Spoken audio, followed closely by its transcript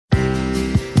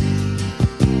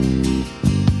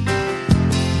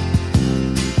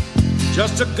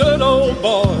just a good old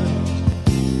boy,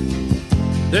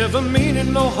 never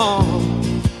meaning no harm.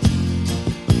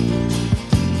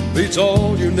 Beats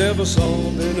all you never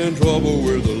saw, been in trouble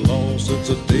with the law since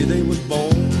the day they was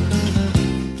born.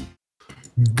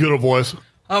 Good old boys.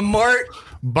 I'm Mark.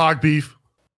 Bog beef.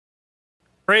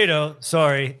 Fredo,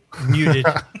 sorry, muted.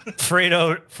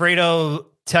 Fredo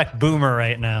tech boomer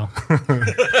right now.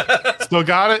 Still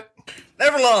got it?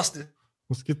 Never lost it.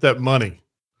 Let's get that money.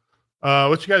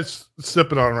 What you guys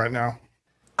sipping on right now?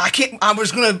 I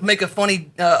was gonna make a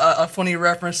funny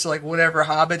reference to like whatever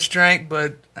Hobbits drank,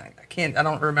 but I can't. I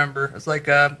don't remember. It's like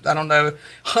I don't know,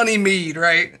 honey mead,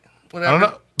 right? Whatever. I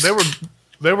don't know.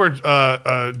 They were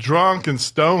drunk and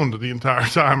stoned the entire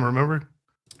time. Remember?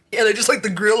 Yeah, they just like to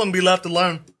grill and be left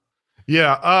alone.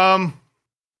 Yeah.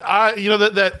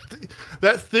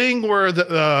 That thing where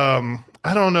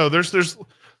I don't know. There's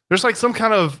like some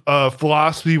kind of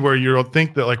philosophy where you'll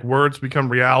think that like words become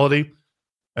reality.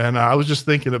 And I was just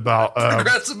thinking about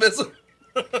progressivism.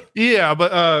 Yeah,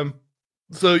 but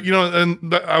so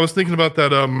I was thinking about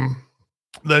that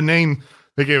the name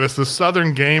they gave us, the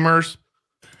Southern Gamers.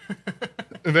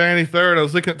 Vanity Third. I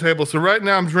was looking at the table. So right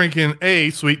now I'm drinking a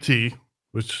sweet tea,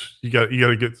 which you got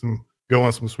to go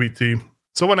on some sweet tea.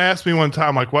 Someone asked me one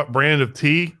time like what brand of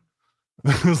tea.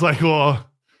 I was like, well,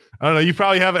 I don't know. You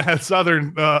probably haven't had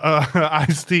Southern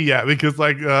iced tea yet because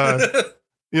like.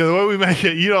 The way we make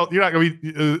it, you're not going to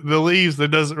be the leaves. That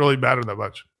doesn't really matter that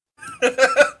much.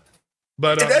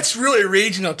 But that's really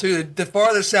regional too. The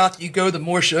farther south you go, the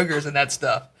more sugars and that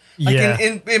stuff. Like Yeah.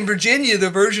 in Virginia, the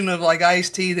version of like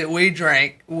iced tea that we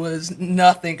drank was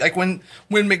nothing. Like when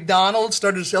McDonald's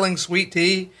started selling sweet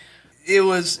tea, it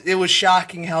was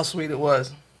shocking how sweet it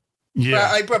was.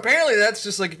 Yeah. But apparently that's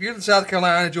just like if you're in South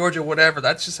Carolina, Georgia, whatever.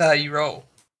 That's just how you roll.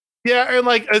 Yeah, and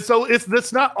like so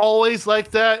it's not always like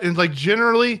that. And like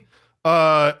generally,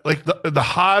 like the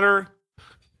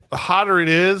hotter it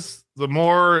is, the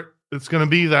more it's gonna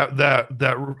be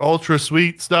that ultra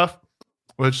sweet stuff.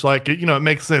 Which like it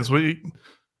makes sense. It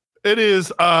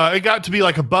got to be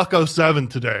like $1.07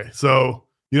 today. So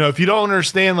if you don't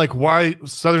understand like why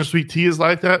Southern sweet tea is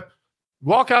like that,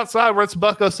 walk outside where it's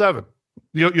 $1.07.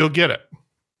 You'll get it.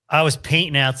 I was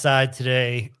painting outside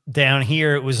today. Down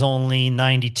here, it was only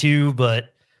 92,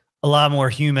 but a lot more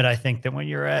humid, I think, than when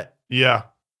you're at. Yeah.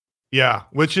 Yeah.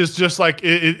 Which is just like,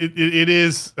 it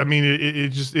is. I mean, it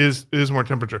just is more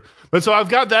temperature. But so I've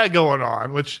got that going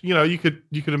on, which, you could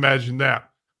imagine that.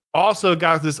 Also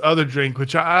got this other drink,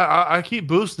 which I keep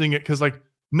boosting it because like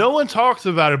no one talks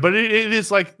about it, but it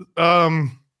is like,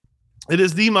 it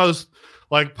is the most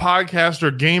like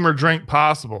podcaster gamer drink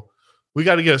possible. We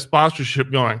got to get a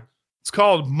sponsorship going. It's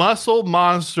called Muscle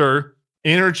Monster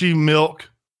Energy Milk.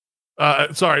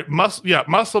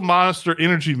 Muscle Monster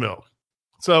Energy Milk.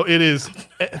 So it is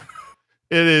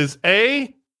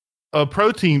a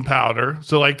protein powder.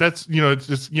 So like that's it's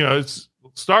just it's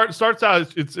starts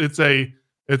out it's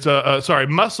a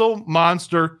Muscle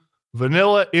Monster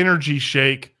Vanilla Energy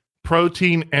Shake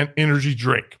Protein and Energy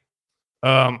Drink.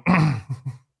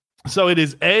 So it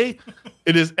is a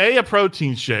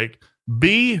protein shake.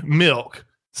 B, milk.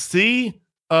 C,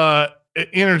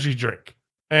 energy drink.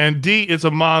 And D, it's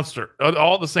a monster.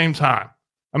 All at the same time.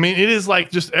 I mean, it is like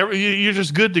just you're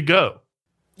just good to go.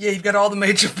 Yeah, you've got all the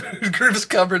major food groups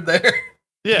covered there.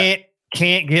 Yeah.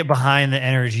 Can't get behind the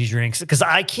energy drinks because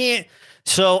I can't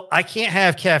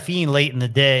have caffeine late in the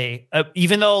day.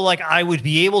 Even though like I would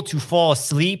be able to fall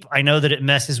asleep, I know that it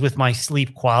messes with my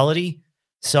sleep quality.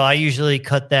 So I usually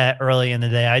cut that early in the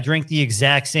day. I drink the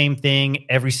exact same thing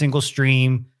every single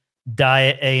stream,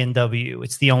 Diet A&W.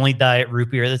 It's the only diet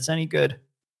root beer that's any good.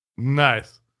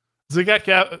 Nice. Does it got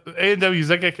A&W?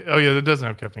 Oh yeah, it doesn't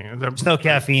have caffeine. There's no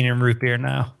caffeine in root beer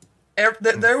now.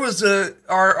 There was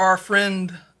our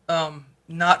friend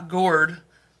Not Gord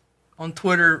on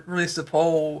Twitter released a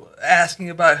poll asking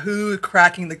about who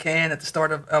cracking the can at the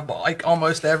start of like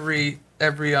almost every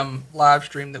live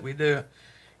stream that we do,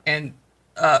 and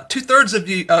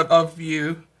 2/3 of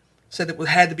you said it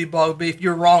had to be Bog Beef.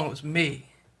 You're wrong. It was me.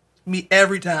 Me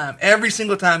every time. Every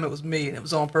single time it was me, and it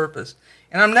was on purpose.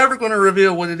 And I'm never going to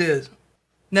reveal what it is.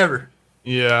 Never.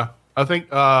 Yeah. I think,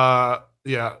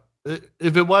 yeah.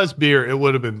 If it was beer, it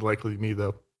would have been likely me,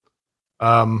 though.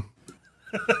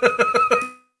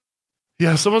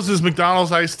 Yeah, someone says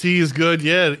McDonald's iced tea is good.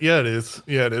 Yeah, it is.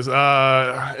 Yeah, it is.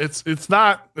 It's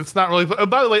not really.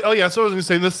 By the way, oh yeah, so I was gonna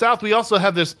say in the South we also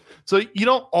have this. So you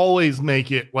don't always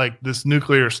make it like this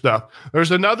nuclear stuff.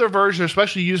 There's another version,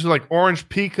 especially using like orange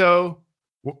pico.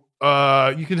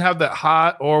 You can have that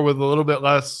hot or with a little bit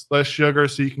less sugar,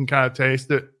 so you can kind of taste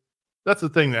it. That's the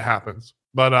thing that happens.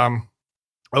 But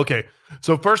Okay.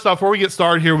 So first off, before we get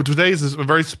started here, today's is a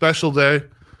very special day.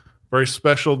 Very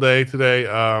special day today.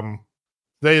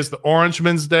 Today is the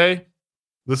Orangeman's Day.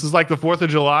 This is like the 4th of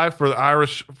July for the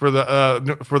Irish, for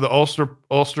the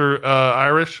Ulster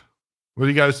Irish. What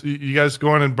do you guys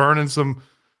going and burning some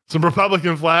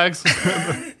Republican flags?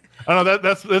 I don't know,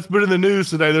 that's been in the news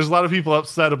today. There's a lot of people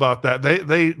upset about that.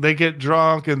 They get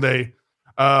drunk and they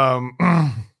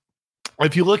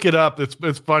if you look it up,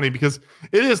 it's funny because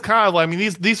it is kind of like, I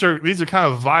mean, these are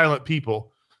kind of violent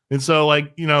people. And so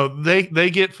like, you know, they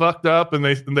get fucked up and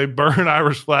they burn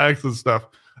Irish flags and stuff.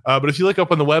 But if you look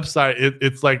up on the website,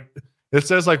 it's like, it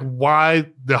says like why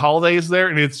the holiday is there.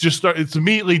 And it's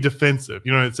immediately defensive.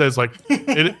 You know, it says like,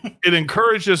 it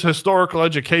encourages historical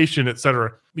education,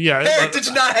 etc. Yeah. Heritage,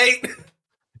 not hate.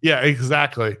 Yeah,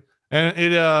 exactly. And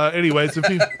anyways, if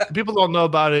people don't know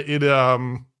about it,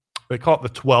 they call it the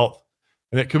 12th.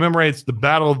 And it commemorates the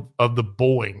Battle of the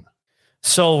Boyne.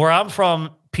 So where I'm from,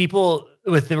 people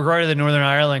with regard to the Northern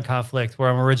Ireland conflict, where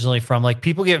I'm originally from, like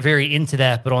people get very into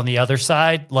that. But on the other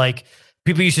side, like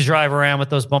people used to drive around with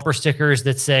those bumper stickers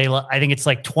that say, I think it's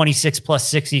like 26 plus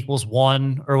 6 equals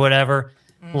 1 or whatever,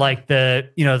 like the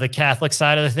Catholic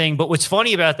side of the thing. But what's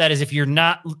funny about that is if you're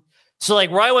not, so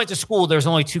like where I went to school, there's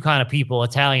only 2 kind of people,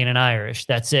 Italian and Irish.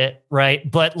 That's it.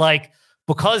 Right. But like,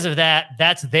 because of that,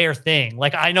 that's their thing.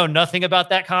 Like, I know nothing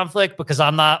about that conflict because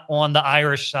I'm not on the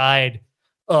Irish side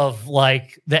of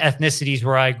like the ethnicities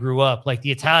where I grew up. Like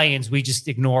the Italians, we just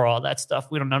ignore all that stuff.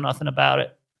 We don't know nothing about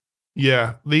it.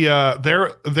 Yeah.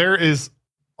 There is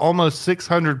almost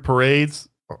 600 parades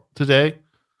today,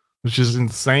 which is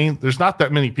insane. There's not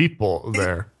that many people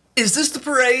there. Is this the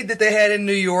parade that they had in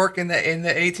New York in the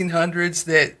 1800s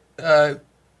that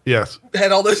yes,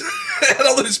 had all those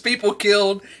people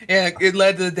killed, and it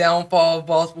led to the downfall of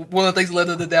Boston? One of the things that led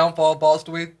to the downfall of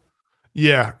Boston.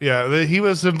 Yeah. He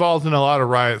was involved in a lot of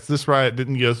riots. This riot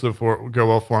didn't go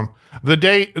well for him. The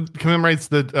date commemorates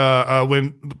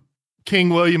when King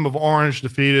William of Orange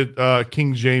defeated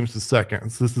King James II.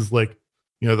 So this is like,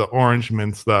 you know, the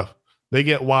Orangemen stuff. They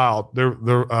get wild. They're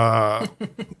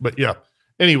but yeah.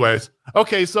 Anyways,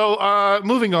 okay. So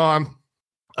moving on.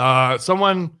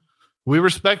 Someone we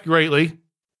respect greatly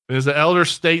is the elder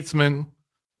statesman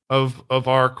of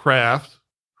our craft,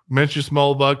 Mencius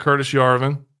Moldbug, Curtis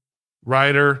Yarvin,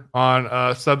 writer on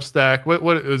Substack.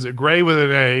 What is it? Gray with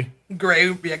an A. Gray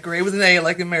with an A,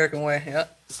 like the American way. Yeah.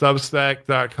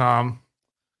 Substack.com.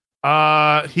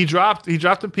 He dropped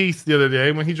a piece the other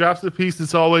day. When he drops a piece,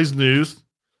 it's always news.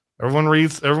 Everyone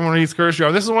reads Curtis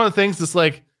Yarvin. This is one of the things that's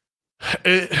like,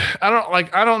 I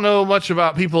don't know much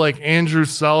about people like Andrew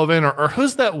Sullivan or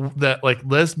who's that like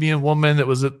lesbian woman that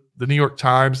was at the New York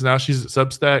Times. Now she's at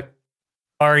Substack.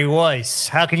 Bari Weiss.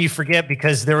 How can you forget?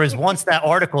 Because there was once that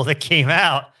article that came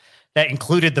out that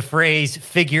included the phrase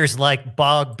 "figures like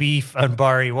bog beef" and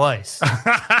Bari Weiss.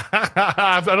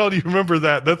 I don't even remember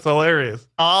that. That's hilarious.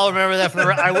 I'll remember that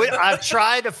forever. I've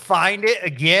tried to find it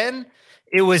again.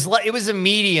 It was a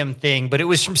Medium thing, but it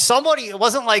was from somebody. It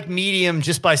wasn't like Medium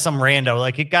just by some rando.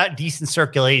 Like it got decent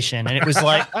circulation, and it was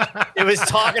like it was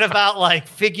talking about like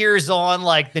figures on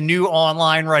like the new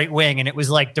online right wing, and it was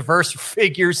like diverse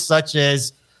figures such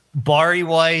as Bari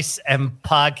Weiss and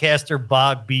podcaster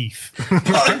Bog Beef.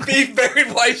 Bog Beef, Barry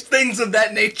Weiss, things of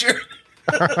that nature.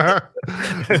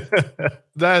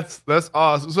 That's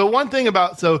awesome. So one thing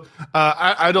about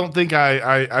I don't think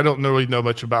I don't really know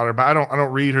much about her, but I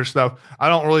don't read her stuff. I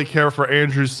don't really care for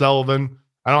Andrew Sullivan.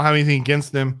 I don't have anything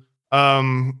against him.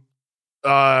 But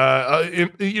I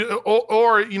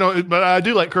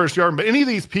do like Curtis Yarvin. But any of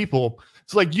these people,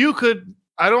 it's like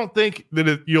I don't think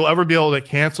that you'll ever be able to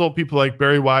cancel people like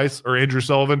Barry Weiss or Andrew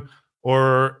Sullivan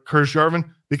or Curtis Yarvin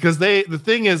because the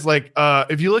thing is like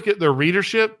if you look at their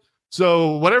readership.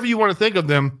 So whatever you want to think of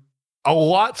them,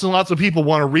 lots and lots of people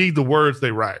want to read the words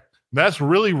they write. That's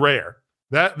really rare.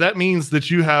 That means that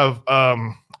you have I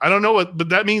don't know what, but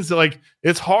that means that like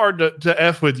it's hard to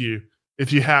F with you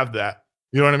if you have that.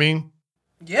 You know what I mean?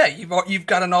 Yeah, you've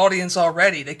got an audience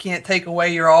already. They can't take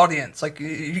away your audience. Like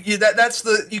you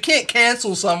can't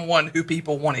cancel someone who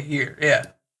people want to hear. Yeah.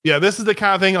 Yeah, this is the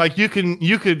kind of thing like you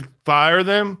could fire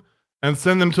them and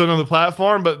send them to another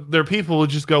platform, but their people will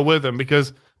just go with them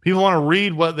because people want to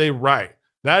read what they write.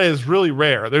 That is really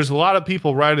rare. There's a lot of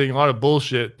people writing a lot of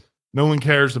bullshit no one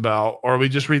cares about, or we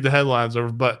just read the headlines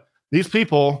over. But these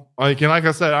people, like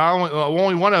I said,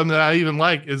 only one of them that I even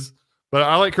like is, but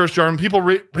I like Curtis Yarvin. People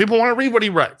want to read what he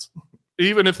writes,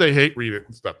 even if they hate read it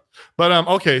and stuff. But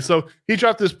okay, so he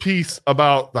dropped this piece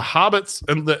about the hobbits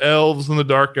and the elves and the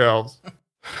dark elves,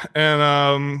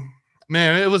 and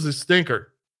man, it was a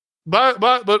stinker. But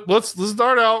let's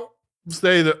start out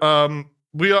say that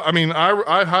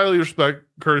I highly respect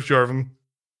Curtis Yarvin.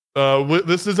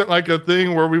 This isn't like a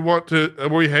thing where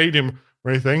we hate him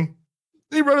or anything.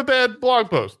 He wrote a bad blog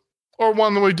post or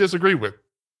one that we disagree with.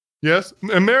 Yes.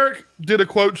 And Merrick did a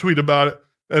quote tweet about it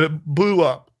and it blew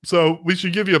up. So we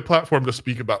should give you a platform to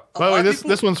speak about. By the way,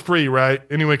 this one's free, right?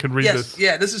 Anyone can read this.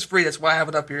 Yeah, this is free. That's why I have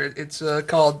it up here. It's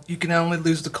called "You Can Only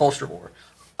Lose the Culture War."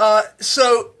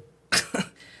 So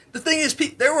the thing is,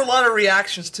 there were a lot of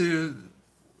reactions to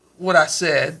what I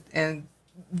said, and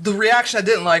the reaction I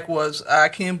didn't like was, "I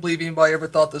can't believe anybody ever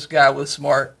thought this guy was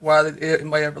smart. Why did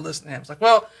anybody ever listen to him?" It's like,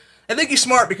 well, I think he's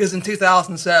smart because in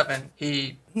 2007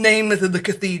 he named it the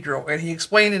cathedral, and he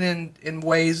explained it in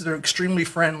ways that are extremely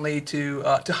friendly to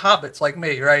hobbits like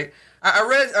me, right?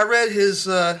 I read his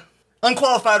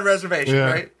unqualified reservation,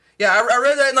 right? Yeah, I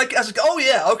read that and I was like, oh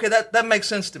yeah, okay, that makes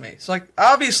sense to me. It's like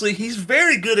obviously he's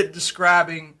very good at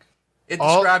describing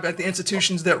like the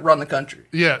institutions that run the country.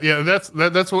 Yeah,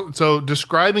 that's what. So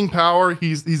describing power,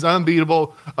 he's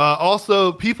unbeatable.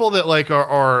 Also, people that like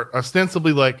are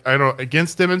ostensibly like I don't know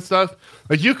against him and stuff.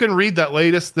 Like you can read that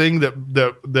latest thing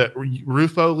that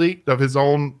Rufo leaked of his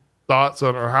own thoughts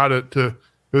on or how to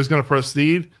who's going to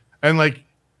proceed, and like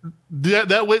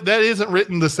that isn't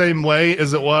written the same way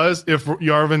as it was if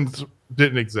Yarvin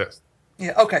didn't exist.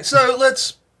 Yeah. Okay. So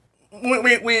let's.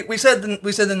 We said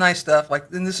the nice stuff, like,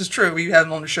 and this is true. We have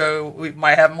him on the show. We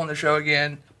might have him on the show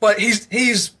again, but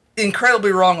he's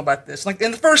incredibly wrong about this. Like,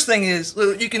 and the first thing is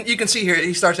you can see here.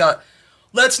 He starts out,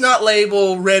 let's not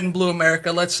label red and blue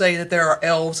America. Let's say that there are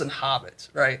elves and hobbits,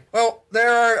 right? Well,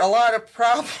 there are a lot of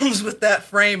problems with that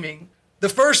framing. The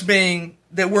first being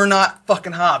that we're not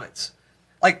fucking hobbits.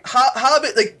 Like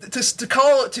hobbit, like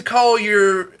to call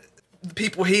your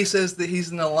people he says that he's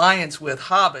in alliance with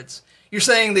hobbits. You're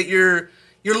saying that you're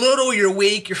little, you're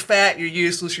weak, you're fat, you're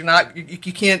useless, you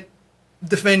can't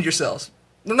defend yourselves.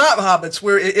 We're not hobbits.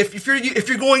 If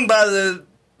you're going by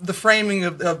the framing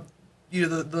of the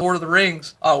Lord of the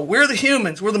Rings, we're the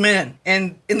humans, we're the men.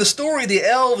 And in the story, the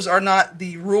elves are not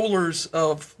the rulers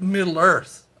of Middle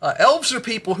Earth. Elves are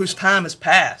people whose time has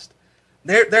passed.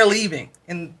 They're leaving,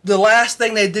 and the last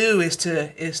thing they do is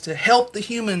to help the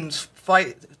humans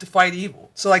fight evil.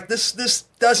 So like this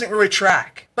doesn't really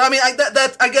track. But I mean,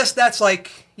 I guess that's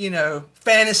like,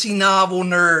 fantasy novel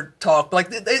nerd talk. But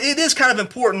like it is kind of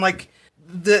important. Like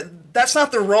that's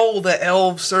not the role that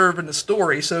elves serve in the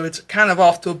story. So it's kind of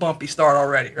off to a bumpy start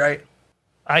already, right?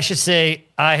 I should say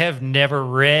I have never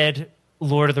read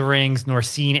Lord of the Rings nor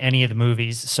seen any of the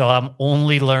movies, so I'm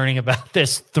only learning about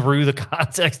this through the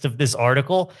context of this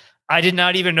article. I did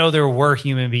not even know there were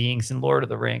human beings in Lord of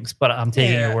the Rings, but I'm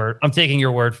taking your word. I'm taking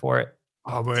your word for it.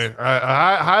 Oh man,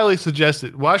 I highly suggest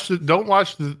it. Don't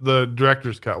watch the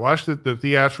director's cut. Watch the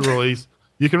theatrical release.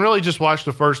 You can really just watch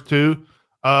the first two.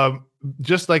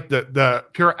 Just like the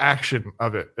pure action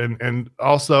of it, and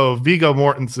also Viggo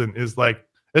Mortensen is like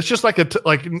it's just like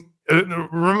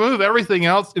remove everything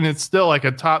else, and it's still like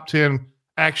a top 10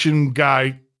 action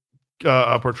guy.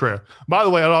 Portrayal. By the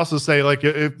way, I'd also say, like,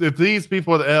 if these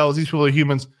people are the elves, these people are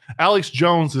humans, Alex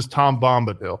Jones is Tom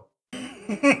Bombadil.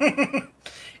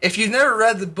 If you've never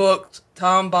read the book,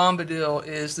 Tom Bombadil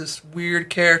is this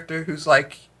weird character who's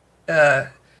like,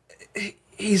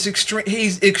 he's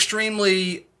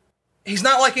extremely, he's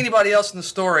not like anybody else in the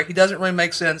story. He doesn't really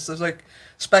make sense. There's like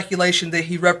speculation that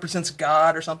he represents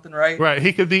God or something, right? Right.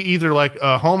 He could be either like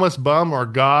a homeless bum or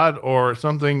God or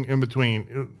something in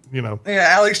between, Yeah,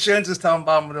 Alex Jones is Tom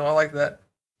Bombadil. I like that.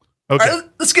 Okay. All right,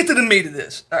 let's get to the meat of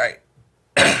this. All right.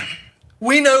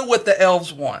 We know what the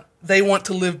elves want. They want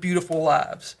to live beautiful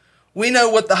lives. We know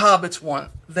what the hobbits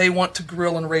want. They want to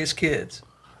grill and raise kids.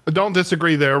 Don't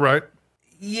disagree there, right?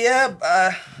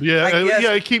 Yeah.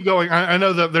 Yeah, keep going. I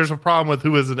know that there's a problem with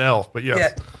who is an elf, but yes.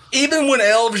 Yeah. Even when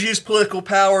elves use political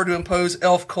power to impose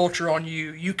elf culture on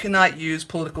you, you cannot use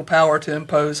political power to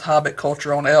impose hobbit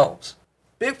culture on elves.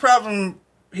 Big problem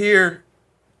here,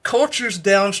 culture's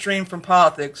downstream from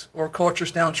politics or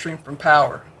culture's downstream from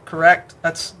power, correct?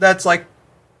 That's like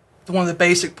one of the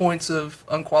basic points of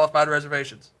unqualified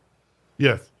reservations.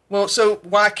 Yes. Well, so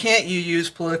why can't you use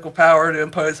political power to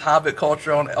impose hobbit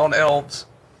culture on elves?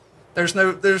 There's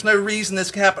no reason this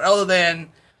can happen other than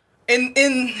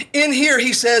in here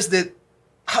he says that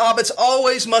hobbits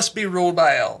always must be ruled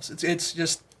by elves. It's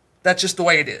just that's just the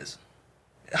way it is.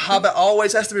 A hobbit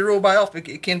always has to be ruled by elf.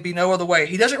 It can be no other way.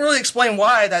 He doesn't really explain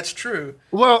why that's true.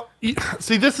 Well,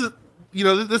 see, this is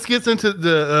this gets into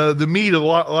the meat of a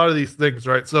lot of these things,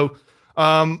 right? So,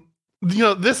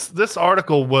 this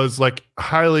article was like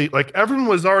highly like everyone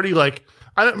was already like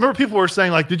I remember people were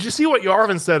saying like, did you see what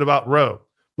Yarvin said about Roe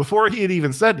before he had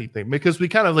even said anything? Because we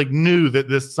kind of like knew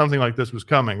that something like this was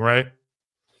coming, right?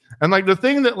 And like the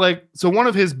thing that like, so one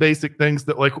of his basic things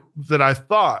that like, that I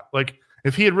thought like,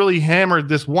 if he had really hammered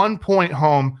this one point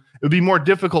home, it would be more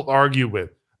difficult to argue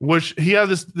with, which he had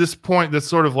this point that's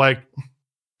sort of like,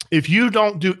 if you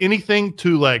don't do anything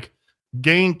to like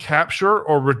gain capture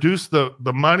or reduce the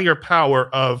money or power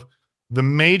of the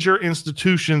major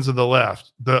institutions of the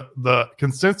left, the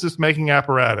consensus making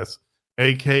apparatus,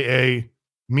 aka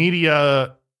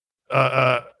media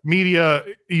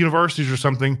universities or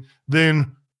something,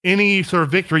 then any sort of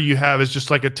victory you have is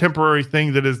just like a temporary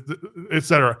thing that is,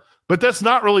 etc. But that's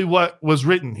not really what was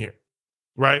written here,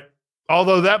 right?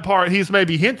 Although that part he's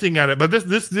maybe hinting at it, but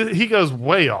this he goes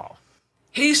way off.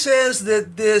 He says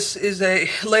that this is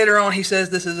later on he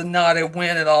says this is not a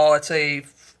win at all. It's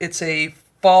a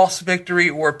false victory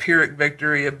or a Pyrrhic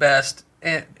victory at best.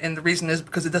 And the reason is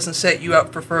because it doesn't set you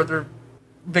up for further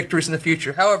victories in the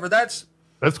future. However, that's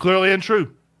clearly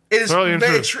untrue. It is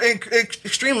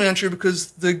extremely untrue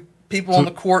because the people on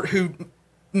the court who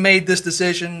made this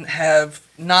decision have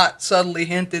not subtly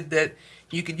hinted that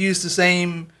you could use the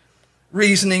same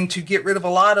reasoning to get rid of a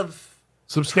lot of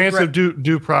substantive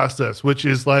due process, which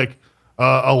is like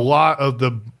a lot of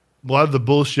the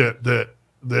bullshit that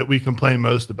we complain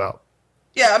most about.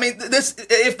 Yeah, I mean,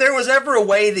 if there was ever a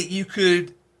way that you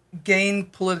could gain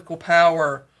political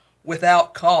power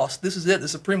without cost, this is it. The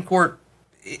Supreme Court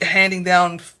handing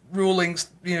down rulings,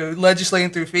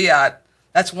 legislating through fiat.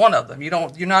 That's one of them.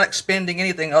 You're not expending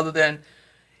anything other than.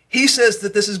 He says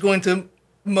that this is going to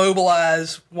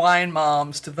mobilize wine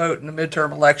moms to vote in the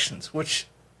midterm elections, which.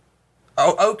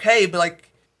 Oh, okay, but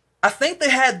like, I think they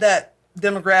had that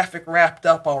demographic wrapped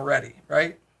up already,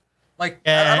 right? Like,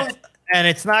 I don't. And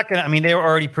it's not gonna. I mean, they were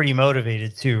already pretty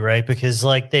motivated too, right? Because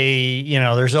like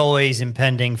there's always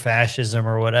impending fascism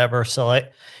or whatever. So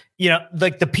like,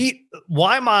 like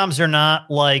why moms are not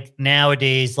like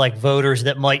nowadays like voters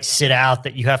that might sit out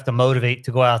that you have to motivate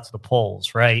to go out to the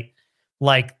polls, right?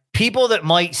 Like people that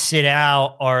might sit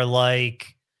out are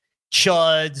like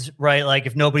chuds, right? Like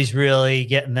if nobody's really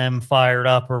getting them fired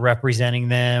up or representing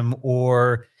them,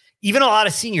 or even a lot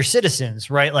of senior citizens,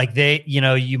 right? Like they,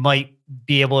 you might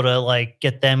be able to like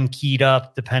get them keyed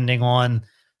up depending on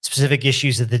specific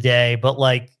issues of the day. But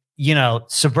like,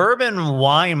 suburban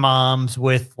wine moms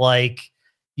with like,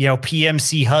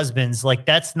 PMC husbands, like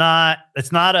that's not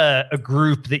a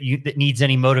group that needs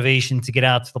any motivation to get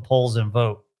out to the polls and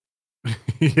vote.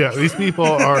 Yeah, these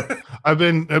people have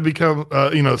become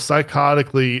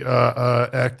psychotically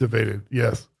activated.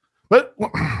 Yes, but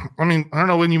I mean, I don't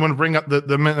know when you want to bring up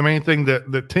the main thing that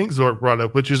Tinkzorg brought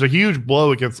up, which is a huge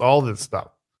blow against all this stuff,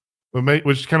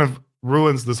 which kind of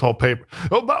ruins this whole paper.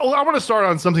 Oh, but I want to start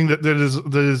on something that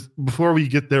is before we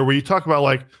get there, where you talk about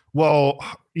like, well,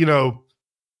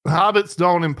 hobbits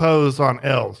don't impose on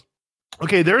elves.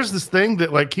 Okay, there's this thing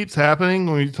that like keeps happening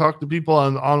when you talk to people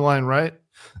online, right?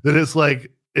 That is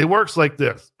like, it works like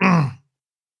this.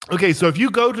 Okay, so if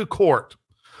you go to court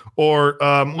or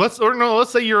let's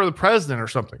say you're the president or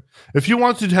something. If you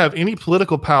want to have any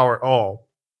political power at all,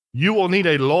 you will need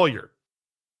a lawyer.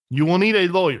 You will need a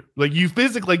lawyer. Like you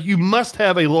must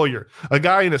have a lawyer, a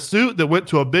guy in a suit that went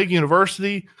to a big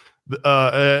university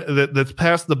that's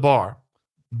passed the bar.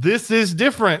 This is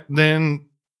different than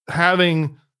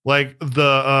having like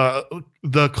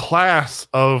the class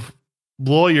of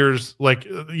lawyers, like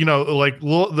I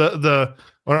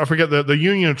forget the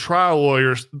union of trial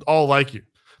lawyers all like you,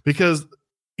 because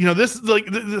this is like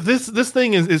this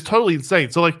thing is totally insane.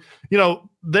 So like you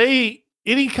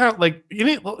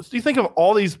think of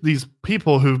all these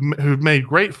people who've made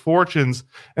great fortunes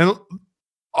and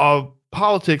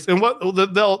politics, and what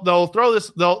they'll throw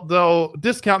this, they'll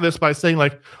discount this by saying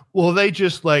like, well, they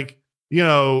just like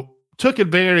took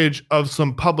advantage of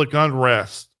some public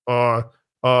unrest or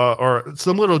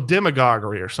some little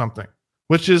demagoguery or something,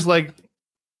 which is like,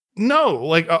 no,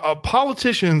 like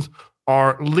politicians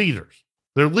are leaders.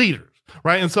 They're leaders,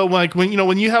 right? And so like when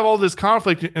you have all this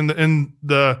conflict in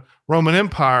the Roman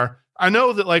Empire, I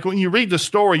know that like when you read the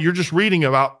story, you're just reading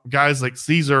about guys like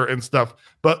Caesar and stuff,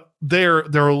 but they're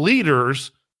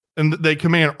leaders and they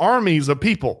command armies of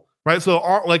people, right? So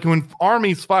like when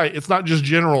armies fight, it's not just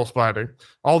generals fighting,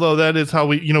 although that is how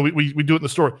we do it in the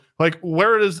story. Like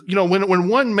where it is, when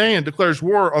one man declares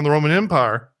war on the Roman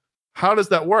Empire, how does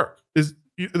that work?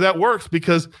 That works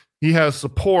because he has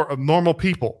support of normal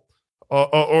people,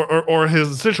 or his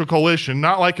essential coalition,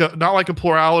 not like a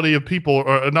plurality of people,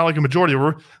 or not like a majority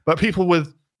of, but people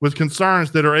with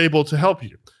concerns that are able to help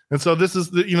you. And so this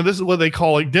is what they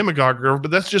call like demagoguery, but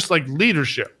that's just like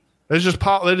leadership. That is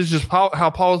just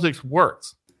how politics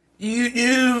works.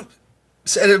 You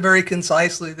said it very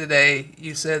concisely today.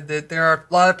 You said that there are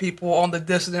a lot of people on the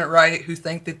dissident right who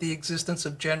think that the existence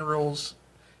of generals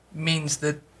means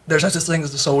that there's such a thing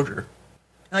as a soldier.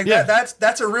 Like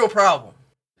that's a real problem.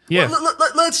 Yeah.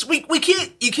 Let's you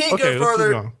can't go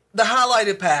further. The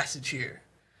highlighted passage here.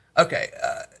 Okay.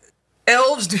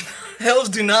 Elves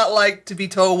do not like to be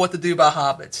told what to do by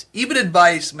hobbits. Even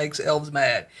advice makes elves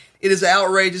mad. It is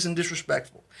outrageous and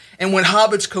disrespectful. And when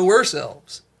hobbits coerce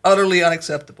elves, utterly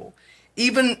unacceptable.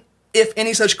 Even if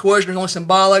any such coercion is only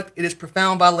symbolic, it is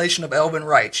profound violation of elven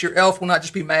rights. Your elf will not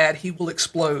just be mad, he will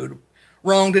explode,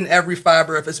 wronged in every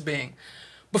fiber of his being.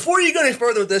 Before you go any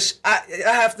further with this, I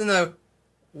have to know,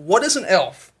 what is an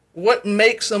elf? What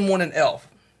makes someone an elf?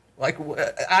 Like,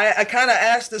 I kind of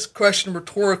asked this question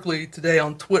rhetorically today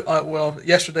on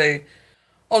yesterday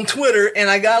on Twitter, and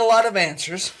I got a lot of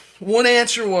answers. One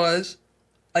answer was,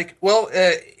 like, well,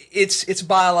 it's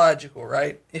biological,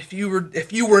 right? If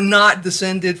you were not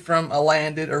descended from a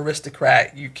landed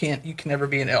aristocrat, you can never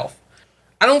be an elf.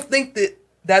 I don't think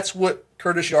that's what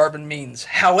Curtis Yarvin means.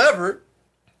 However,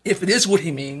 if it is what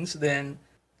he means, then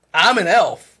I'm an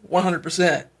elf,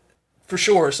 100%, for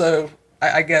sure. So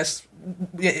I guess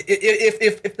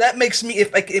if that makes me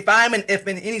if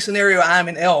in any scenario I'm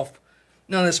an elf,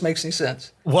 none of this makes any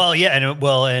sense. Well, yeah,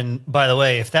 and by the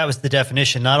way, if that was the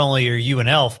definition, not only are you an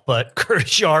elf, but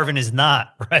Curtis Yarvin is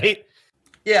not, right?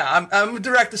 Yeah, I'm a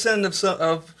direct descendant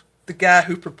of the guy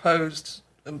who proposed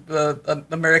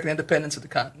American independence at the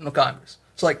Continental Congress.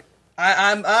 It's like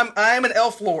I'm an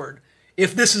elf lord.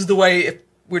 If this is the way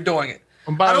we're doing it.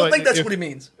 I don't think that's what he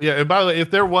means. Yeah, and by the way, if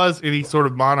there was any sort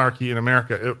of monarchy in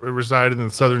America, it resided in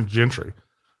the Southern gentry.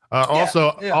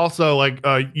 Also, like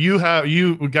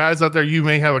you guys out there, you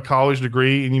may have a college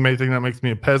degree, and you may think that makes me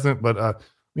a peasant, but let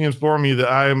me inform you that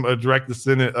I am a direct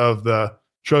descendant of the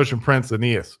Trojan prince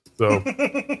Aeneas. So,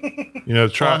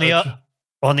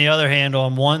 on the other hand,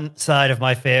 on one side of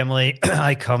my family,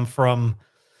 I come from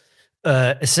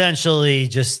essentially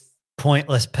just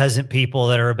pointless peasant people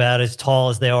that are about as tall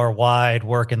as they are wide,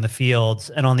 work in the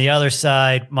fields. And on the other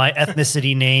side, my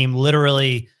ethnicity name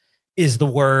literally is the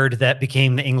word that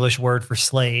became the English word for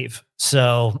slave.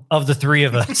 So of the three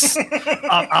of us,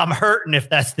 I'm hurting if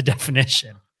that's the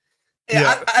definition.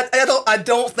 Yeah, I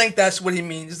don't think that's what he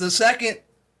means. The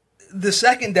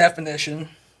second definition,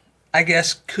 I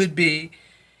guess, could be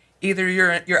either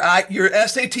your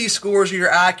SAT scores or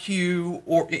your IQ,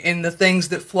 or in the things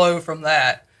that flow from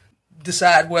that,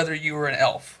 decide whether you were an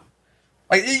elf.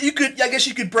 Like I guess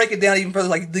you could break it down even further,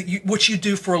 like what you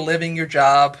do for a living, your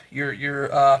job,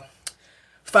 your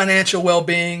financial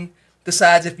well-being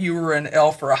decides if you were an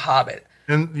elf or a hobbit.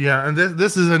 And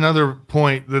this is another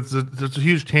point that's a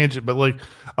huge tangent, but like,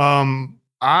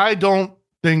 I don't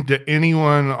think that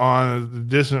anyone on the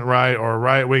distant right or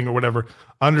right wing or whatever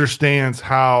understands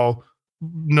how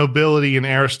nobility and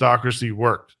aristocracy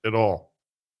worked at all.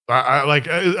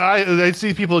 I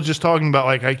see people just talking about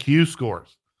like IQ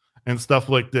scores and stuff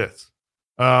like this.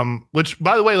 Which,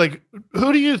 by the way, like,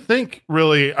 who do you think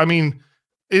really? I mean,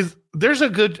 there's a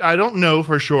good, I don't know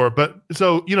for sure, but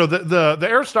so the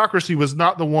aristocracy was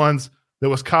not the ones that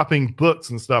was copying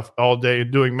books and stuff all day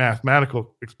and doing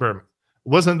mathematical experiments.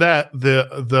 Wasn't that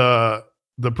the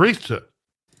priesthood?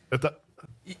 That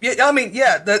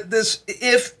this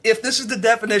if this is the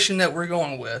definition that we're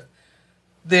going with,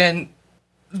 then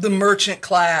the merchant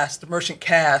class, the merchant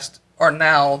caste are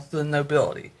now the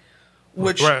nobility,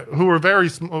 which who were very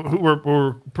small, who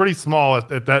were pretty small at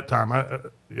that time.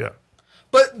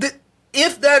 But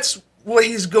if that's what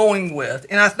he's going with,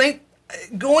 and I think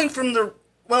going from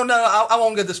I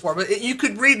won't go this far, but you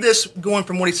could read this going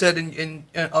from what he said in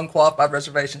Unqualified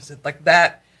Reservations, like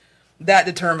that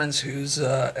determines who's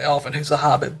elf and who's a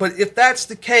hobbit. But if that's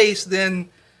the case, then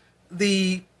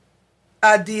the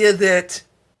idea that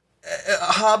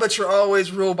hobbits are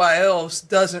always ruled by elves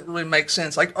doesn't really make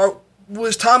sense. Like,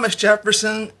 was Thomas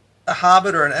Jefferson a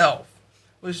hobbit or an elf?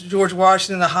 Was George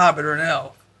Washington a hobbit or an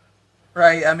elf?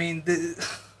 Right? I mean,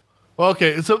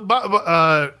 okay. So,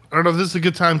 I don't know if this is a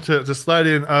good time to slide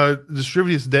in.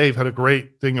 Distributus Dave had a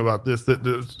great thing about this that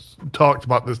talked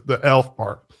about the elf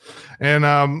part.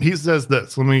 And he says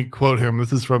this. Let me quote him.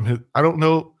 This is from his, I don't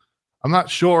know. I'm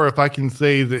not sure if I can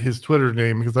say that his Twitter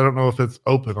name because I don't know if it's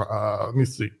open. Let me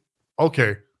see.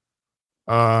 Okay.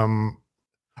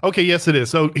 Okay, yes, it is.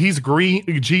 So he's Greene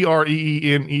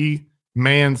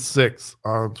man 6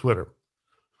 on Twitter.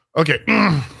 Okay.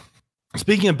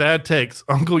 Speaking of bad takes,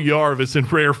 Uncle Yarv is in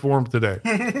rare form today.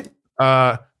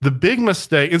 The big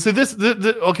mistake, and so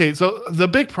okay, so the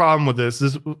big problem with this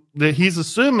is that he's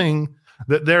assuming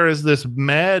that there is this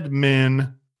Mad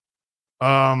Men,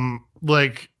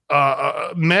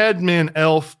 madman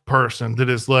elf person that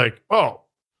is like, oh,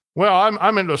 well,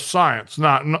 I'm into science,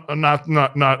 not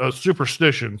a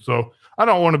superstition. So I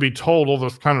don't want to be told all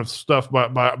this kind of stuff by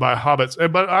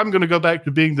hobbits. But I'm going to go back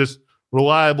to being this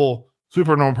reliable,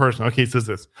 supernormal person. Okay, it says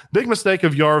this. Big mistake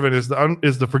of Yarvin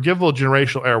is the forgivable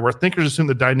generational error, where thinkers assume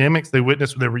the dynamics they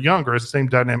witnessed when they were younger is the same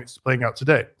dynamics playing out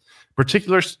today. In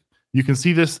particular, you can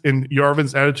see this in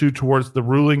Yarvin's attitude towards the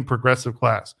ruling progressive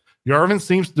class. Yarvin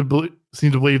seems to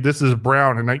believe this is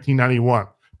Brown in 1991.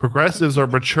 Progressives are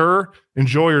mature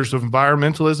enjoyers of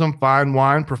environmentalism, fine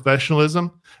wine,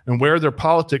 professionalism, and wear their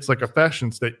politics like a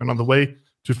fashion statement on the way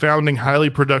to founding highly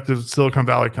productive Silicon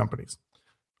Valley companies.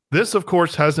 This, of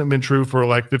course, hasn't been true for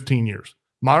like 15 years.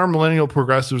 Modern millennial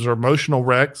progressives are emotional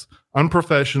wrecks,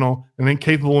 unprofessional, and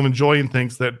incapable of enjoying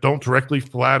things that don't directly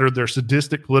flatter their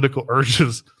sadistic political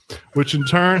urges, which in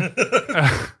turn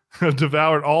have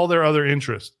devoured all their other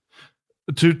interests.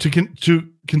 To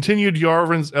continued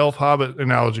Yarvin's elf hobbit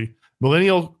analogy,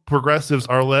 millennial progressives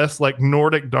are less like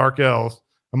Nordic dark elves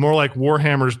and more like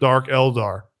Warhammer's Dark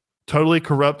Eldar. Totally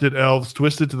corrupted elves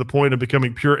twisted to the point of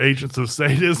becoming pure agents of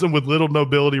sadism with little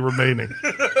nobility remaining.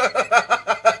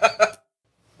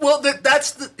 Well,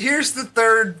 here's the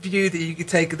third view that you could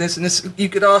take of this, and this you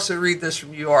could also read this from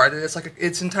UR. That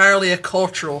it's entirely a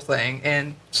cultural thing,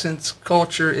 and since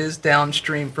culture is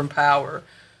downstream from power,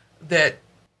 that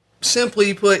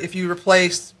simply put, if you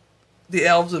replaced the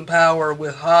elves in power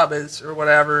with hobbits or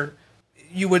whatever,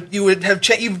 you've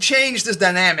changed this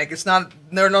dynamic. It's not,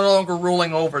 they're no longer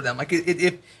ruling over them. Like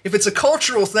if it's a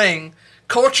cultural thing,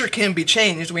 culture can be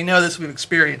changed. We know this. We've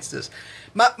experienced this.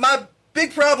 My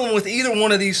big problem with either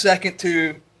one of these second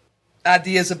two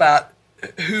ideas about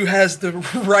who has the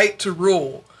right to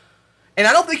rule, and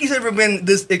I don't think he's ever been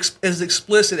this as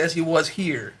explicit as he was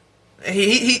here.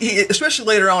 He especially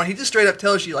later on, he just straight up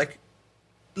tells you, like,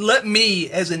 let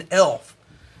me as an elf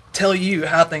tell you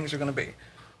how things are going to be.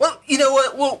 Well, you know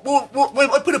what? We'll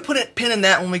put a pin in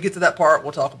that when we get to that part.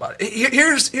 We'll talk about it.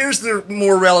 Here's the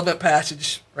more relevant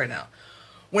passage right now.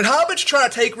 When hobbits try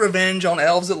to take revenge on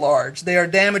elves at large, they are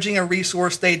damaging a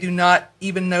resource they do not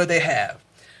even know they have.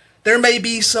 There may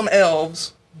be some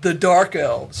elves, the dark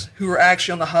elves, who are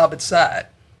actually on the hobbit side.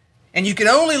 And you can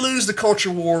only lose the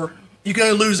culture war. You can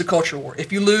only lose the culture war.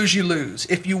 If you lose, you lose.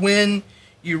 If you win,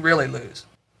 you really lose.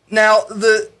 Now,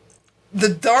 the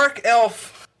dark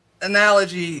elf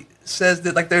analogy says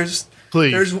that, like, there's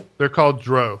they're called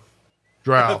drow.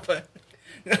 Yeah,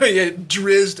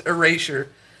 drizzed erasure.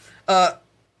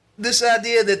 This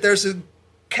idea that there's a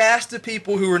caste of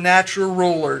people who are natural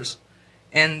rulers,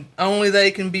 and only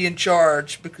they can be in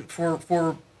charge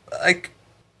for like,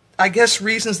 I guess,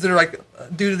 reasons that are like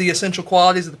due to the essential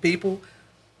qualities of the people.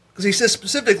 Because he says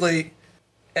specifically,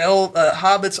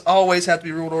 hobbits always have to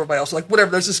be ruled over by elves. So, like,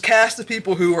 whatever, there's this caste of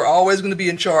people who are always going to be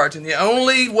in charge, and the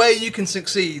only way you can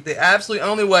succeed, the absolute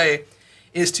only way,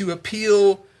 is to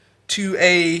appeal to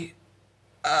a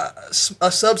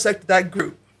subsect of that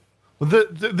group. Well,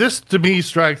 this to me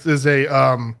strikes as a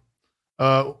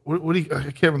what do you,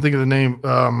 I can't even think of the name,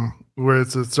 where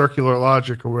it's a circular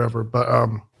logic or whatever, but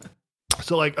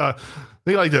so like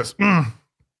think like this.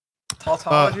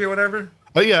 Tautology or whatever.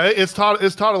 Yeah, it's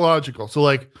tautological. So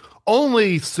like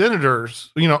only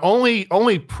senators,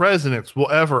 only presidents will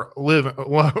ever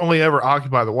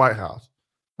occupy the White House.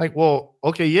 Like, well,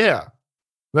 okay, yeah,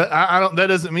 that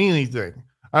doesn't mean anything.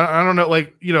 I don't know,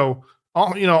 like,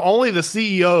 only the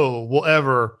CEO will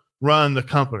ever run the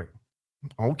company.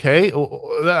 Okay,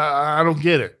 I don't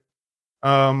get it.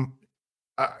 That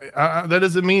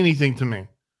doesn't mean anything to me.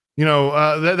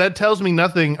 That tells me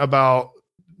nothing about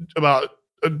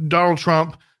Donald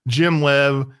Trump, Jim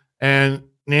Webb, and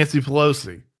Nancy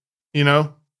Pelosi.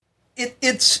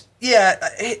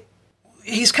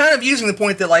 He's kind of using the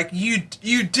point that, like,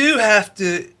 you do have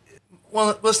to.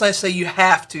 Well, let's not say you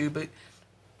have to, but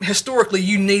historically,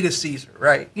 you need a Caesar,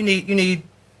 right? You need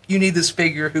this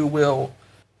figure who will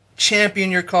champion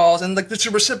your cause, and like it's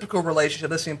a reciprocal relationship.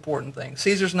 That's the important thing.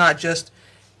 Caesar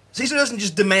doesn't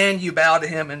just demand you bow to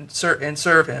him and serve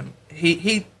him.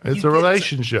 It's a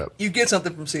relationship. You get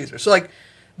something from Caesar. So like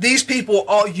these people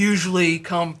all usually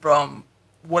come from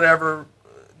whatever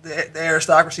the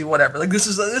aristocracy, whatever. Like this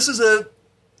is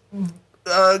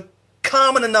a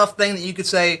common enough thing that you could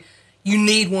say you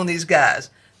need one of these guys.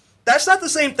 That's not the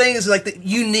same thing as like that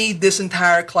you need this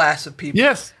entire class of people.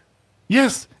 Yes.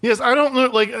 I don't know.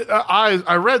 Like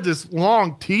I read this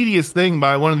long, tedious thing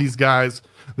by one of these guys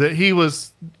that he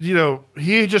was,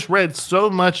 he just read so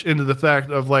much into the fact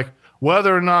of like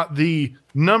whether or not the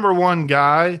number one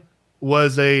guy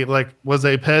was a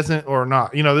peasant or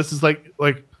not. This is like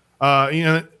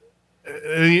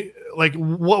like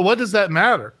what does that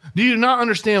matter? Do you not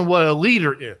understand what a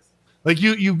leader is? Like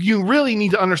you really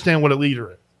need to understand what a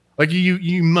leader is. Like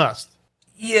you must.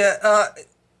 Yeah.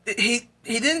 He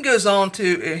then goes on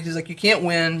to, he's like, you can't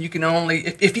win. You can only,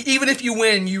 even if you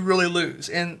win, you really lose.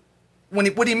 And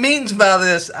what he means by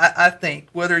this, I think,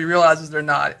 whether he realizes it or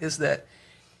not, is that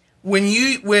when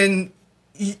you,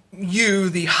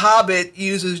 the Hobbit,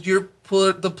 uses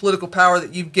the political power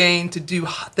that you've gained to do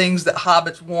things that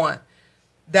Hobbits want,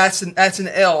 that's an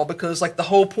L, because like the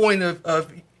whole point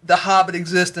of the Hobbit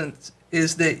existence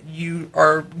is that you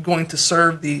are going to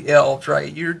serve the elves,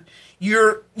 right? You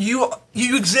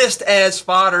exist as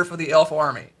fodder for the elf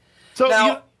army. So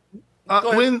now,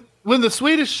 when the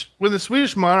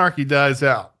Swedish monarchy dies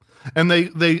out, and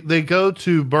they go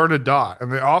to Bernadotte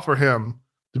and they offer him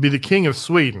to be the king of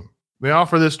Sweden. They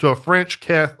offer this to a French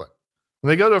Catholic. And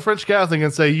they go to a French Catholic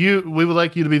and say, we would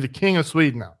like you to be the king of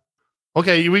Sweden now.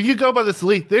 Okay, when you go by this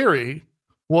elite theory,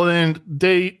 well then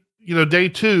day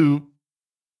 2,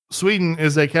 Sweden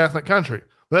is a Catholic country.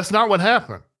 That's not what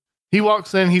happened. He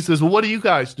walks in, he says, well, what are you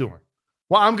guys doing?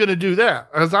 Well, I'm going to do that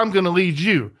as I'm going to lead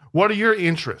you. What are your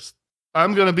interests?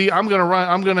 I'm going to be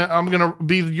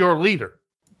your leader.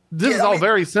 This is all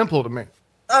very simple to me.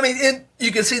 I mean,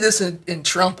 you can see this in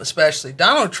Trump, especially.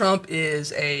 Donald Trump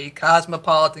is a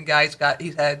cosmopolitan guy.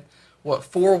 He's had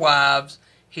 4 wives.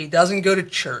 He doesn't go to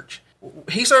church.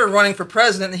 He started running for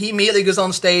president, and he immediately goes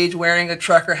on stage wearing a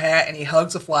trucker hat, and he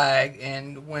hugs a flag.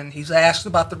 And when he's asked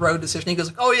about the road decision, he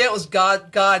goes, "Oh yeah, it was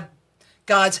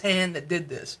God's hand that did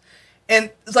this." And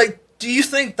it's like, do you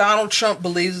think Donald Trump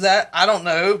believes that? I don't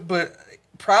know, but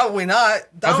probably not.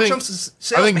 Donald Trump's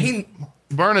I think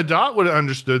Bernadotte would have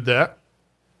understood that.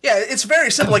 Yeah, it's very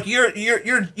simple. Like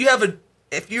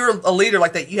if you're a leader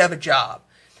like that, you have a job,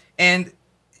 and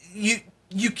you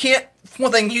can't.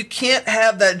 One thing, you can't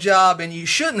have that job, and you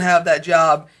shouldn't have that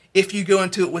job if you go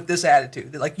into it with this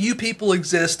attitude that, like, you people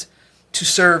exist to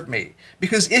serve me.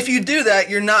 Because if you do that,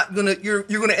 you're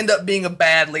gonna end up being a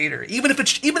bad leader. Even if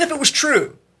it was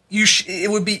true, it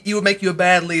would make you a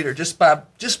bad leader just by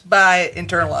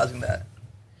internalizing that.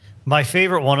 My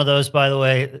favorite one of those, by the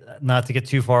way, not to get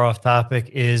too far off topic,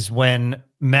 is when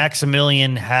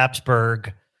Maximilian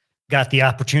Habsburg got the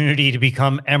opportunity to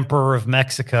become Emperor of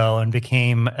Mexico and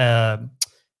became El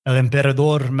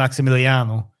Emperador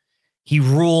Maximiliano. He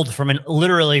ruled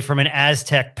literally from an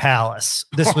Aztec palace.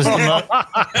 This was the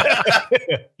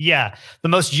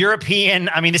most European.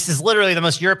 I mean, this is literally the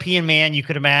most European man you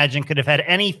could imagine. Could have had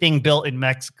anything built in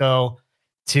Mexico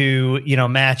to,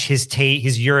 match his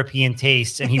European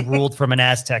tastes, and he ruled from an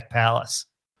Aztec palace.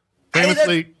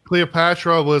 Famously,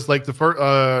 Cleopatra was like the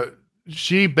first.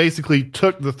 She basically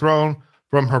took the throne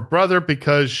from her brother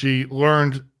because she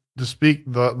learned to speak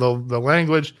the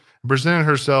language, and presented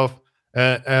herself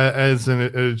as an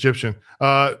Egyptian.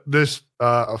 This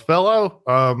fellow,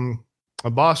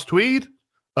 Boss Tweed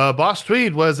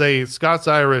was a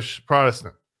Scots-Irish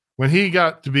Protestant. When he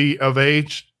got to be of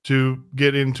age to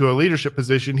get into a leadership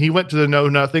position, he went to the Know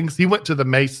Nothings. He went to the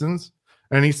Masons,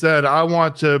 and he said, "I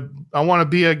want to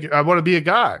be a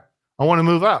guy. I want to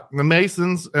move up." And the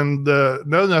Masons and the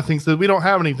Know Nothing said, "We don't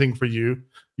have anything for you.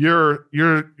 You're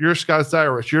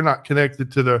Scots-Irish. You're not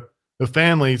connected to the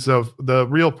families of the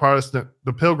real Protestant,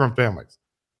 the Pilgrim families."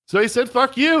 So he said,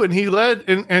 "Fuck you." And he led,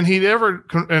 and he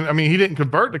didn't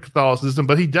convert to Catholicism,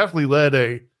 but he definitely led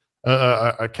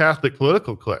a Catholic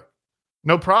political clique.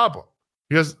 No problem.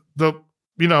 Because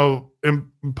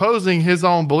imposing his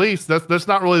own beliefs, that's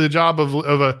not really the job of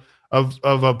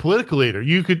a political leader.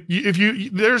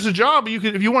 There's a job,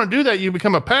 if you want to do that, you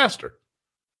become a pastor.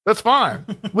 That's fine.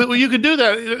 Well, you could do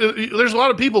that. There's a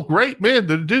lot of people, great men,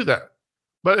 that do that,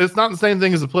 but it's not the same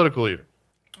thing as a political leader.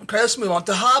 Okay, let's move on.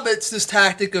 To hobbits, this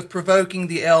tactic of provoking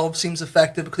the elves seems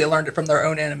effective because they learned it from their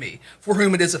own enemy, for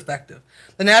whom it is effective.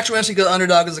 The natural instinct of the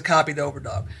underdog is a copy of the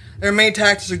overdog. Their main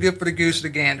tactics are good for the goose or the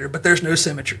gander, but there's no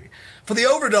symmetry. For the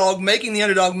overdog, making the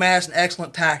underdog mad is an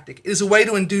excellent tactic. It is a way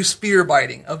to induce fear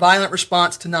biting, a violent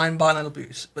response to non-violent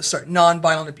abuse.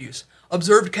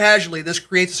 Observed casually, this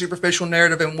creates a superficial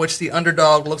narrative in which the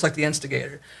underdog looks like the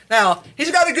instigator. Now, he's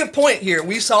got a good point here.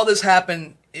 We saw this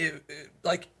happen at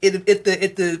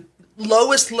the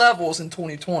lowest levels in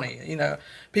 2020.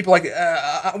 People like,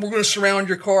 we're going to surround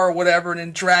your car or whatever and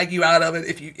then drag you out of it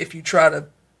if you try to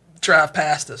drive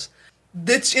past us.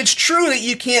 It's true that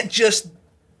you can't just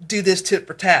do this tit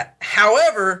for tat.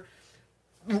 However,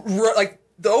 like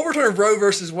the overturn of Roe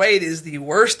versus Wade is the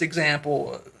worst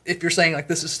example if you're saying like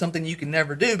this is something you can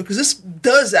never do, because this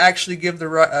does actually give the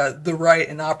right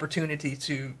an opportunity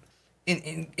to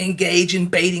engage in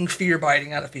baiting fear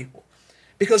biting out of people.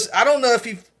 Because I don't know if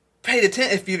paid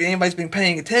attention, if anybody's been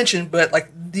paying attention, but like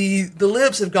the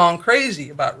libs have gone crazy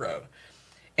about Roe.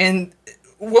 And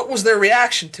what was their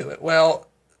reaction to it? Well,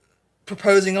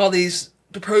 proposing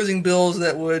bills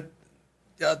that would,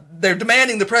 they're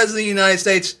demanding the President of the United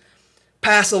States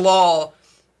pass a law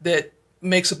that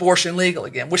makes abortion legal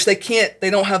again, which they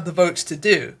don't have the votes to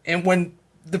do. And when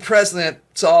the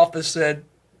president's office said,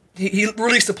 he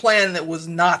released a plan that was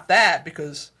not that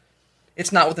because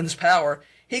it's not within his power,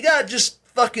 he got just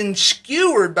fucking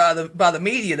skewered by the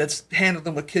media that's handled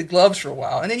them with kid gloves for a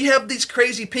while. And then you have these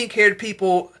crazy pink-haired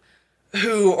people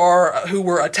who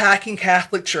were attacking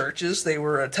Catholic churches. They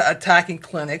were attacking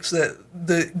clinics.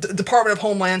 The Department of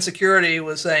Homeland Security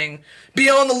was saying, be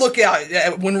on the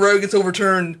lookout. When Roe gets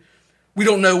overturned, we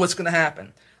don't know what's going to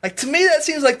happen. Like, to me, that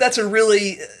seems like that's a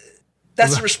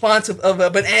the response of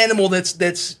an animal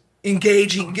that's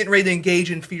engaging, getting ready to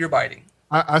engage in fear biting.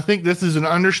 I think this is an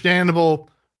understandable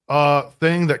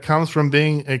thing that comes from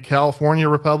being a California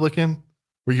Republican,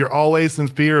 where you're always in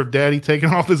fear of daddy taking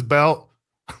off his belt.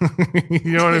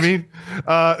 You know what I mean?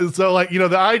 So like,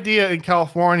 the idea in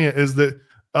California is that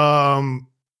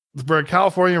for a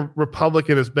California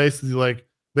Republican is basically like,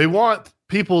 they want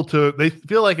people they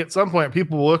feel like at some point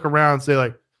people will look around and say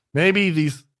like, maybe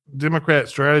these Democrat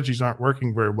strategies aren't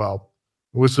working very well,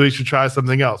 so we should try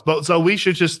something else. But so we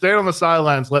should just stand on the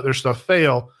sidelines, let their stuff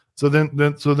fail. So then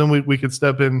we could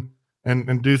step in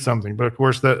and do something. But of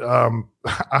course that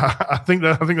I think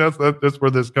that's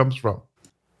where this comes from.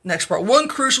 Next part. One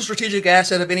crucial strategic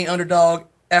asset of any underdog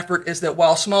effort is that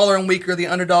while smaller and weaker, the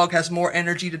underdog has more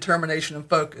energy, determination, and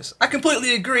focus. I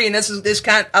completely agree, and I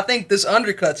think this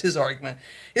undercuts his argument.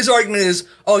 His argument is,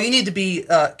 you need to be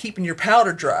keeping your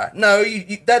powder dry. No,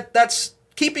 that's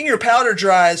keeping your powder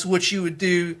dry is what you would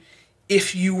do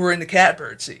if you were in the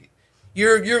catbird seat.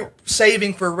 You're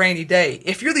saving for a rainy day.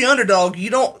 If you're the underdog, you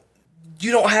don't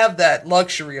have that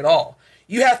luxury at all.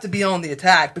 You have to be on the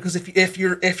attack, because if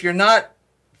you're not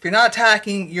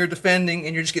attacking, you're defending,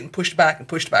 and you're just getting pushed back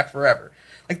forever.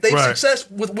 Like they've success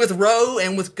with Roe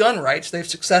and with gun rights, they've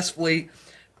successfully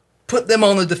put them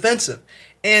on the defensive.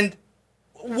 And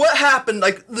what happened?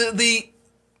 Like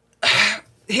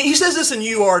he says this in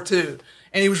UR too,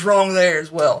 and he was wrong there as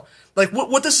well. Like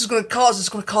what this is going to cause is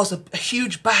going to cause a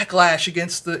huge backlash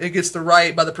against the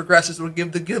right by the progressives. It will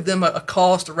give them a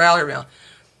cause to rally around.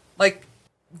 Like.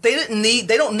 They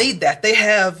don't need that. They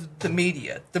have the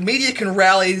media. The media can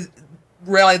rally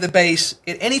the base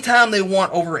at any time they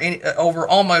want over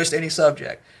almost any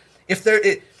subject.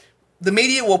 The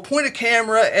media will point a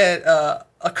camera at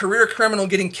a career criminal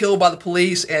getting killed by the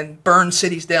police and burn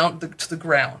cities down to the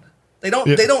ground. There's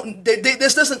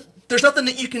nothing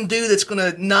that you can do that's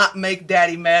going to not make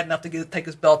Daddy mad enough to take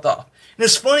his belt off. And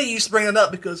it's funny you used to bring it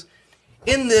up, because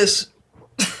in this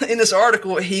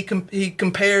article, he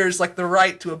compares like the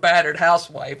right to a battered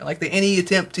housewife, and like any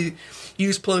attempt to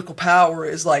use political power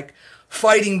is like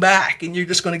fighting back, and you're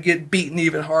just going to get beaten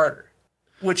even harder.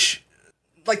 Which,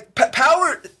 like,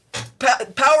 power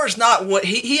is not what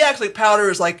he actually powder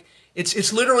is like.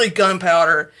 It's literally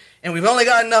gunpowder, and we've only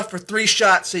got enough for 3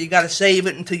 shots, so you got to save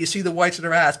it until you see the whites of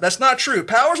their ass. But that's not true.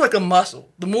 Power's like a muscle.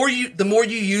 The more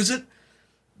you use it,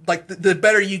 like the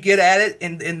better you get at it,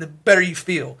 and the better you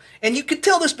feel. And you could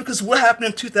tell this because what happened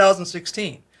in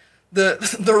 2016. The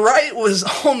right was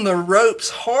on the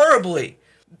ropes horribly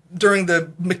during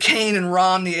the McCain and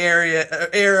Romney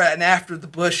era and after the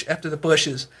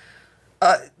Bushes.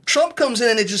 Trump comes in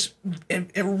and it just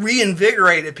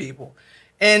reinvigorated people.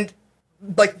 And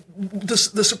like the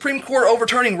Supreme Court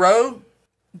overturning Roe,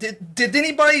 did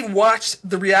anybody watch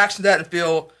the reaction to that and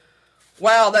feel,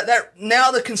 wow, that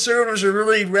now the conservatives are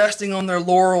really resting on their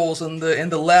laurels, and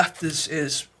the left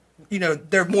is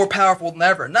they're more powerful than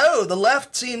ever? No, the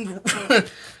left seemed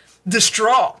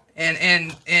distraught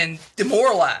and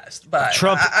demoralized by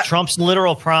Trump's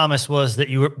literal promise was that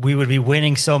we would be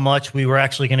winning so much we were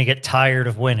actually going to get tired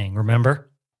of winning. Remember?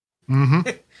 Mm-hmm.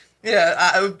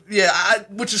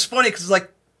 Which is funny because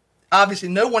like obviously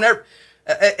no one ever,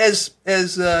 as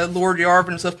Lord Yarvin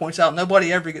and stuff points out,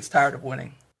 nobody ever gets tired of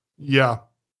winning. Yeah.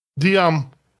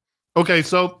 Okay,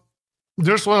 so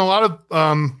there's been a lot of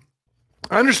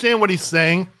I understand what he's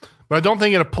saying, but I don't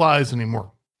think it applies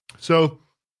anymore. So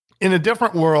in a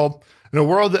different world, in a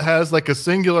world that has like a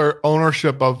singular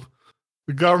ownership of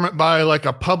the government by like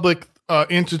a public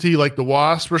entity like the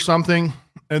WASP or something,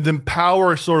 and then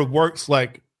power sort of works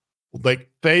like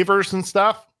favors and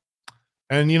stuff.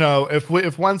 And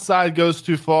if one side goes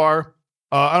too far,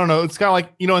 I don't know. It's kind of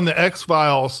like in the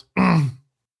X-Files.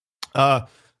 The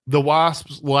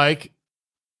WASPs like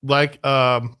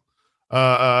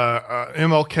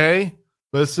MLK,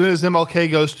 but as soon as MLK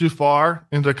goes too far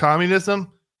into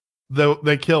communism,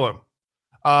 they kill him.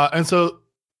 And so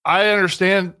I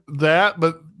understand that,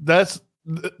 but that's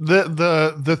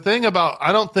the thing about,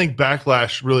 I don't think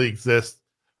backlash really exists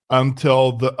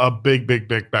until a big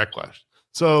backlash.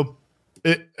 So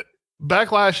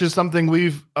backlash is something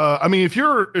I mean, if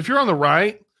you're on the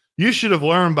right, you should have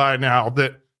learned by now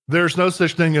that there's no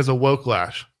such thing as a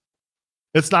woke-lash.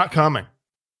 It's not coming.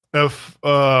 If you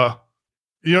know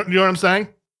what I'm saying?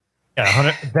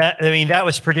 Yeah, that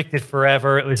was predicted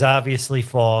forever. It was obviously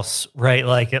false, right?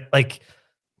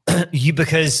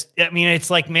 Because I mean, it's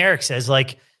like Merrick says,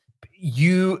 like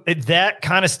that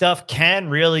kind of stuff can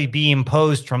really be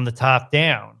imposed from the top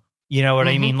down. You know what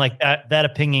I mean? Like that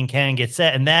opinion can get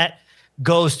set, and that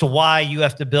goes to why you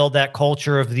have to build that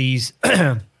culture of these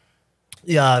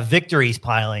victories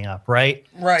piling up, right?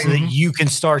 Right. So that you can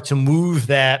start to move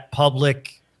that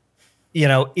public,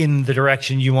 in the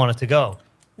direction you want it to go.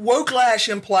 Woke-lash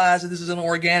implies that this is an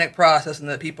organic process and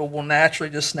that people will naturally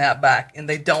just snap back, and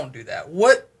they don't do that.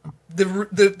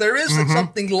 There is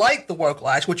something like the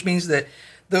woke-lash, which means that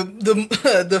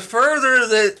the further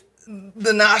that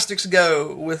the Gnostics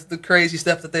go with the crazy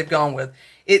stuff that they've gone with,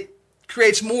 it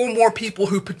creates more and more people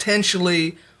who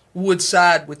potentially would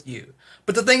side with you.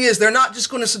 But the thing is, they're not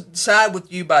just going to side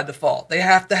with you by default. They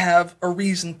have to have a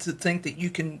reason to think that you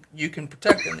can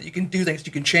protect them, that you can do things,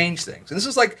 you can change things. And this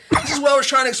is what I was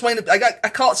trying to explain. I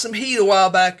caught some heat a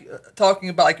while back talking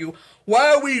about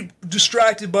why are we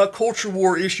distracted by culture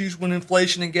war issues when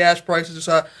inflation and gas prices are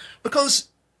so high? Because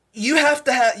you have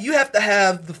to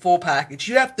have the full package.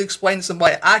 You have to explain to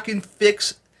somebody, I can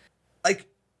fix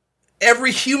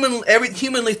every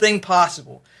humanly thing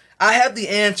possible. I have the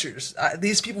answers.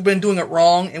 These people have been doing it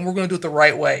wrong, and we're going to do it the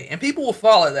right way. And people will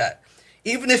follow that,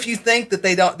 even if you think that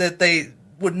they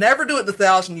would never do it in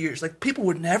 1,000 years. Like, people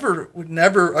would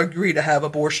never agree to have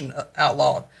abortion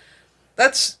outlawed.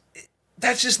 That's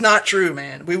just not true,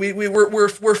 man. We're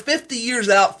 50 years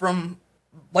out from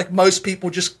like most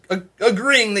people just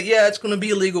agreeing that it's going to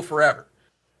be illegal forever.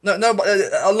 No,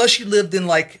 unless you lived in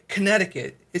like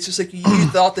Connecticut. It's just like you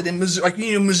thought that in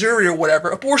Missouri or whatever,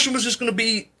 abortion was just going to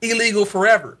be illegal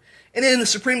forever. And then the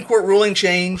Supreme Court ruling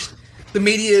changed. The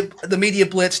media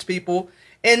blitzed people,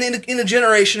 and in a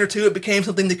generation or two, it became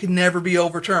something that could never be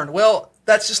overturned. Well,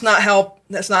 that's not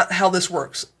how this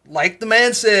works. Like the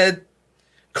man said,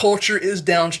 culture is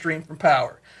downstream from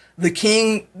power. The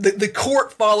king, the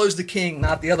court follows the king,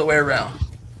 not the other way around.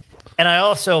 And I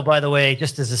also, by the way,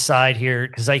 just as a side here,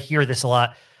 because I hear this a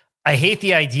lot, I hate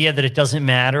the idea that it doesn't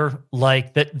matter.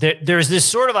 Like that, there's this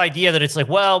sort of idea that it's like,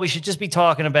 well, we should just be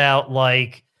talking about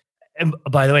like, and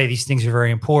by the way, these things are very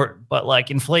important, but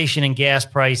like inflation and gas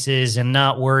prices, and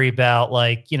not worry about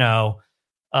like,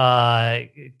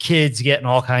 kids getting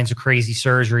all kinds of crazy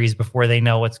surgeries before they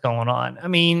know what's going on. I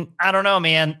mean, I don't know,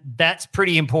 man. That's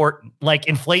pretty important. Like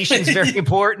inflation is very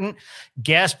important.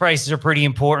 Gas prices are pretty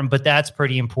important, but that's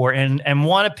pretty important. And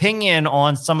one opinion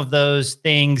on some of those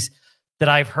things that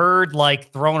I've heard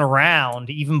like thrown around,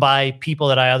 even by people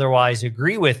that I otherwise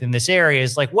agree with in this area,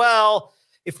 is like, well,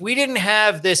 if we didn't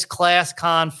have this class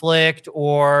conflict,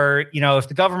 or, if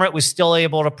the government was still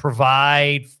able to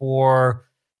provide for,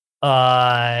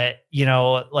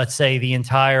 let's say the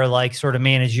entire like sort of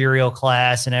managerial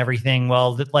class and everything,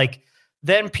 well,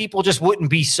 then people just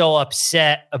wouldn't be so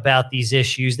upset about these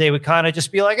issues. They would kind of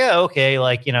just be like, oh, okay,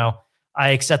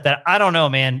 I accept that. I don't know,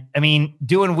 man. I mean,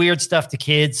 doing weird stuff to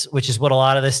kids, which is what a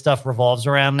lot of this stuff revolves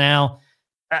around now.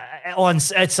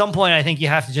 At some point, I think you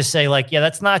have to just say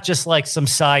that's not just like some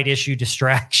side issue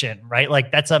distraction, right? Like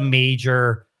that's a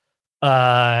major,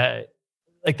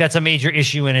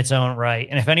 issue in its own right.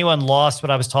 And if anyone lost what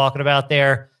I was talking about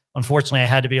there, unfortunately, I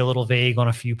had to be a little vague on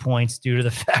a few points due to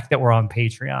the fact that we're on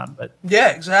Patreon. But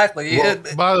yeah, exactly. Well,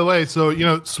 by the way,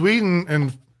 so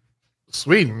Sweden,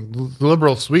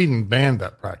 liberal Sweden banned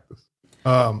that practice.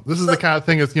 This is the kind of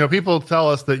thing is, people tell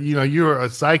us that, you're a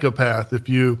psychopath if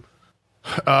you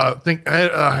think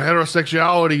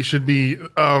heterosexuality should be,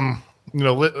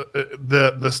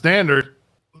 the standard,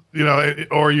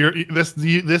 or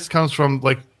this comes from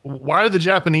like, why did the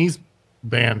Japanese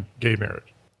ban gay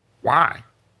marriage? Why?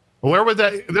 Where would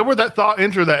that thought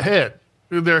enter their head?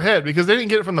 Because they didn't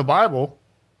get it from the Bible.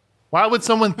 Why would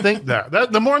someone think that?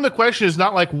 The more the question is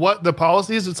not like what the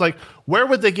policy is, it's like, where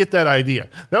would they get that idea?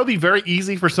 That would be very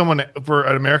easy for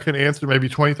an American to answer maybe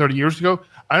 20, 30 years ago.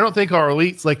 I don't think our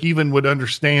elites even would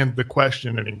understand the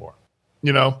question anymore.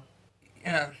 Yeah.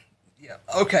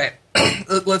 Okay.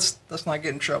 let's not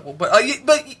get in trouble. But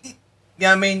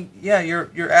yeah, I mean, yeah,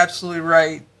 you're absolutely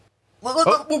right. We'll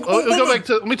go back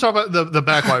to. Let me talk about the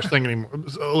backlash thing anymore. A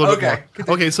little bit more.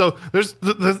 Continue. Okay, so there's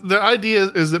the idea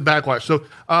is that backlash. So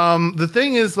the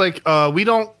thing is like we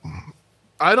don't.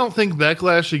 I don't think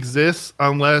backlash exists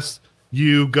unless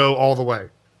you go all the way.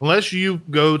 Unless you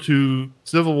go to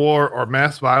civil war or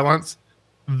mass violence,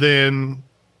 then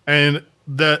and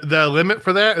the limit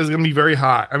for that is going to be very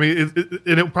high. I mean,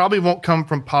 it probably won't come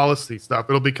from policy stuff.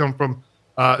 It'll become from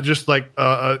just like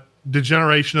a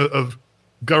degeneration of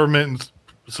government and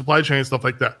supply chain and stuff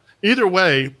like that. Either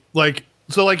way, like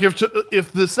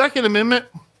if the Second Amendment,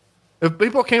 if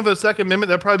people came for the Second Amendment,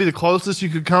 that'd probably be the closest you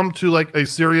could come to like a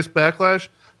serious backlash.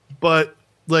 But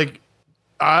like,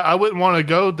 I wouldn't want to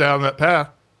go down that path.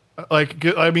 Like,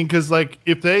 I mean, because like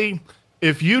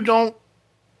if you don't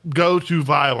go to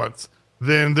violence,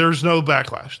 then there's no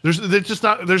backlash. There's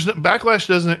backlash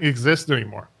doesn't exist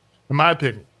anymore, in my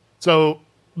opinion. So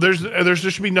there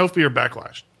should be no fear of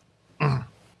backlash.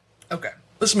 Okay,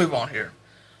 let's move on here.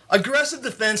 Aggressive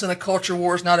defense in a culture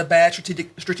war is not a bad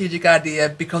strategic idea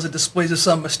because it displays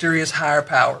some mysterious higher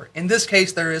power. In this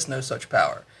case, there is no such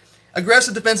power.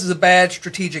 Aggressive defense is a bad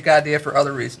strategic idea for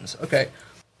other reasons. Okay,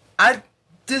 I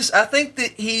think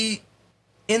that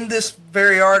in this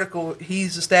very article,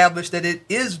 he's established that it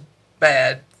is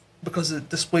bad because it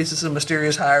displays some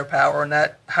mysterious higher power, and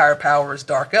that higher power is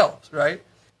dark elves, right?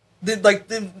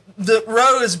 The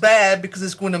row is bad because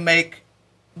it's going to make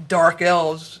dark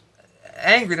elves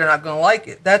angry. They're not going to like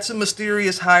it. That's a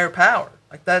mysterious higher power.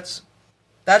 Like that's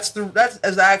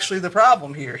actually the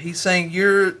problem here. He's saying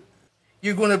you're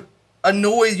going to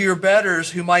annoy your betters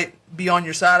who might be on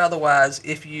your side otherwise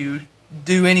if you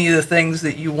do any of the things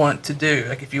that you want to do.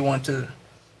 Like if you want to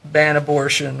ban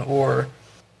abortion or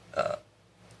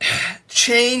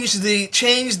change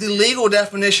the legal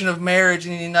definition of marriage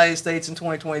in the United States in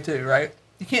 2022, right?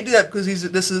 You can't do that because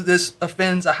this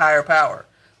offends a higher power.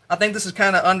 I think this is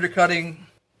kind of undercutting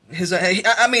his. I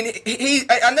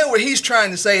know what he's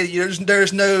trying to say.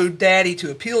 There's no daddy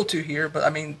to appeal to here, but I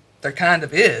mean there kind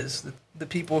of is. The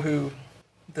people who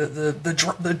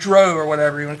the dro or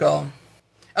whatever you want to call them.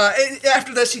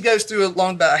 After this, he goes through a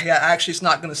long about. Actually, it's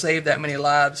not going to save that many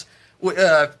lives.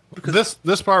 Because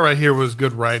this part right here was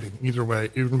good writing. Either way,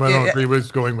 even if I don't agree with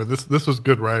what's going with this, this was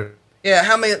good writing. Yeah,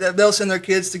 how many they'll send their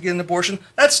kids to get an abortion?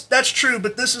 That's true,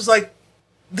 but this is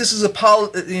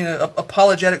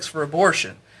apologetics for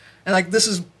abortion, and like this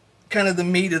is kind of the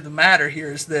meat of the matter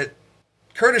here is that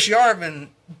Curtis Yarvin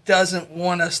didn't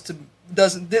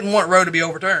want Roe to be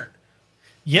overturned.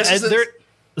 Yeah,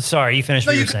 sorry, you finished.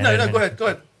 No, go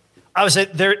ahead. I was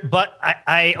there, but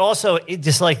I also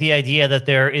dislike the idea that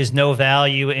there is no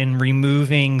value in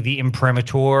removing the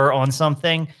imprimatur on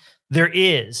something. There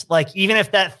is, like, even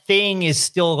if that thing is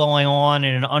still going on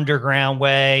in an underground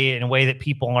way, in a way that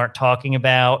people aren't talking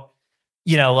about,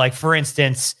 like for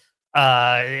instance,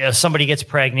 somebody gets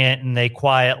pregnant and they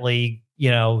quietly,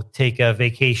 take a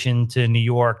vacation to New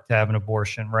York to have an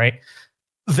abortion, right?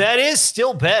 That is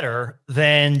still better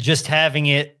than just having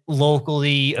it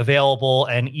locally available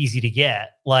and easy to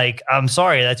get. Like, I'm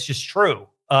sorry, that's just true.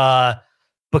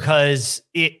 Because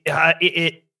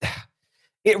it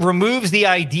removes the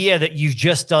idea that you've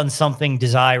just done something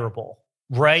desirable,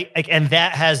 right? Like, and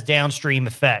that has downstream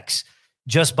effects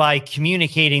just by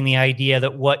communicating the idea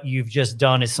that what you've just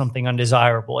done is something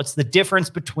undesirable. It's the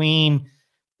difference between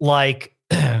like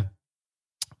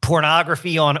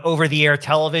pornography on over-the-air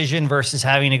television versus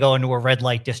having to go into a red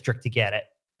light district to get it.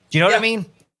 Do you know what I mean?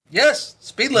 Yes.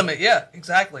 Speed limit. Yeah,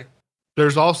 exactly.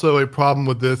 There's also a problem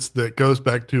with this that goes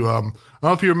back to, I don't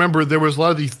know if you remember, there was a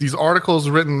lot of these articles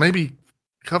written maybe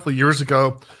a couple of years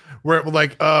ago where it would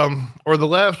like, or the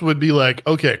left would be like,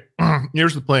 okay,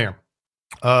 here's the plan.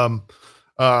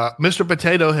 Mr.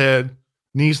 Potato Head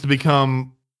needs to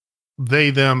become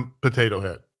them Potato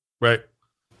Head, right?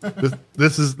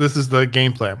 This is the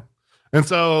game plan. And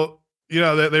so,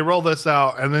 they roll this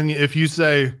out. And then if you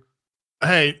say,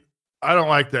 hey, I don't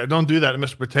like that, don't do that to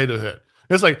Mr. Potato Head.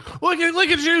 It's like, look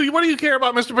at you. What do you care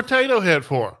about Mr. Potato Head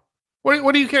for?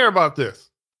 What do you care about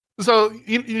this? So,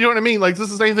 you know what I mean? Like,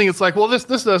 this is the same thing. It's like, well, this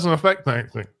doesn't affect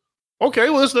anything. Okay,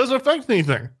 well, this doesn't affect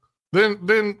anything.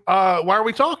 Then why are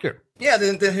we talking? Yeah,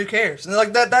 then who cares? And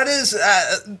like that is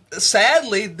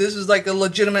sadly, this is like a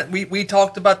legitimate. We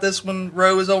talked about this when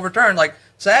Roe was overturned. Like,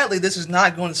 sadly, this is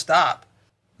not going to stop.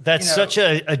 That's such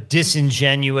a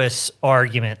disingenuous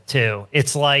argument too.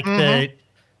 It's like I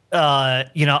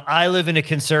live in a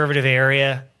conservative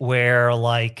area where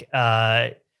like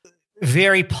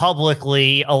very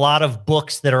publicly a lot of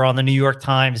books that are on the New York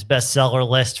Times bestseller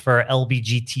list for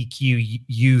LGBTQ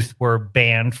youth were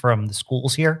banned from the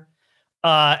schools here.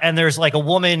 And there's like a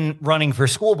woman running for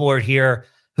school board here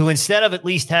who instead of at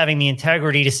least having the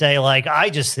integrity to say, like,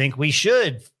 I just think we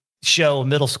should show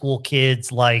middle school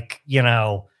kids, like,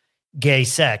 gay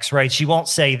sex, right? She won't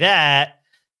say that.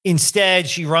 Instead,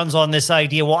 she runs on this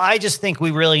idea. Well, I just think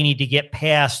we really need to get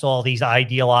past all these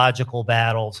ideological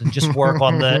battles and just work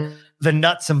on the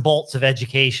nuts and bolts of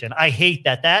education. I hate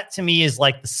that. That to me is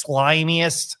like the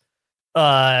slimiest,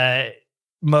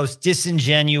 most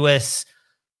disingenuous.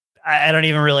 I don't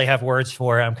even really have words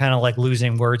for it. I'm kind of like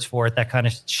losing words for it. That kind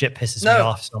of shit pisses me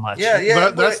off so much.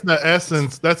 Yeah. That's the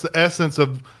essence. That's the essence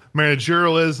of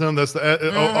managerialism. That's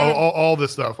the all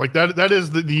this stuff. Like that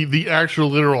is the actual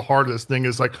literal hardest thing.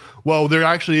 Is like, well, there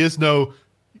actually is no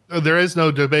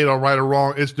debate on right or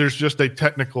wrong. There's just a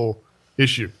technical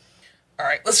issue. All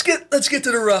right, let's get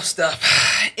to the rough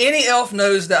stuff. Any elf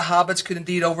knows that hobbits could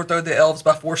indeed overthrow the elves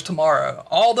by force tomorrow.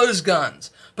 All those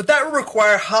guns. But that would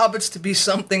require hobbits to be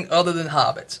something other than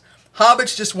hobbits.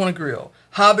 Hobbits just want to grill.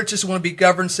 Hobbits just want to be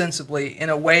governed sensibly in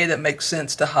a way that makes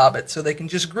sense to hobbits so they can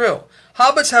just grill.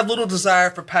 Hobbits have little desire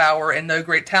for power and no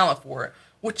great talent for it,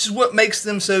 which is what makes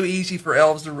them so easy for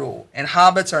elves to rule. And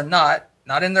hobbits are not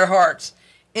in their hearts,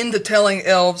 into telling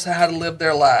elves how to live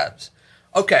their lives.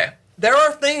 Okay, there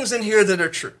are things in here that are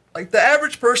true. Like the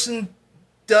average person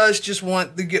does just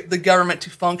want the government to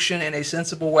function in a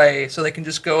sensible way so they can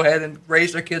just go ahead and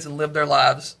raise their kids and live their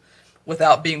lives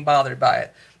without being bothered by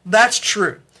it. That's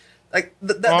true. Like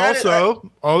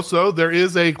also, there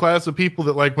is a class of people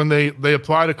that, like, when they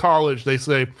apply to college, they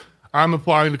say, "I'm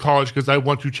applying to college because I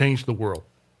want to change the world."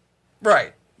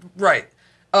 Right.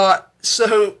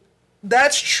 So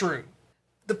that's true.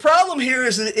 The problem here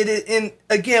is that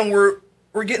again, we're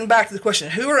getting back to the question: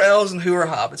 who are elves and who are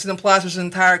hobbits? It implies there's an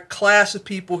entire class of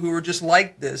people who are just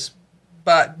like this,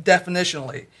 but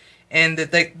definitionally, and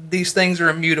that these things are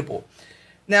immutable.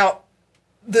 Now,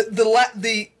 the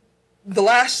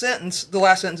last sentence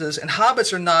is, and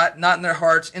hobbits are not in their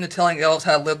hearts into telling elves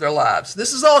how to live their lives.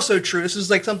 This is also true. This is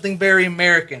like something very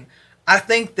American. I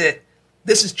think that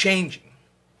this is changing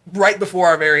right before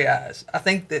our very eyes. I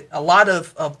think that a lot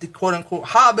of the quote unquote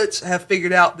hobbits have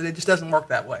figured out that it just doesn't work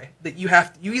that way. That you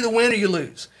either win or you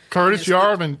lose. Curtis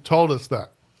Yarvin told us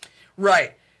that.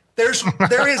 Right. There is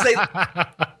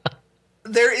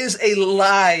a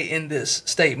lie in this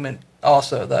statement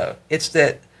also, though. It's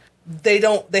that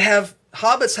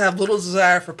hobbits have little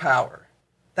desire for power.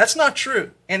 That's not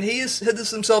true. And he has hid this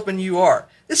himself, and you are.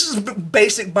 This is a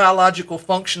basic biological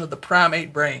function of the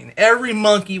primate brain. Every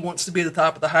monkey wants to be at the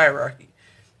top of the hierarchy.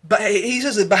 But he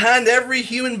says that behind every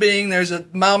human being, there's a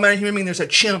mild-mannered human being, there's a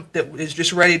chimp that is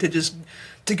just ready to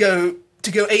go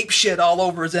ape shit all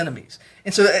over his enemies.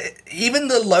 And so even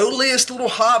the lowliest little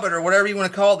hobbit, or whatever you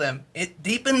want to call them,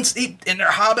 deep in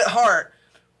their hobbit heart,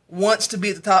 wants to be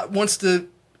at the top, wants to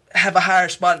have a higher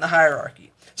spot in the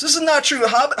hierarchy. So this is not true.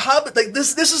 Hobbit, like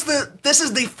this is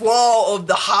the flaw of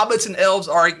the hobbits and elves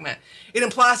argument. It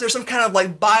implies there's some kind of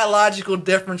like biological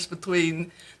difference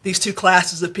between these two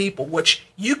classes of people, which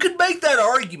you could make that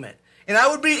argument. And I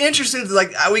would be interested to,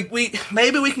 like,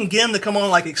 maybe we can get him to come on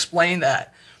and, like, explain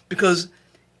that, because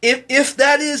if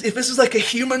this is like a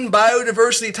human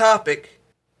biodiversity topic,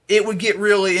 it would get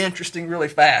really interesting really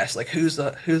fast. Like who's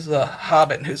a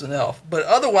hobbit and who's an elf. But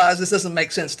otherwise, this doesn't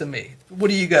make sense to me. What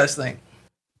do you guys think?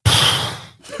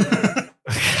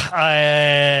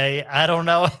 I don't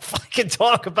know if I can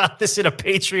talk about this in a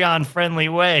Patreon friendly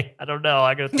way. I don't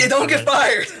know. Don't get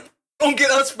fired. Don't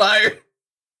get us fired.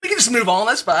 We can just move on.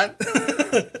 That's fine.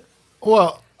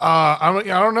 Well, I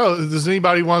don't know. Does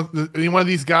anybody any one of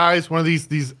these guys, one of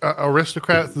these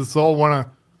aristocrats, the soul want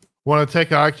to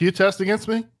take an IQ test against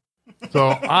me? So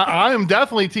I am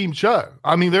definitely Team Chud.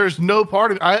 I mean, there's no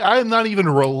part of it. I am not even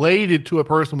related to a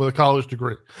person with a college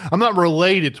degree. I'm not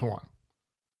related to one.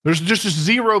 There's just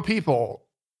zero people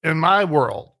in my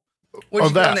world. What'd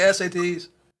you get on the SATs?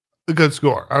 A good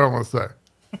score. I don't want to say.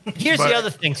 Here's the other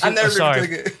thing. I never took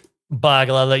it.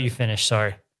 Boggle, I'll let you finish.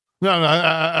 Sorry. No,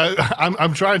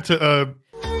 I'm trying to.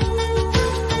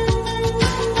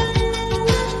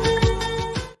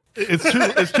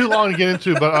 It's too long to get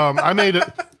into, but I made it.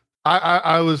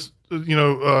 I was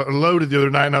loaded the other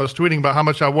night, and I was tweeting about how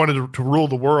much I wanted to rule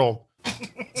the world.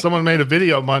 Someone made a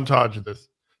video montage of this.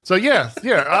 So yes,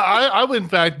 I would in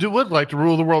fact would like to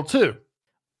rule the world too.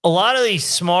 A lot of these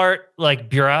smart, like,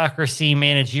 bureaucracy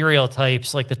managerial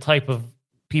types, like the type of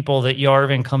people that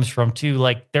Yarvin comes from too,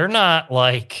 like they're not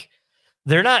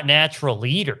natural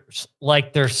leaders.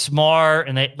 Like they're smart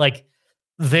and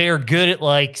they're good at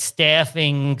like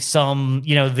staffing some,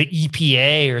 the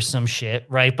EPA or some shit,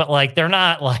 right? But like they're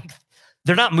not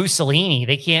Mussolini.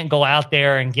 They can't go out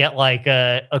there and get like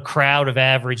a crowd of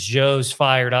average Joes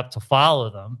fired up to follow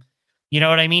them. You know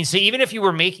what I mean? So even if you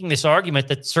were making this argument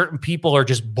that certain people are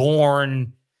just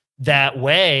born that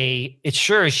way, it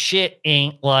sure as shit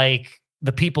ain't like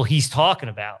the people he's talking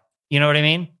about. You know what I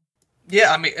mean?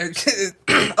 Yeah, I mean,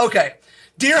 okay.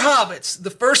 Dear Hobbits, the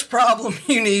first problem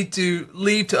you need to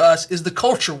leave to us is the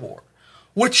culture war.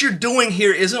 What you're doing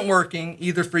here isn't working,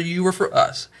 either for you or for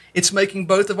us. It's making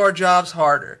both of our jobs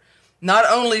harder. Not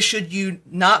only should you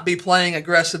not be playing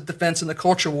aggressive defense in the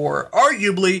culture war,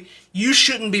 arguably, you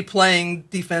shouldn't be playing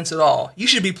defense at all. You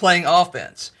should be playing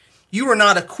offense. You are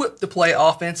not equipped to play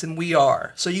offense, and we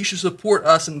are. So you should support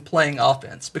us in playing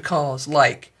offense because,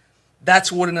 like,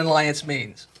 that's what an alliance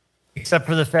means. Except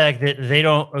for the fact that they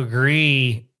don't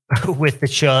agree with the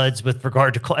Chuds with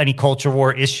regard to any culture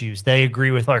war issues. They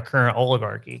agree with our current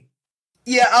oligarchy.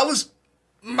 Yeah,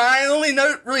 my only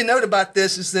note about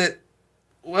this is that,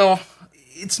 well,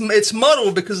 it's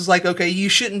muddled because it's like, okay, you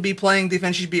shouldn't be playing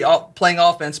defense, you should be playing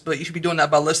offense, but you should be doing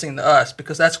that by listening to us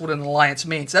because that's what an alliance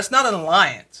means. That's not an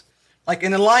alliance. Like,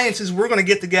 an alliance is we're going to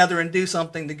get together and do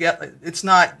something together. It's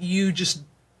not you just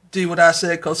do what I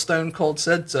said because Stone Cold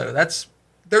said so.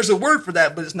 There's a word for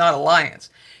that, but it's not alliance.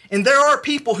 And there are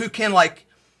people who can, like,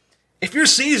 if you're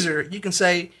Caesar, you can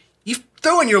say, you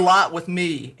throw in your lot with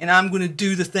me, and I'm going to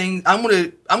do the thing. I'm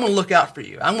going to look out for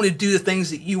you. I'm going to do the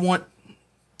things that you want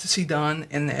to see done,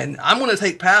 and I'm going to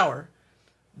take power.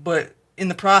 But in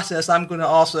the process, I'm going to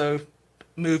also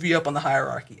move you up on the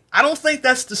hierarchy. I don't think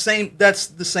that's the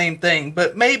same thing,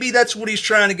 but maybe that's what he's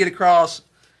trying to get across,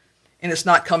 and it's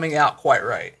not coming out quite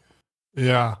right.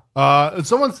 Yeah.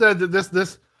 Someone said that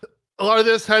this a lot of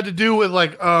this had to do with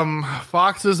like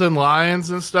foxes and lions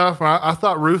and stuff. I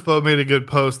thought Rufo made a good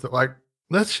post that like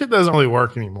that shit doesn't really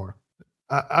work anymore.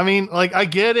 I mean, like I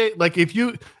get it. Like if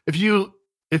you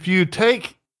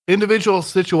take individual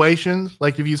situations,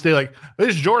 like if you say like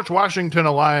is George Washington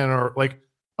a lion, or like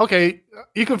okay,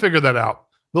 you can figure that out.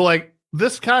 But like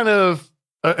this kind of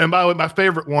and by the way, my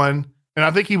favorite one, and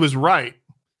I think he was right.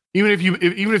 Even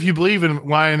if you believe in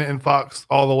lion and fox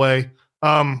all the way,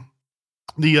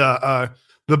 the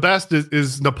best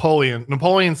is Napoleon.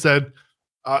 Napoleon said,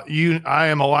 I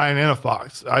am a lion and a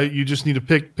fox. You just need to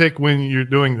pick when you're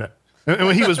doing that. And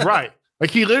when he was right, like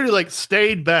he literally like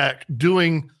stayed back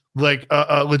doing like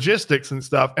logistics and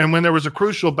stuff. And when there was a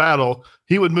crucial battle,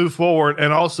 he would move forward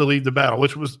and also lead the battle,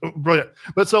 which was brilliant.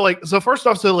 But so first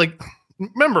off, so like,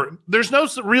 remember, there's no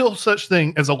real such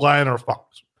thing as a lion or a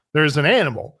fox. There's an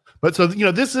animal. But so, you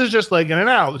know, this is just like an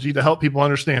analogy to help people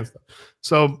understand stuff.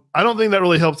 So I don't think that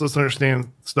really helps us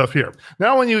understand stuff here.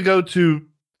 Now, when you go to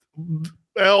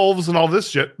elves and all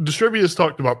this shit, Distributors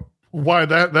talked about why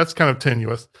that's kind of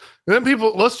tenuous. And then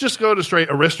let's just go to straight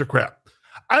aristocrat.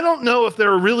 I don't know if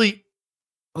they're really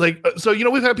like, so, you know,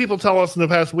 we've had people tell us in the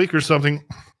past week or something,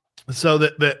 so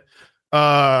that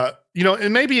you know,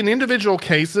 and maybe in individual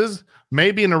cases,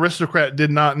 maybe an aristocrat did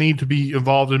not need to be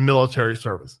involved in military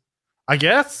service. I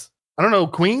guess. I don't know,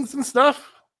 queens and stuff,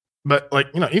 but like,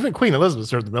 you know, even Queen Elizabeth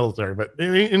served the military, but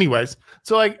anyways,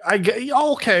 so like, I get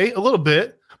okay, a little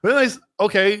bit, but then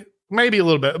okay, maybe a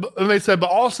little bit. And they said,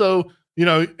 but also, you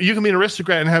know, you can be an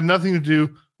aristocrat and have nothing to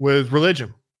do with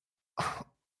religion.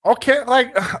 Okay.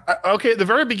 Like, okay. At the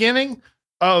very beginning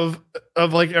of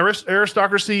like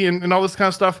aristocracy and all this kind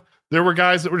of stuff, there were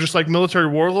guys that were just like military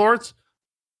warlords.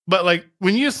 But like,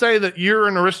 when you say that you're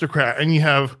an aristocrat and you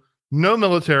have no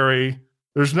military,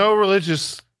 there's no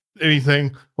religious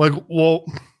anything, like, well,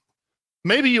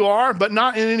 maybe you are, but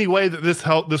not in any way that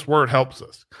this word helps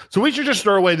us. So we should just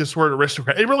throw away this word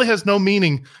aristocrat. It really has no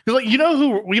meaning. Because like, you know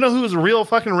who is a real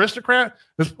fucking aristocrat?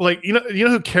 It's like, you know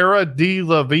who Cara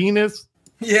Delevingne is?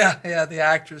 Yeah, the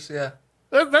actress, yeah.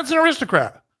 That's an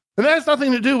aristocrat. And that has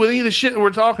nothing to do with any of the shit that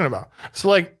we're talking about. So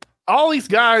like, all these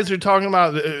guys are talking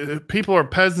about people are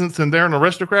peasants and they're an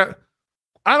aristocrat.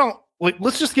 I don't, like,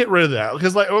 let's just get rid of that,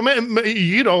 because like, well,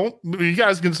 you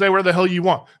guys can say where the hell you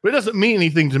want, but it doesn't mean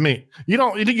anything to me.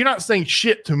 You're not saying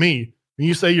shit to me when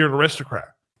you say you're an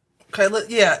aristocrat. Okay.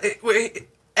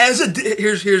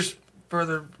 Here's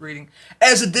further reading.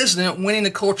 As a dissident, winning the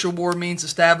culture war means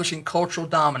establishing cultural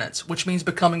dominance, which means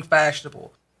becoming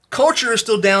fashionable. Culture is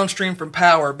still downstream from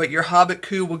power, but your Hobbit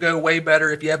coup will go way better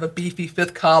if you have a beefy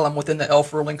fifth column within the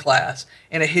elf ruling class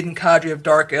and a hidden cadre of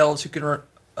dark elves who can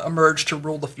emerge to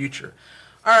rule the future.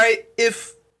 All right,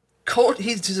 if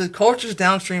culture's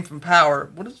downstream from power,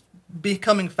 what does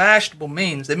becoming fashionable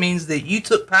means? It means that you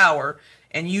took power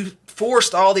and you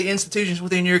forced all the institutions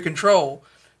within your control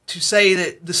to say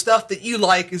that the stuff that you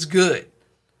like is good.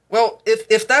 Well,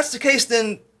 if that's the case,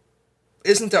 then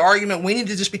isn't the argument we need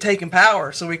to just be taking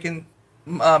power so we can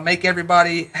make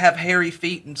everybody have hairy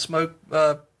feet and smoke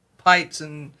pipes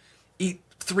and eat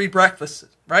 3 breakfasts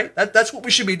right? That's what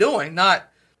we should be doing, not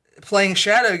playing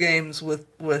shadow games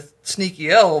with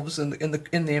sneaky elves in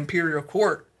the Imperial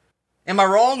Court. Am I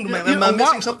wrong? Am I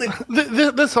missing something?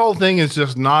 This whole thing is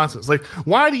just nonsense. Like,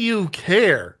 why do you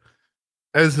care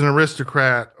as an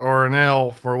aristocrat or an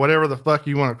elf or whatever the fuck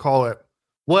you want to call it,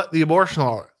 what the abortion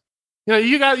law is? You know,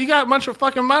 you got a bunch of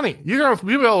fucking money. You're going to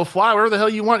be able to fly wherever the hell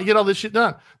you want to get all this shit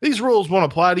done. These rules won't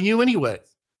apply to you anyway.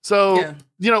 So,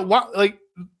 you know, what, like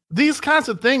these kinds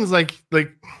of things, like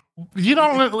you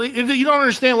don't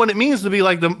understand what it means to be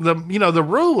like the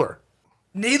ruler.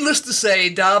 Needless to say,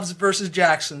 Dobbs versus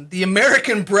Jackson, the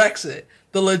American Brexit,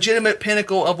 the legitimate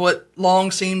pinnacle of what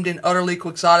long seemed an utterly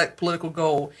quixotic political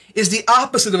goal, is the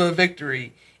opposite of a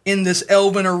victory in this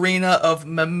elven arena of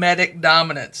mimetic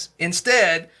dominance.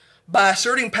 Instead, by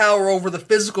asserting power over the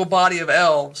physical body of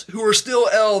elves, who are still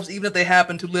elves even if they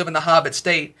happen to live in the hobbit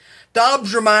state,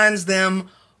 Dobbs reminds them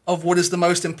of what is the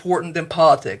most important in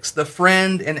politics, the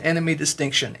friend and enemy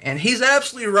distinction. And he's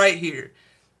absolutely right here.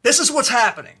 This is what's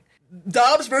happening.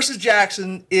 Dobbs versus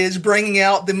Jackson is bringing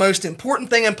out the most important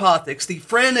thing in politics, the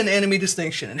friend and enemy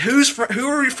distinction. And who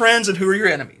are your friends and who are your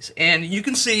enemies? And you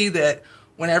can see that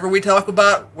whenever we're talking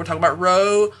about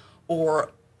Roe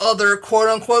or other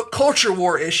quote-unquote culture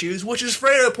war issues, which as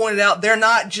Fredo pointed out, they're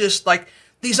not just like,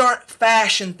 these aren't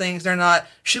fashion things. They're not,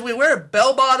 should we wear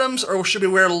bell-bottoms or should we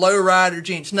wear low-rider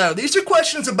jeans? No, these are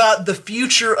questions about the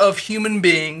future of human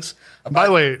beings. By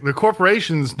the way, the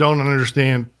corporations don't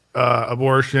understand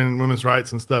abortion, women's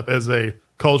rights, and stuff as a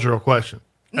cultural question.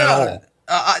 No,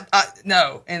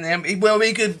 no. And well,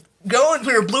 we could go and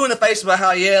we were blue in the face about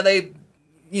how they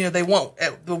want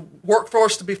the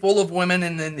workforce to be full of women,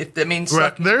 and then if that means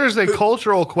right. There is a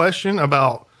cultural question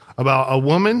about a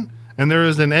woman, and there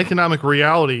is an economic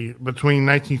reality between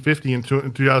 1950 and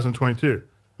 2022.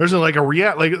 There's like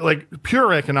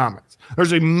pure economics.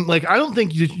 There's I don't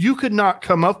think you could not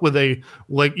come up with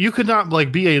you could not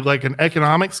be an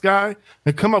economics guy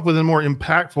and come up with a more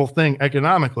impactful thing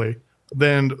economically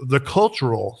than the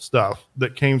cultural stuff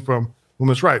that came from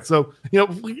women's rights. So,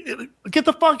 get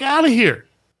the fuck out of here.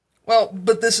 Well,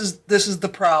 but this is the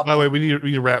problem. By the way, we need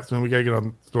to wrap soon. We gotta get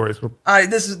on stories. All right,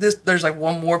 there's like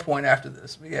one more point after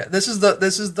this. But yeah, this is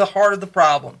the heart of the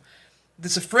problem.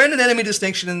 It's a friend and enemy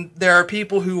distinction, and there are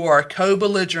people who are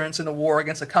co-belligerents in a war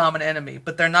against a common enemy,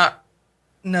 but they're not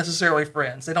necessarily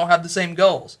friends. They don't have the same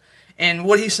goals. And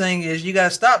what he's saying is, you got to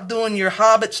stop doing your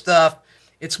Hobbit stuff.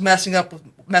 It's messing up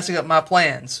my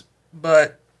plans.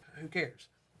 But who cares?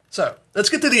 So let's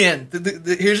get to the end.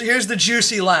 Here's the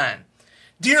juicy line.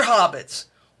 Dear Hobbits,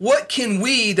 what can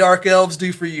we, Dark Elves,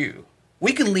 do for you?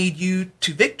 We can lead you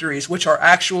to victories, which are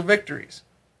actual victories.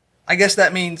 I guess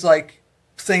that means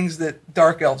things that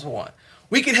Dark Elves want.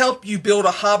 We can help you build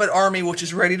a Hobbit army which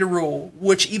is ready to rule,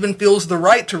 which even feels the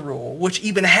right to rule, which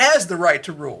even has the right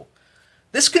to rule.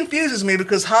 This confuses me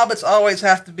because Hobbits always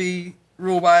have to be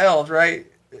ruled by elves, right?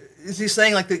 Is he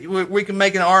saying that we can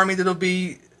make an army that'll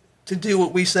be to do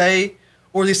what we say?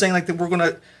 Or is he saying that we're going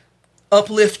to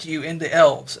uplift you into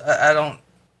elves?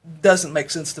 Doesn't make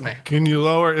sense to me. Can you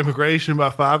lower immigration by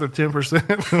 5 to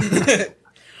 10%?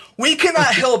 We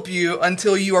cannot help you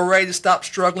until you are ready to stop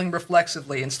struggling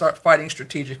reflexively and start fighting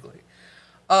strategically.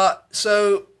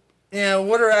 So,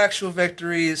 what are actual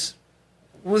victories?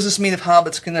 What does this mean if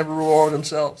hobbits can never rule over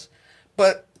themselves?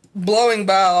 But blowing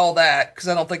by all that, because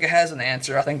I don't think it has an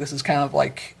answer, I think this is kind of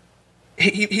like...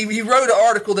 He wrote an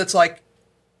article that's like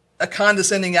a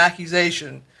condescending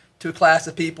accusation to a class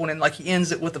of people, and then he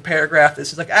ends it with a paragraph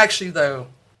that's like, actually, though,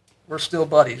 we're still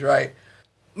buddies, right?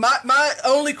 My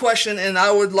only question, and I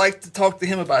would like to talk to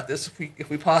him about this if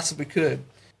we possibly could.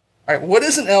 All right, what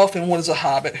is an elf and what is a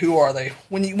hobbit? Who are they?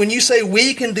 When you say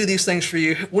we can do these things for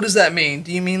you, what does that mean?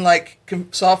 Do you mean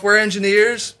software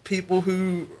engineers, people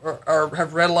who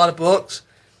have read a lot of books?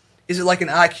 Is it like an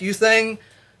IQ thing?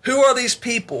 Who are these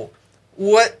people?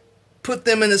 What put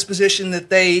them in this position that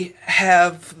they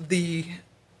have the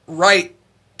right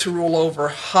to rule over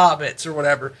hobbits or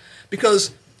whatever?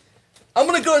 Because I'm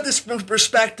going to go at this from the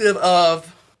perspective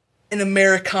of an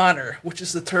Amerikaner, which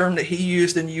is the term that he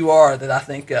used in UR that I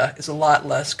think is a lot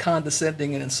less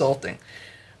condescending and insulting.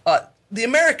 The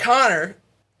Amerikaner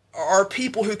are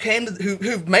people who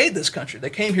who've made this country. They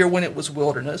came here when it was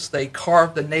wilderness. They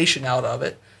carved the nation out of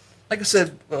it. Like I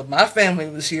said, my family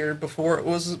was here before it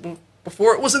was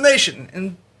a nation,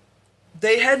 and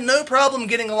they had no problem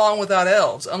getting along without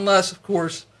elves, unless, of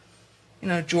course,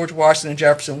 George Washington and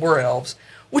Jefferson were elves,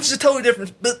 which is a totally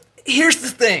different. But here's the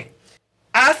thing.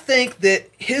 I think that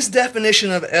his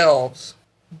definition of elves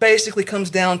basically comes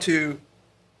down to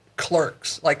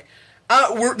clerks.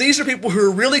 These are people who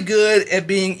are really good at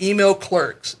being email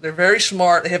clerks. They're very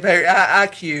smart. They have very high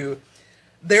IQ.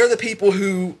 They're the people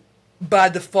who, by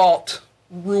default,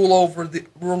 rule over the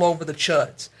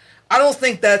chuds. I don't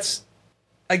think that's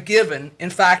a given. In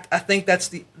fact, I think that's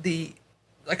the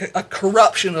a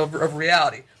corruption of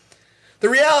reality. The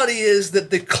reality is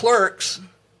that the clerks,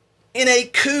 in a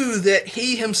coup that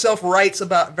he himself writes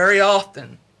about very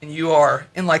often, and you are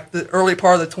in like the early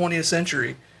part of the 20th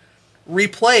century,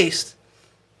 replaced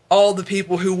all the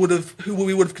people who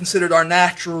we would have considered our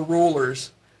natural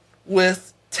rulers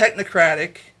with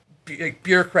technocratic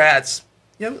bureaucrats,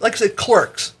 like I said,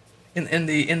 clerks in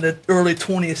the early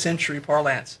 20th century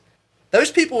parlance.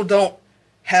 Those people don't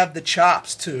have the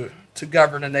chops to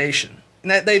govern a nation.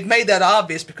 And they've made that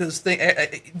obvious because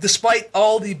despite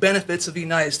all the benefits of the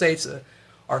United States,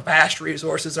 our vast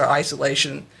resources, our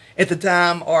isolation, at the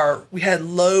time we had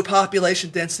low population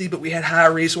density, but we had high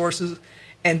resources,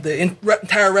 and the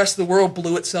entire rest of the world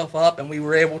blew itself up, and we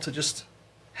were able to just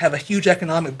have a huge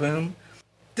economic boom.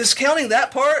 Discounting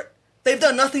that part, they've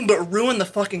done nothing but ruin the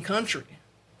fucking country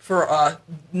for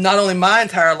not only my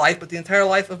entire life, but the entire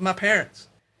life of my parents.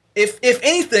 If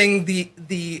anything,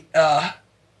 the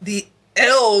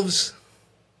elves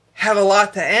have a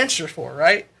lot to answer for,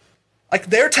 right? Like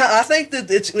their time, I think that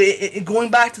it's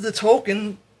going back to the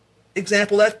Tolkien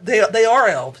example, that they are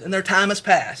elves and their time has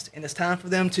passed, and it's time for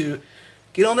them to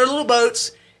get on their little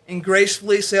boats and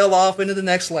gracefully sail off into the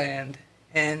next land,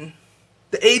 and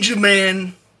the age of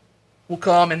man will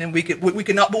come, and then we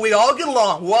all get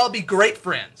along. We'll all be great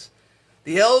friends.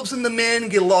 The elves and the men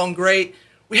get along great.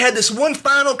 We had this one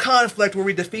final conflict where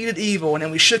we defeated evil, and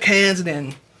then we shook hands, and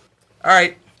then, all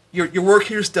right, your work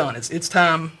here's done. It's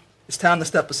time to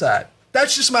step aside.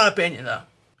 That's just my opinion, though.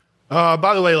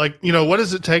 By the way, what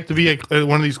does it take to be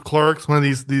one of these clerks, one of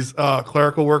these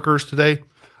clerical workers today?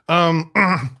 I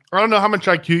don't know how much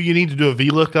IQ you need to do a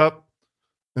VLOOKUP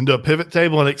and do a pivot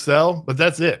table in Excel, but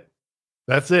that's it.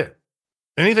 That's it.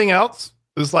 Anything else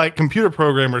is like computer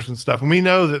programmers and stuff. And we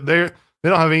know that they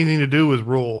don't have anything to do with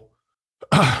rule.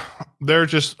 They're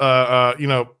just,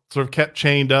 sort of kept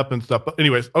chained up and stuff. But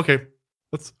anyways, okay,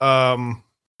 let's,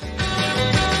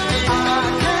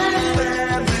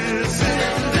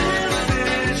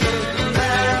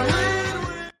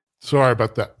 sorry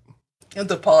about that. You have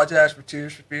to apologize for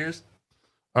Tears for Fears.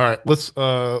 All right, let's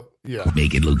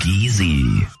make it look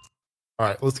easy. All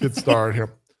right, let's get started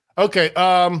here. Okay,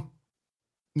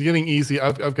 getting easy.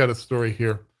 I've got a story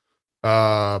here.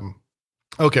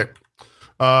 Okay.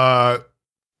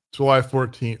 July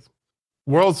 14th.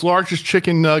 World's largest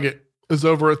chicken nugget is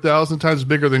over 1,000 times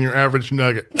bigger than your average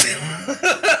nugget.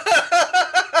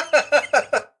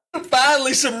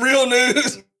 Finally, some real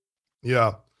news.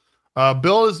 Yeah.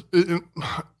 Bill is,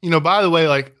 by the way,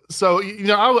 I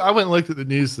went and looked at the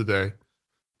news today,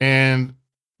 and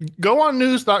go on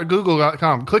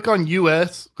news.google.com, click on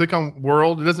US, click on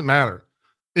world. It doesn't matter.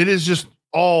 It is just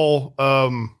all,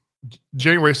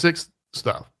 January 6th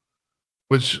stuff,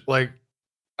 which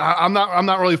I'm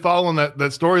not really following that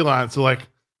storyline. So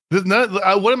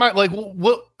what am I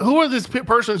who are these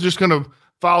persons just going to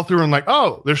follow through and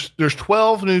there's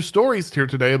 12 new stories here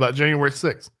today about January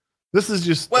 6th. This is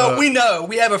just, we know,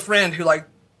 we have a friend who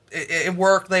at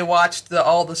work, they watched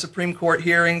all the Supreme Court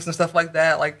hearings and stuff like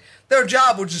that. Like their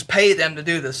job would just pay them to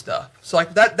do this stuff. So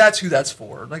that's who that's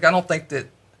for. I don't think that,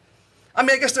 I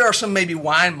guess there are some maybe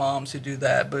wine moms who do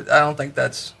that, but I don't think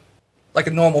that's like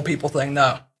a normal people thing.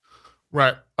 No.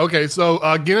 Right. Okay. So,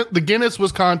 the Guinness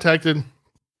was contacted.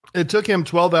 It took him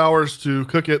 12 hours to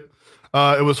cook it.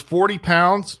 It was 40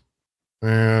 pounds.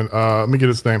 And let me get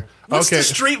his name. What's the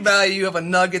street value of a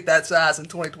nugget that size in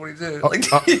 2022?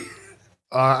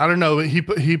 I don't know. He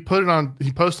posted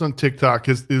on TikTok.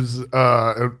 His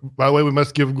by the way, we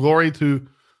must give glory to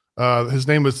his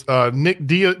name was Nick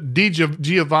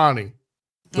Giovanni.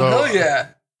 So, oh yeah.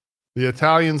 The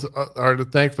Italians are to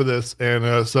thank for this,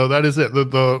 and so that is it.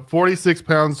 The 46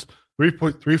 pounds,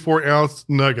 3.34 ounce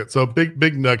nugget. So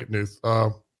big nugget news.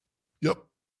 Yep.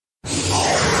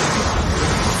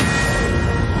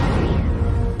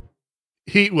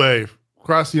 Heat wave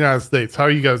across the United States. How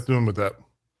are you guys doing with that?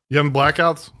 You having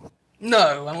blackouts?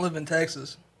 No, I don't live in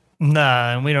Texas.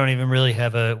 Nah, and we don't even really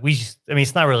have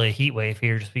it's not really a heat wave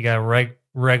here. Just we got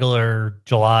regular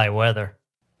July weather.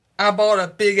 I bought a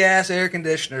big ass air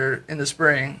conditioner in the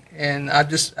spring, and I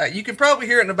just you can probably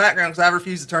hear it in the background because I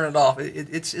refuse to turn it off.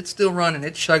 It's still running.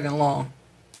 It's chugging along.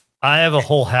 I have a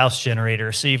whole house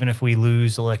generator, so even if we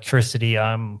lose electricity,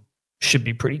 should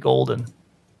be pretty golden.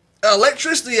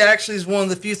 Electricity actually is one of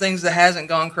the few things that hasn't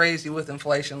gone crazy with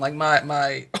inflation. Like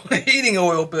my heating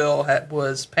oil bill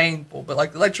was painful, but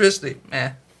like electricity,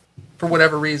 for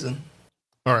whatever reason.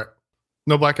 All right.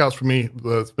 No blackouts for me.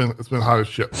 It's been hot as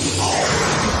shit.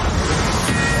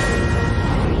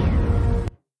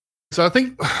 So I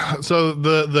think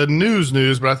the news,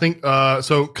 but I think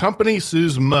so company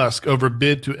sues Musk over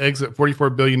bid to exit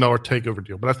 $44 billion takeover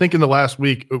deal. But I think in the last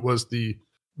week it was the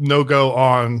no-go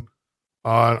on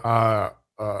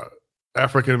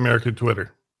African American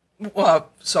Twitter.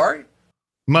 Sorry?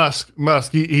 Musk,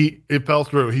 it fell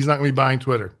through. He's not going to be buying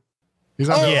Twitter. He's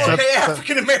not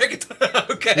African American.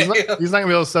 Okay. He's not going to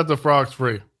be able to set the frogs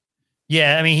free.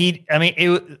 Yeah,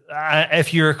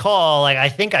 if you recall, like I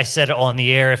think I said it on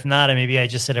the air. If not, maybe I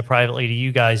just said it privately to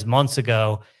you guys months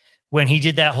ago when he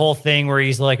did that whole thing where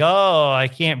he's like, "Oh, I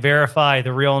can't verify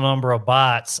the real number of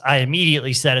bots." I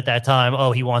immediately said at that time,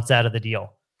 "Oh, he wants out of the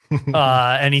deal,"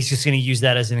 and he's just going to use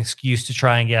that as an excuse to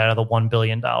try and get out of the $1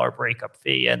 billion breakup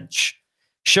fee. And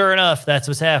sure enough, that's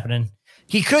what's happening.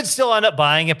 He could still end up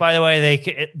buying it. By the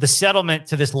way, the settlement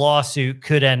to this lawsuit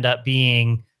could end up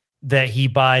being that he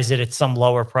buys it at some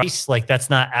lower price. Like that's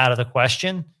not out of the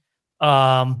question.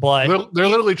 But they're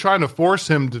literally trying to force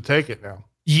him to take it now.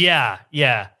 Yeah.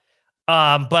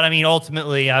 But I mean,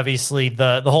 ultimately, obviously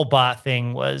the whole bot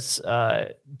thing was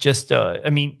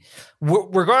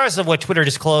regardless of what Twitter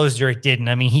disclosed or it didn't,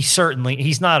 I mean,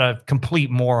 he's not a complete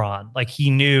moron. Like he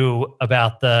knew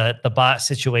about the bot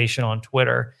situation on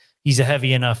Twitter. He's a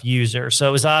heavy enough user. So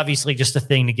it was obviously just a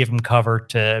thing to give him cover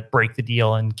to break the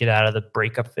deal and get out of the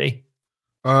breakup fee.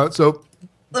 So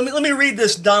let me read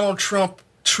this Donald Trump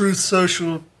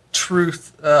social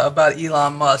truth about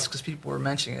Elon Musk because people were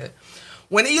mentioning it.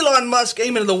 When Elon Musk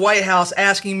came into the White House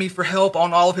asking me for help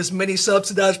on all of his many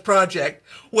subsidized projects,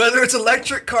 whether it's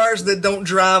electric cars that don't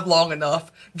drive long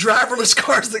enough, driverless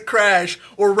cars that crash,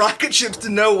 or rocket ships to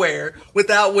nowhere,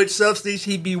 without which subsidies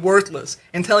he'd be worthless,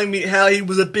 and telling me how he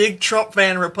was a big Trump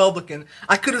fan and Republican,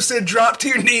 I could have said drop to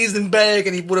your knees and beg,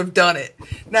 and he would have done it.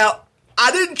 Now,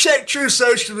 I didn't check True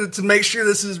Social to make sure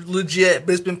this is legit,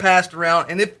 but it's been passed around,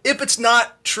 and if it's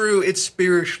not true, it's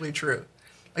spiritually true.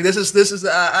 Like this is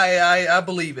I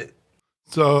believe it.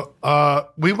 So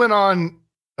we went on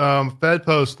Fed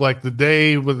Post like the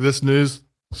day with this news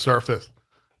surfaced,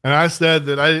 and I said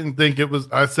that I didn't think it was.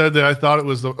 I said that I thought it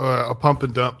was a pump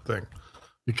and dump thing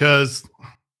because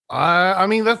I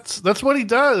mean that's what he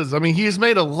does. I mean he's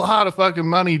made a lot of fucking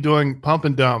money doing pump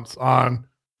and dumps on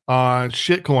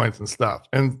shit coins and stuff,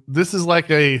 and this is like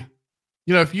if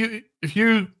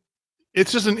you.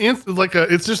 It's just an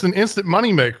instant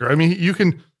money maker. I mean, he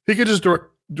could just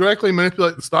directly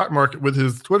manipulate the stock market with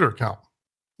his Twitter account.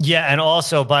 Yeah, and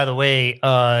also, by the way,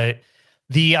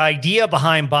 the idea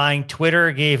behind buying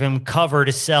Twitter gave him cover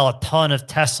to sell a ton of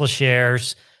Tesla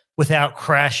shares without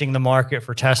crashing the market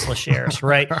for Tesla shares,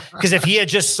 right? Because if he had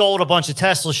just sold a bunch of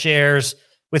Tesla shares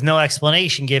with no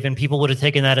explanation given, people would have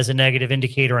taken that as a negative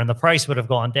indicator and the price would have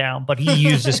gone down. But he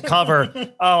used his cover.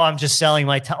 Oh, I'm just selling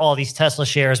all these Tesla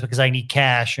shares because I need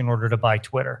cash in order to buy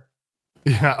Twitter.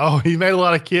 Yeah. Oh, he made a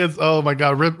lot of kids. Oh my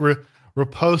God.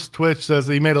 Repost Twitch says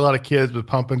he made a lot of kids with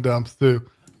pump and dumps too.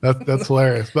 That's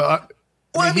hilarious. But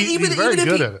he's very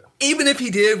good at it. Even if he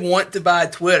did want to buy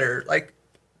Twitter, like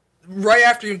right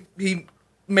after he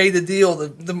made the deal,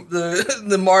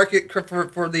 the market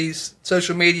for these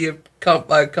social media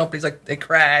companies, like they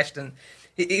crashed, and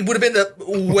he would have ended up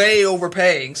way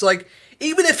overpaying. So like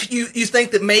even if you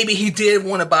think that maybe he did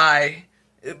want to buy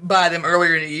them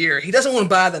earlier in the year, he doesn't want to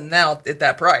buy them now at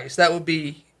that price. That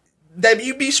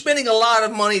you'd be spending a lot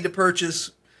of money to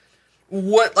purchase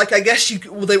what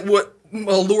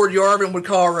Lord Yarvin would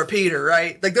call a repeater,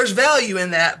 right? Like there's value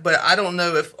in that, but I don't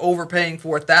know if overpaying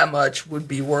for it that much would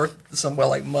be worth somewhere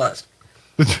like Musk.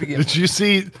 Did you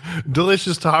see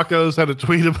Delicious Tacos had a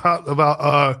tweet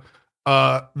about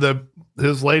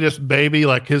his latest baby,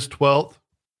 like his 12th?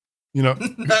 You know,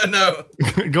 no.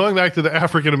 Going back to the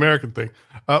African American thing,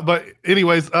 but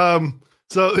anyways,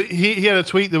 so he had a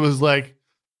tweet that was like,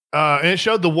 and it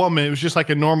showed the woman. It was just like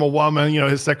a normal woman,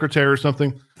 his secretary or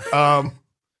something.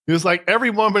 It was like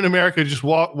every woman in America just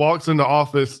walks into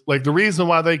office. Like the reason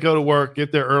why they go to work,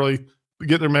 get there early,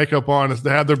 get their makeup on, is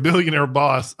to have their billionaire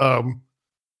boss, knock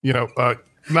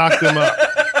them up.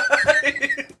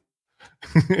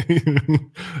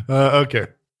 Okay.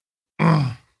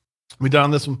 We done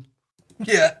on this one?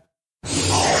 Yeah.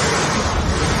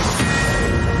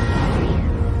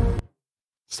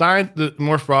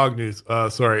 More frog news.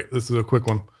 Sorry, this is a quick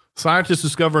one. Scientists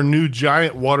discover new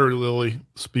giant water lily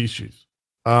species.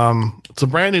 It's a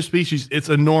brand new species. It's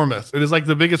enormous. It is like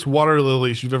the biggest water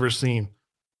lilies you've ever seen.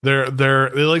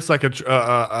 It looks like a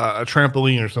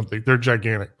trampoline or something. They're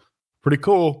gigantic. Pretty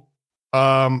cool.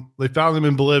 They found them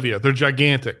in Bolivia. They're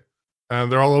gigantic.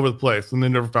 and they're all over the place, and they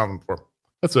never found them before.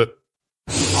 That's it.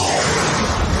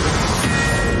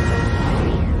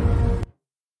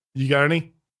 You got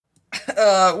any?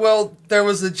 Well, there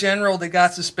was a general that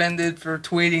got suspended for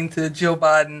tweeting to Jill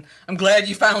Biden. I'm glad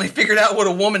you finally figured out what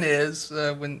a woman is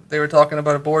when they were talking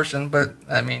about abortion, but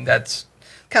I mean, that's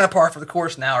kind of par for the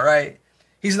course now, right?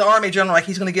 He's an army general, like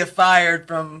he's going to get fired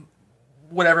from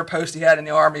whatever post he had in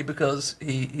the army because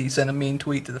he sent a mean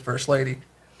tweet to the first lady.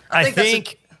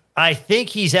 I think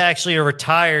he's actually a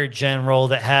retired general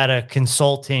that had a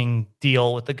consulting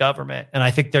deal with the government, and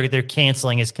I think they're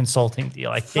canceling his consulting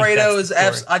deal. I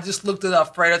just looked it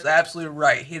up. Fredo's absolutely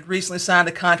right. He had recently signed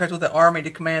a contract with the Army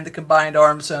to command the Combined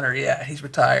Arms Center. Yeah, he's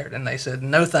retired, and they said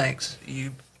no thanks.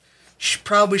 You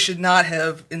probably should not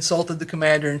have insulted the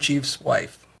Commander-in-Chief's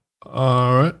wife.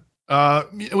 All right.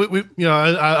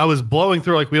 I was blowing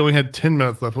through like we only had 10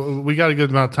 minutes left. We got a good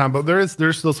amount of time, but there's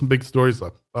still some big stories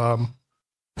left. All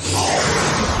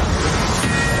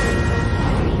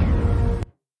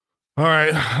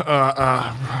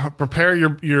right. Prepare your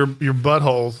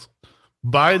buttholes.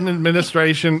 Biden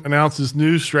administration announces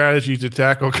new strategy to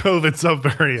tackle COVID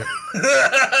subvariant.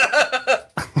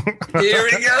 Here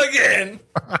we go again.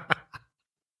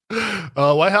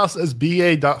 White House says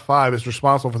BA.5 is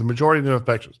responsible for the majority of new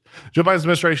infections. Joe Biden's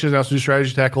administration has announced a new strategy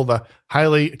to tackle the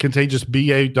highly contagious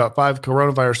BA.5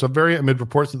 coronavirus subvariant amid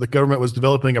reports that the government was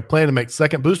developing a plan to make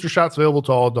second booster shots available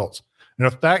to all adults. In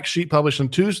a fact sheet published on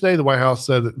Tuesday, the White House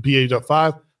said that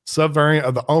BA.5 subvariant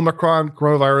of the Omicron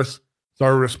coronavirus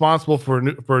are responsible for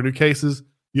new cases.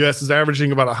 U.S. is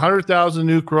averaging about 100,000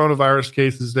 new coronavirus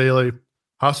cases daily.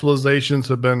 Hospitalizations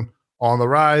have been on the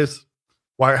rise.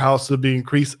 White House would be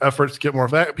increased efforts to get more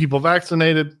people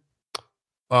vaccinated.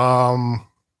 Yeah.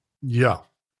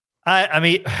 I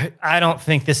mean, I don't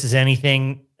think this is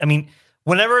anything. I mean,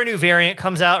 whenever a new variant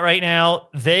comes out right now,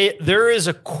 there is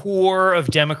a core of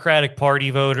Democratic Party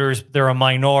voters. They're a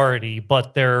minority,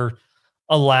 but they're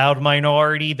a loud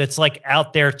minority that's like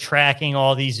out there tracking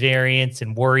all these variants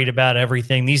and worried about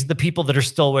everything. These are the people that are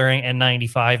still wearing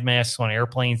N95 masks on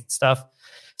airplanes and stuff.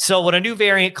 So when a new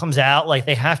variant comes out, like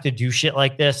they have to do shit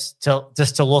like this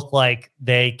to look like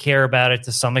they care about it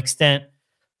to some extent.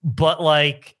 But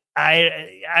like,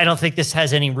 I don't think this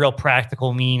has any real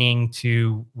practical meaning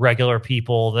to regular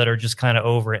people that are just kind of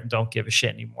over it and don't give a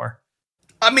shit anymore.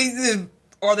 I mean,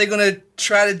 are they going to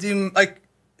try to do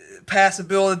pass a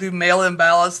bill to do mail-in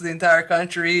ballots to the entire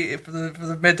country for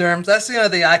the midterms? That's the only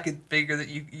thing I could figure that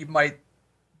you might.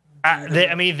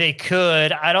 They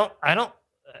could. I don't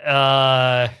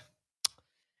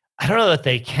know that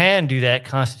they can do that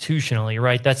constitutionally,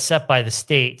 right? That's set by the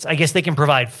states. I guess they can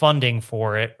provide funding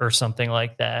for it or something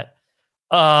like that.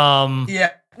 Yeah.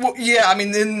 Well, yeah. I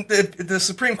mean, then the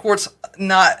Supreme Court's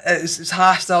not as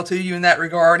hostile to you in that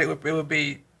regard. It would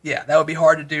be, yeah, that would be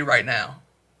hard to do right now.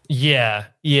 Yeah,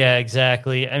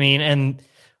 exactly. I mean, and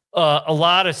a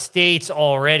lot of states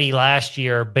already last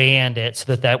year banned it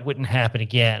so that wouldn't happen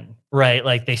again, right?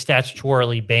 Like they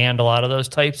statutorily banned a lot of those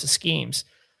types of schemes.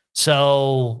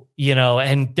 So,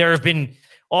 and there have been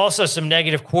also some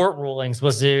negative court rulings.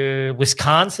 Was it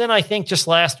Wisconsin, I think, just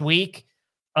last week?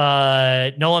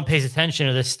 No one pays attention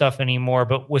to this stuff anymore,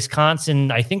 but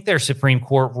Wisconsin, I think their Supreme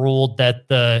Court ruled that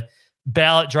the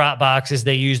ballot drop boxes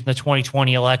they used in the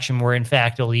 2020 election were in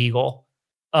fact illegal.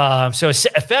 So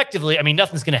effectively, I mean,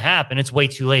 nothing's going to happen. It's way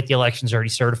too late. The election's already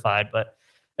certified, but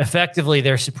effectively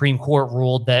their Supreme Court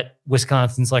ruled that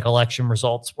Wisconsin's election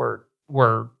results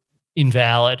were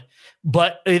invalid.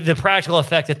 But the practical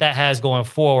effect that has going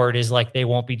forward is they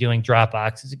won't be doing drop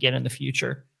boxes again in the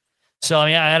future. So, I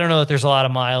mean, I don't know that there's a lot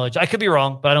of mileage. I could be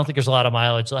wrong, but I don't think there's a lot of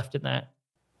mileage left in that.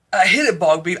 Hit it,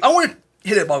 Bogby. I want to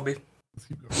hit it, Bogby.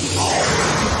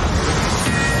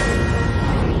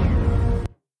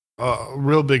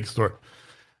 Real big story.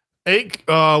 8,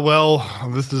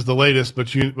 this is the latest,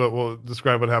 but we'll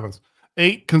describe what happens.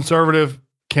 8 conservative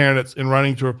candidates in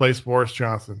running to replace Boris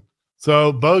Johnson.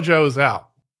 So Bojo is out.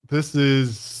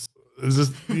 Is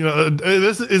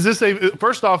this a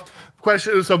first off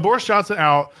question? So Boris Johnson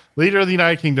out, leader of the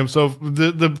United Kingdom. So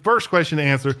the first question to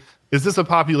answer, is this a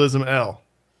populism L?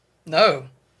 No.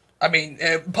 I mean,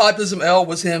 populism L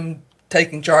was him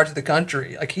taking charge of the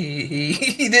country. Like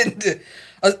he didn't.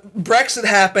 Brexit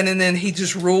happened, and then he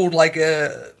just ruled like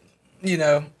a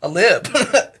lib.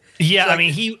 Yeah, I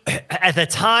mean, he at the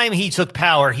time he took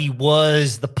power, he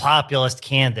was the populist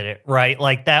candidate, right?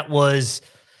 Like that was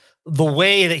the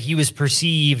way that he was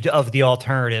perceived of the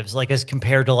alternatives, as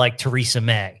compared to Theresa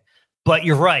May. But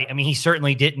you're right. I mean, he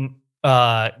certainly didn't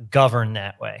govern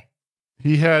that way.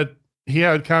 He had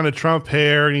kind of Trump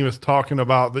hair, and he was talking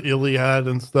about the Iliad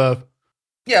and stuff.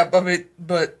 Yeah,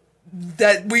 but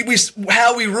that we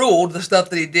how we ruled the stuff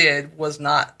that he did was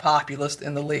not populist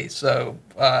in the least. So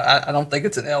I don't think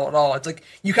it's an L at all. It's like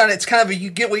it's kind of a you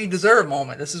get what you deserve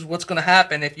moment. This is what's going to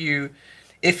happen if you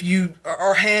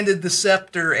are handed the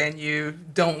scepter and you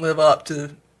don't live up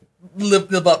to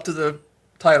the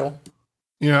title.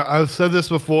 Yeah, I've said this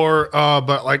before,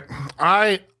 but like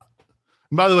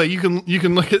by the way, you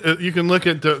can look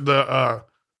at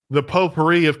the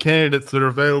potpourri of candidates that are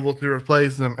available to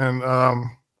replace him, and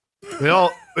they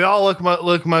all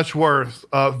look much worse.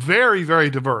 Very, very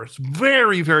diverse,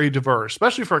 very, very diverse,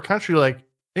 especially for a country like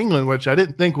England, which I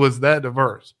didn't think was that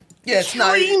diverse. Yeah, it's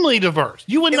extremely diverse.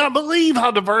 You would not believe how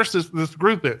diverse this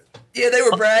group is. Yeah, they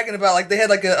were bragging about like they had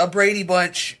like a Brady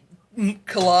Bunch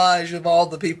collage of all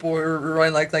the people who were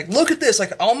running like look at this,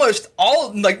 like almost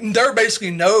all like there are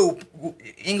basically no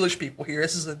English people here.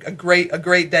 This is a great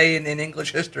day in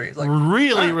English history. It's like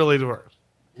really diverse.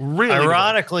 Really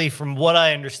ironically diverse. From what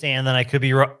I understand, then I could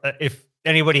be wrong. If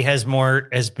anybody has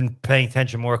been paying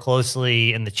attention more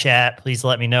closely in the chat, please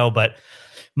let me know. But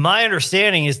my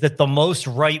understanding is that the most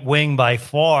right wing by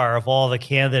far of all the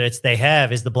candidates they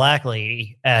have is the black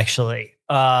lady, actually.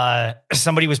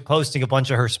 Somebody was posting a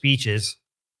bunch of her speeches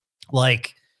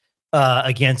like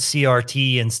against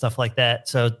CRT and stuff like that.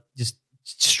 So just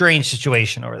strange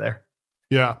situation over there.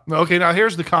 Yeah. Okay. Now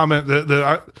here's the comment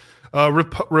that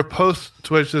repost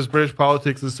Twitch says British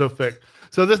politics is so fake.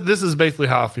 So this is basically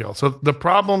how I feel. So the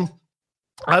problem,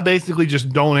 I basically just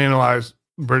don't analyze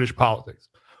British politics.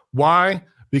 Why?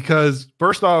 Because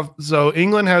first off, so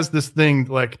England has this thing,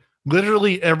 like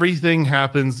literally everything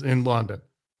happens in London.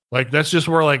 Like that's just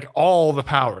where like all the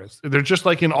power is. They're just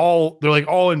like they're like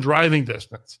all in driving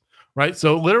distance, right?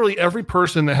 So literally every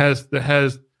person that has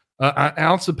an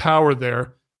ounce of power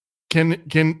there can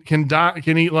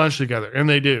eat lunch together, and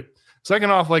they do.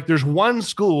 Second off, like there's one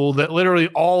school that literally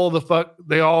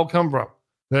they all come from.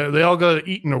 They all go to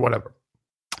Eton or whatever,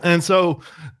 and so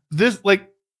this like.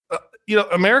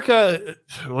 America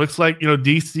looks like,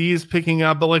 DC is picking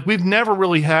up, but like we've never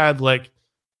really had like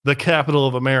the capital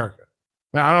of America.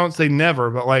 Now, I don't say never,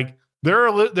 but like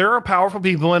there are powerful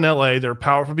people in LA, there are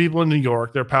powerful people in New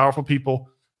York, there are powerful people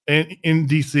in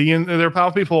DC, and there are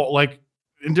powerful people like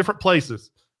in different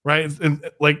places, right? And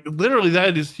like literally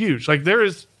that is huge. Like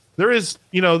there's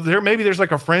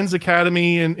like a Friends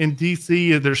Academy in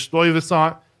DC, there's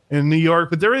Stuyvesant in New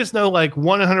York, but there is no like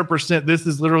 100%. This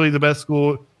is literally the best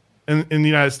school in the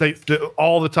United States that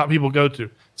all the top people go to.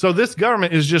 So this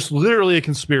government is just literally a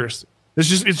conspiracy. It's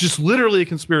just literally a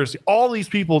conspiracy. All these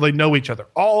people, they know each other.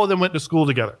 All of them went to school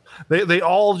together. They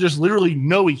all just literally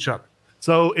know each other.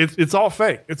 So it's all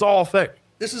fake. It's all fake.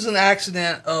 This is an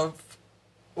accident of,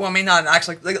 well, I mean, not an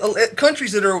accident. Like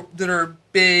countries that are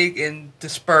big and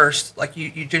dispersed, like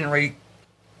you generate.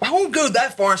 I won't go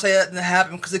that far and say that didn't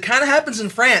happen because it kind of happens in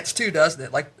France too, doesn't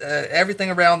it? Like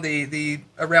everything around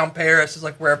around Paris is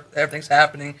like where everything's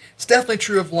happening. It's definitely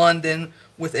true of London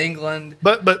with England.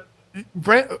 But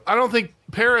I don't think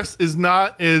Paris is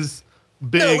not as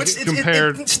big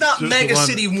compared. It's not mega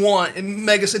city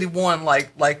one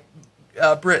like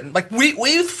Britain. Like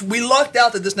we lucked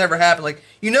out that this never happened. Like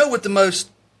what the most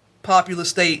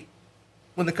populous state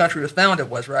when the country was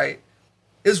founded was, right?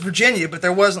 It was Virginia, but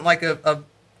there wasn't like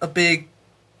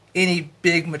any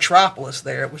big metropolis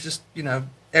there. It was just,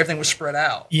 everything was spread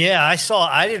out. Yeah,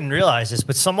 I didn't realize this,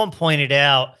 but someone pointed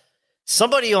out,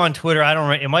 somebody on Twitter,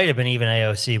 it might have been even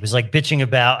AOC, was like bitching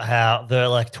about how the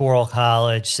Electoral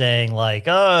College saying like,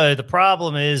 oh, the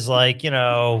problem is like,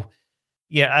 I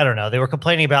don't know. They were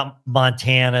complaining about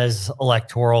Montana's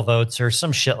electoral votes or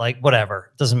some shit, like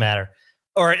whatever. It doesn't matter.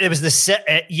 Or it was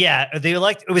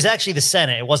it was actually the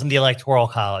Senate. It wasn't the Electoral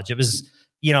College. It was,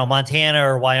 Montana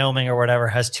or Wyoming or whatever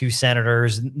has 2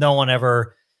 senators. No one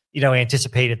ever,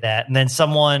 anticipated that. And then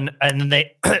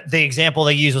the example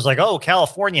they used was like, oh,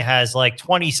 California has like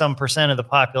 20% of the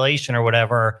population or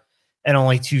whatever, and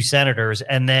only 2 senators.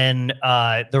 And then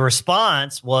the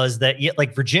response was that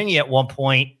like Virginia at one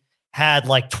point had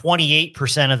like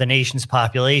 28% of the nation's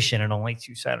population and only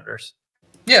 2 senators.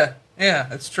 Yeah,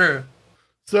 that's true.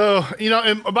 So,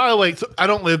 and by the way, I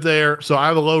don't live there, so I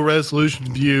have a low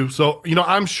resolution view. So,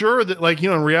 I'm sure that like, in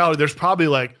reality, there's probably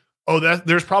like,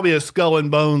 there's probably a skull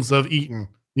and bones of Eton,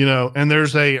 and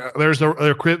there's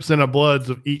a Crips and a Bloods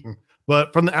of Eton.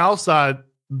 But from the outside,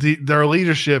 their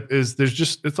leadership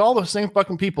it's all the same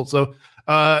fucking people. So,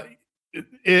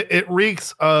 it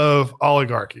reeks of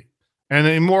oligarchy and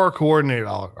a more coordinated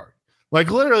oligarchy.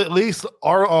 Like literally, at least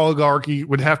our oligarchy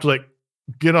would have to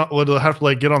get on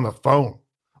the phone.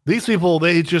 These people,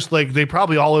 they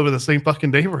probably all live in the same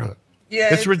fucking neighborhood.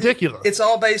 Yeah, It's ridiculous. It's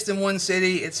all based in one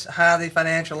city. It's highly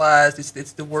financialized.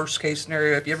 It's the worst case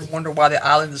scenario. If you ever wonder why the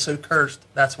island is so cursed,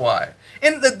 that's why.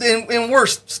 And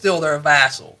worse still, they're a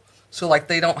vassal. So like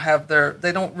they don't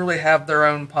really have their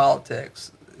own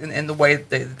politics in the way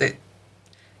that they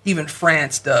even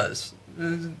France does.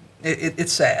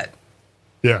 It's sad.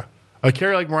 Yeah.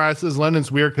 Carrie like Mariah says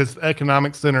London's weird because it's the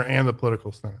economic center and the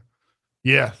political center.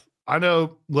 Yes. I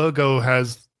know Logo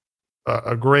has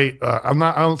a great, I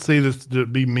don't see this to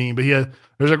be mean, but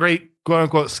there's a great quote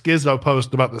unquote schizo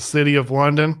post about the city of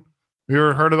London. Have you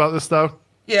ever heard about this stuff?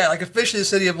 Yeah. Like officially the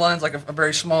city of London's like a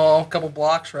very small couple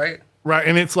blocks, right? Right.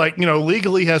 And it's like,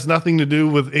 legally has nothing to do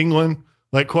with England,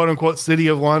 like quote unquote city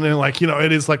of London. Like,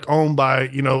 it is like owned by,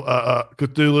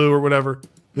 Cthulhu or whatever.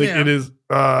 Yeah. It is,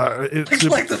 it's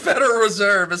like the Federal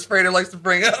Reserve, as Frater likes to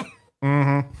bring up.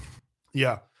 Mm-hmm.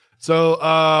 Yeah. So,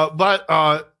 but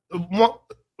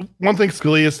one thing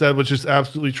Scalia said, which is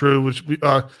absolutely true, which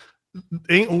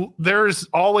there's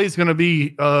always going to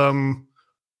be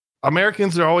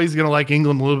Americans are always going to like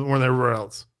England a little bit more than everywhere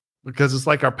else because it's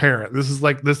like our parent. This is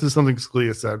something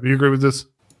Scalia said. Do you agree with this?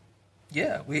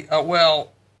 Yeah.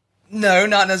 Well, no,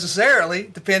 not necessarily.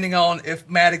 Depending on if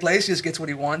Matt Iglesias gets what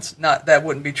he wants, that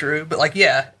wouldn't be true. But like,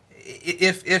 yeah,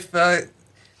 if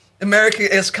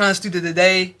America is constituted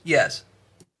today, yes.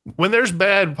 When there's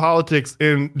bad politics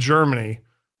in Germany,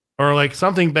 or like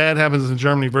something bad happens in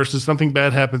Germany versus something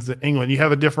bad happens in England, you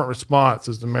have a different response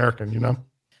as an American,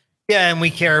 Yeah, and we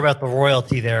care about the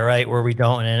royalty there, right? Where we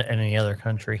don't in any other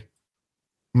country.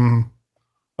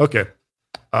 Okay.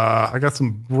 I got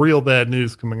some real bad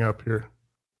news coming up here.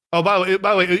 Oh, by the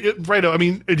way, Fredo, I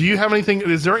mean, do you have anything?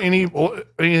 Is there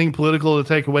anything political to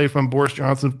take away from Boris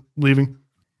Johnson leaving?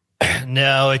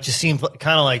 No, it just seemed like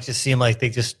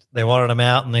they wanted him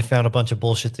out and they found a bunch of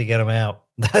bullshit to get him out.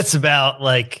 That's about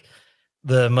like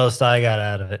the most I got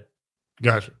out of it.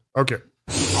 Gotcha. Okay.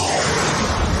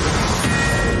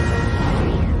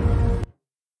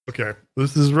 Okay.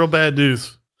 This is real bad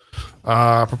news.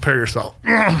 Prepare yourself.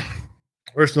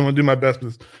 First, I'm going to do my best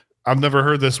with this. I've never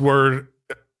heard this word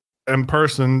in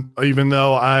person, even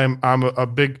though I'm a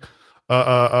big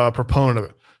proponent of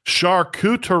it.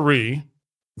 Charcuterie.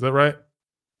 Is that right?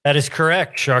 That is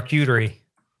correct. Charcuterie.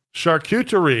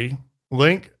 Charcuterie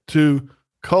linked to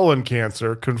colon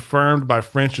cancer confirmed by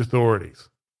French authorities.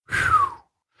 Whew.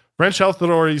 French health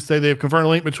authorities say they have confirmed a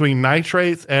link between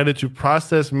nitrates added to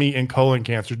processed meat and colon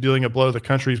cancer, dealing a blow to the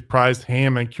country's prized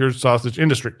ham and cured sausage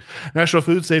industry. National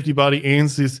Food Safety Body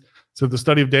ANSYS said the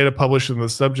study of data published in the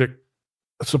subject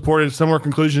supported a similar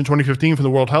conclusion in 2015 from the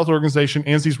World Health Organization.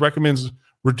 ANSYS recommends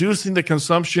reducing the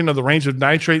consumption of the range of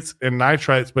nitrates and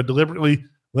nitrites, but deliberately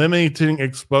limiting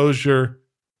exposure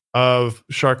of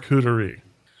charcuterie.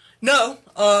 No.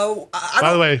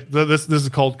 By the way, this is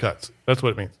cold cuts. That's what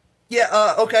it means.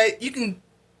 Yeah. Okay. You can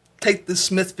take the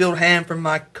Smithfield ham from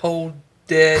my cold,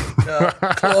 dead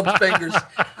club fingers.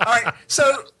 All right.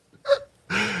 So,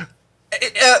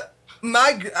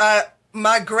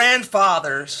 my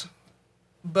grandfathers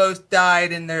both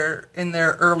died in their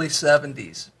early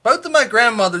 70s. Both of my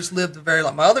grandmothers lived very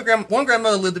long. One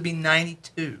grandmother lived to be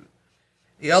 92.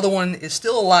 The other one is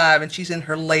still alive, and she's in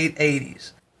her late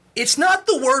 80s. It's not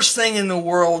the worst thing in the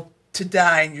world to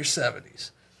die in your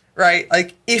 70s, right?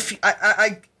 Like if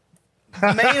the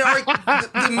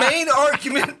main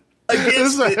argument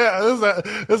against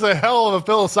this is a hell of a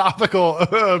philosophical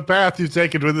path you've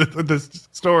taken with this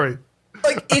story.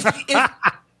 Like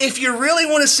if you really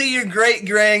want to see your great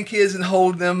grandkids and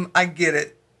hold them, I get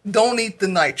it. Don't eat the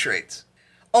nitrates.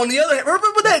 On the other hand,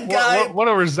 remember that guy? What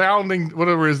a resounding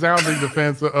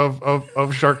defense of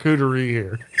charcuterie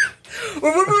here.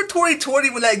 Remember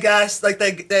 2020 when that guy, like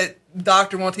that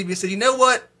doctor on TV said, you know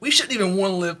what? We shouldn't even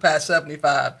want to live past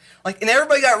 75. Like, and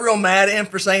everybody got real mad at him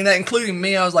for saying that, including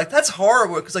me. I was like, that's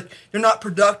horrible because like you're not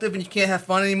productive and you can't have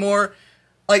fun anymore.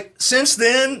 Like since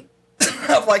then,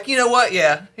 I'm like, you know what?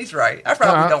 Yeah, he's right. I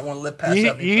probably don't want to live past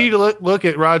 75. You need to look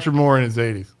at Roger Moore in his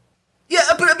 80s. Yeah,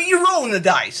 but I mean, you're rolling the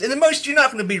dice, and the most you're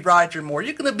not going to be Roger Moore.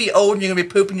 You're going to be old, and you're going to be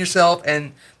pooping yourself,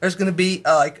 and there's going to be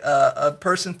a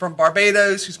person from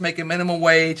Barbados who's making minimum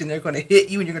wage, and they're going to hit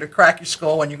you, and you're going to crack your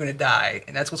skull, and you're going to die,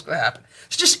 and that's what's going to happen.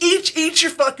 So just eat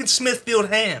your fucking Smithfield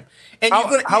ham, and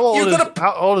how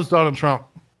old is Donald Trump?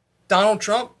 Donald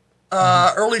Trump,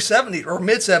 early 70s or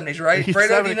mid 70s, right?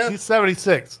 He's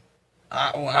 76.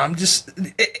 Well, I'm just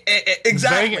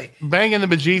exactly banging the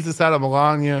bejesus out of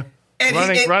Melania.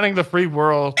 Running the free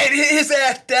world. And his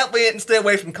ass definitely didn't stay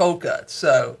away from cold cuts.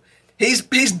 So he's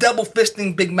double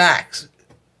fisting Big Macs.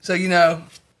 So,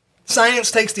 science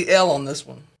takes the L on this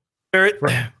one. I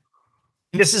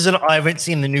haven't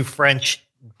seen the new French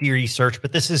research,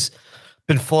 but this is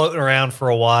been floating around for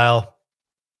a while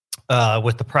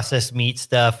with the processed meat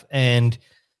stuff. And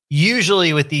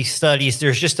usually with these studies,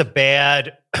 there's just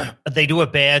they do a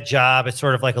bad job at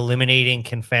sort of like eliminating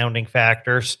confounding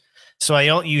factors. So I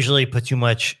don't usually put too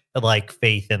much like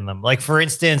faith in them. Like, for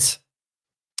instance,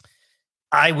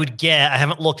 I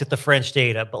haven't looked at the French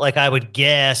data, but like I would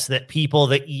guess that people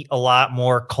that eat a lot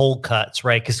more cold cuts,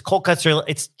 right? Because cold cuts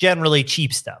it's generally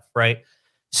cheap stuff, right?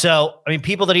 So, I mean,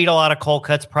 people that eat a lot of cold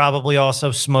cuts probably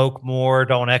also smoke more,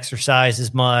 don't exercise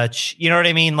as much. You know what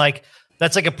I mean? Like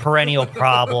that's like a perennial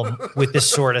problem with this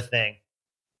sort of thing.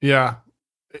 Yeah.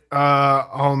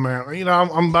 Oh man, you know,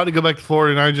 I'm about to go back to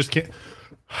Florida, and I just can't.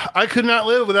 I could not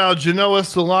live without Genoa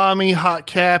salami, hot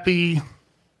cappy,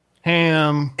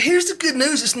 ham. Here's the good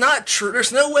news. It's not true.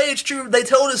 There's no way it's true. They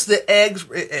told us that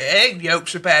egg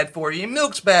yolks are bad for you, and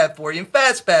milk's bad for you, and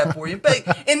fat's bad for you, and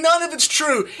bacon. And none of it's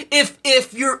true.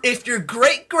 If your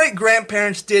great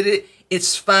grandparents did it,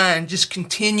 it's fine. Just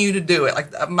continue to do it.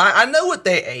 Like I know what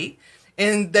they ate,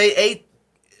 and they ate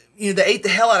the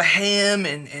hell out of ham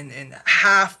and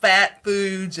high fat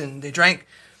foods, and they drank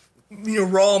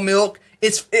raw milk.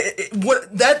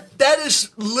 That is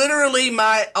literally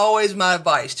always my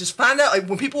advice. Just find out, like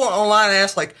when people online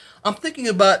ask, like, I'm thinking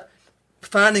about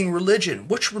finding religion.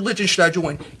 Which religion should I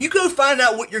join? You go find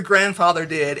out what your grandfather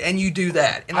did, and you do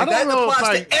that. And like, that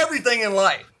applies to everything in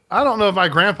life. I don't know if my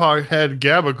grandpa had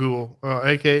gabagool,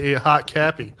 aka hot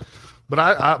cappy, but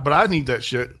I need that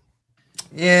shit.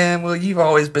 Yeah, well, you've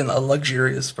always been a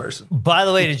luxurious person. By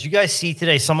the way, did you guys see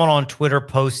today? Someone on Twitter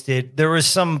posted there was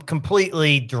some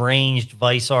completely deranged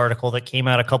Vice article that came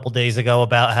out a couple days ago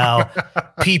about how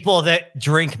people that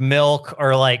drink milk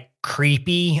are like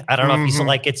creepy. I don't know if you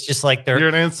like it's just like you're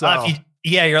an incel.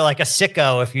 You're like a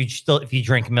sicko if you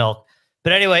drink milk.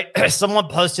 But anyway, someone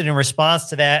posted in response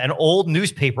to that an old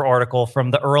newspaper article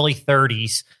from the early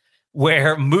 30s.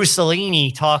 Where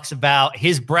Mussolini talks about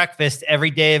his breakfast every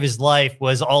day of his life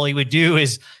was all he would do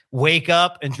is wake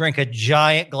up and drink a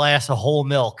giant glass of whole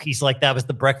milk. He's like, that was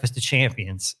the breakfast of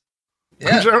champions.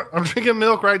 Yeah. I'm drinking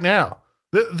milk right now.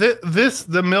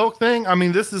 The milk thing. I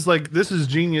mean, this is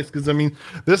genius. Cause I mean,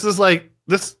 this is like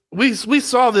this, we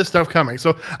saw this stuff coming.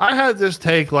 So I had this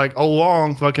take like a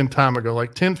long fucking time ago,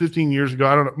 like 10, 15 years ago.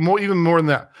 I don't know, even more than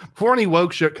that, before any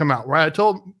woke shit come out, right?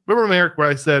 Remember Eric, where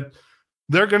I said,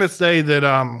 they're going to say that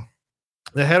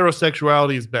the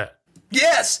heterosexuality is bad.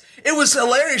 Yes, it was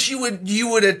hilarious. You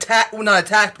would attack, well, not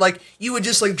attack, but like you would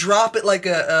just like drop it like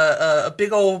a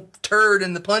big old turd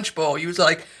in the punch bowl. You was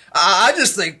like, I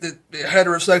just think that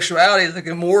heterosexuality is like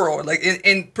immoral. Like,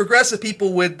 and progressive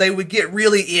people would get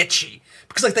really itchy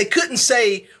because like they couldn't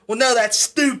say, well, no, that's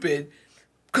stupid.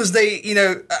 Because they,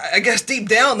 I guess deep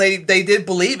down they did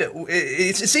believe it.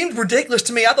 It seemed ridiculous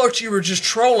to me. I thought you were just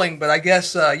trolling, but I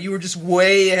guess you were just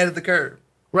way ahead of the curve.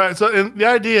 Right. So and the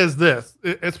idea is this: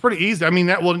 it's pretty easy. I mean,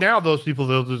 now those people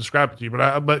they'll describe it to you,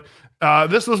 but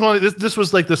this was this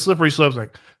was like the slippery slope thing.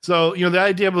 So the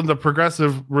idea of the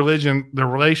progressive religion, the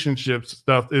relationships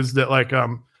stuff, is that like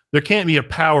there can't be a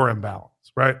power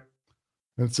imbalance, right?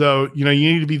 And so you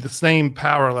need to be the same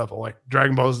power level, like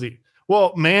Dragon Ball Z.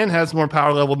 Well, man has more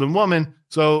power level than woman.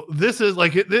 So this is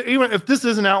like, even if this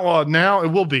isn't outlawed now, it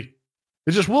will be.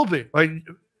 It just will be. Like,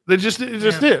 it just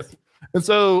is. And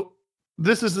so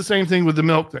this is the same thing with the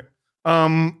milk thing.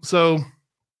 So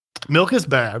milk is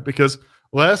bad because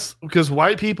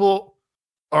white people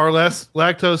are less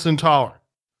lactose intolerant.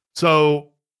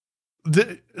 So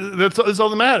that's all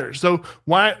that matters. So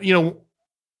why, the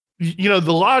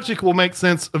logic will make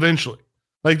sense eventually.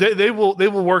 Like they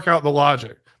will work out the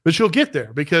logic. But you'll get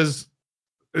there because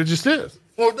it just is.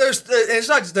 Well, it's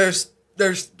not just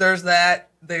there's that.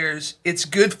 It's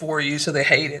good for you, so they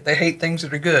hate it. They hate things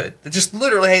that are good. They just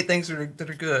literally hate things that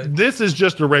are good. This is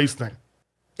just a race thing.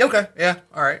 Okay, yeah,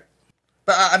 all right.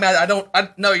 But I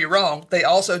know you're wrong. They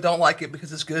also don't like it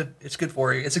because it's good. It's good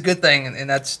for you. It's a good thing, and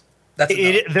that's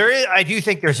it. I do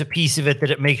think there's a piece of it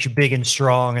that it makes you big and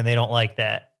strong, and they don't like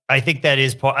that. I think that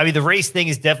is part. I mean, the race thing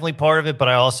is definitely part of it, but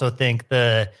I also think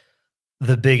the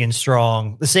big and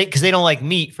strong, the same, because they don't like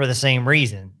meat for the same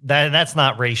reason. That's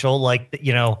not racial. Like,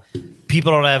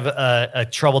 people don't have a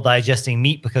trouble digesting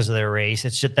meat because of their race.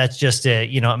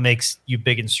 It makes you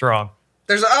big and strong.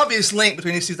 There's an obvious link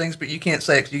between these two things, but you can't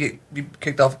say it because you get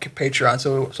kicked off of Patreon,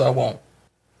 so I won't.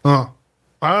 I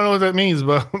don't know what that means,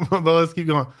 but let's keep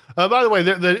going. By the way,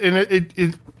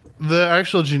 the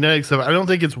actual genetics of it, I don't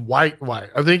think it's white.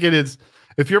 I think it is,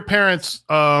 if your parents,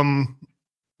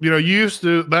 you used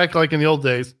to, back like in the old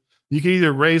days, you could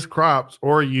either raise crops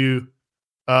or you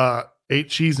ate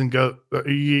cheese and goat.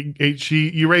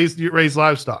 You raised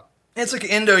livestock. It's like an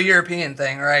Indo-European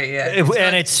thing, right? Yeah.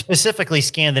 It's specifically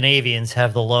Scandinavians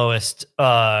have the lowest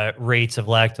rates of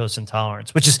lactose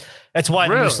intolerance, that's why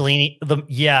the Mussolini,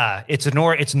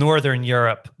 it's Northern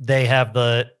Europe. They have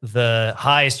the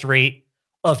highest rate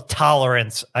of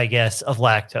tolerance, I guess, of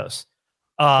lactose.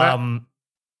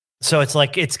 So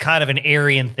it's kind of an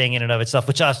Aryan thing in and of itself,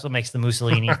 which also makes the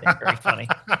Mussolini thing very funny.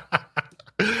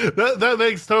 That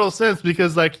makes total sense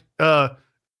because I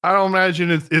don't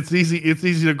imagine it's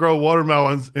easy to grow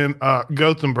watermelons in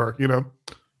Gothenburg, you know.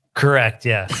 Correct.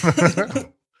 Yeah.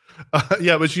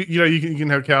 Yeah, but you can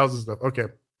have cows and stuff. Okay.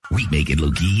 We make it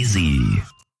look easy.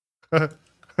 I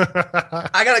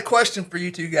got a question for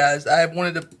you two guys. I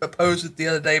wanted to pose it the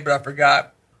other day, but I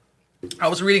forgot. I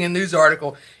was reading a news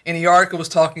article, and the article was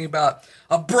talking about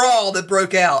a brawl that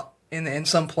broke out in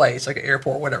some place, like an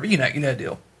airport, whatever. You know the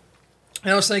deal.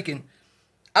 And I was thinking,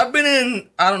 I've been in,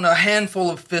 I don't know, a handful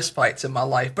of fist fights in my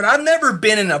life, but I've never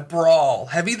been in a brawl.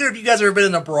 Have either of you guys ever been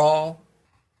in a brawl?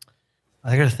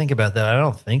 I got to think about that. I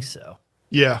don't think so.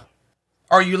 Yeah.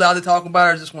 Are you allowed to talk about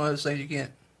it, or is this one of those things you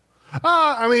can't?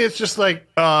 I mean, it's just like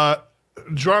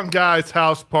drunk guy's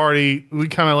house party. We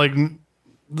kind of like,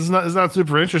 it's not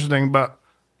super interesting, but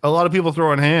a lot of people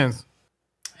throwing hands.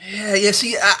 Yeah.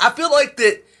 See, I feel like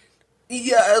that.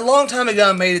 Yeah, a long time ago,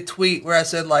 I made a tweet where I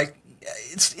said like,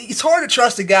 it's hard to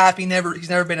trust a guy if he's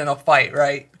never been in a fight,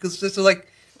 right? Because it's like,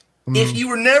 if you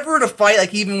were never in a fight,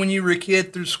 like even when you were a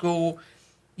kid through school,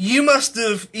 you must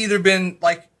have either been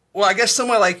like, well, I guess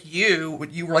someone like you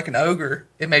were like an ogre,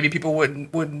 and maybe people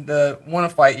wouldn't want to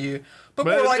fight you. But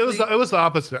more likely, it was the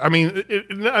opposite. I mean,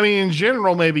 in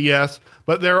general, maybe yes,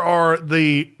 but there are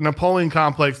the Napoleon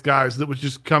complex guys that would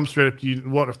just come straight up to you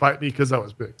and want to fight me because I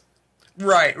was big.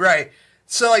 Right.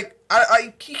 So like,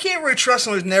 you can't really trust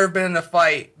someone who's never been in a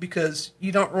fight because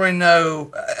you don't really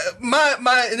know.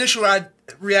 My initial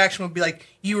reaction would be like,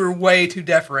 you were way too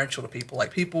deferential to people.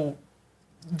 Like people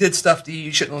did stuff to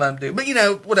you shouldn't let them do.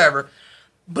 But whatever.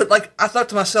 But like I thought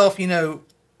to myself,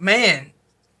 man,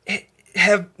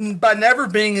 by never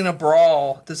being in a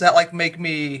brawl, does that like make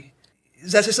me?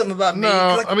 Does that say something about me?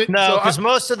 No, no, because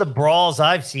most of the brawls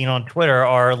I've seen on Twitter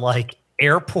are like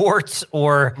airports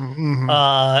or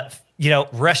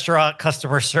restaurant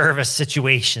customer service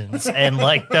situations, and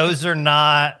like those are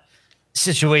not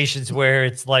situations where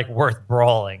it's like worth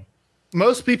brawling.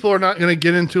 Most people are not going to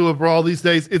get into a brawl these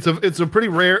days. It's a pretty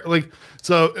rare,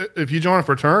 so if you join a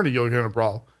fraternity, you'll get in a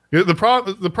brawl. The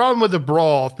problem with the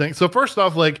brawl thing. So first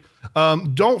off,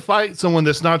 don't fight someone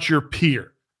that's not your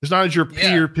peer. It's not your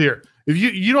peer. If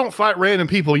you don't fight random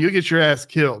people, you get your ass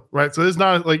killed, right? So it's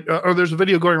not like, or there's a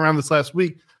video going around this last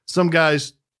week. Some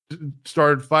guys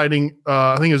started fighting,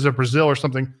 I think it was in Brazil or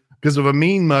something, because of a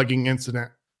mean mugging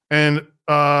incident. And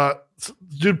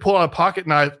dude pulled out a pocket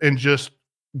knife and just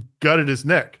gutted his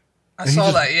neck. I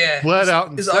saw that, yeah. Bled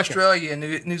out. It's Australia,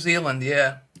 New Zealand,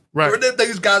 yeah. Right.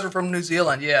 Those guys were from New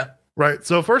Zealand, yeah. Right.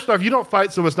 So first off, you don't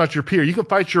fight someone that's not your peer. You can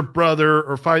fight your brother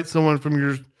or fight someone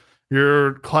from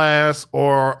your class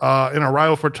or in a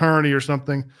rival fraternity or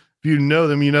something. If you know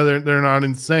them, they're not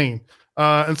insane.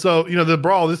 And so, the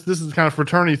brawl, this is kind of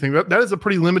fraternity thing. That is a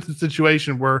pretty limited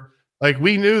situation where like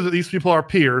we knew that these people are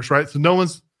peers, right? So no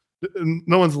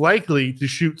one's likely to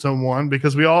shoot someone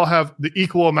because we all have the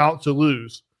equal amount to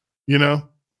lose,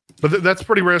 but that's a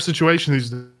pretty rare situation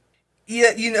these days.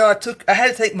 Yeah. I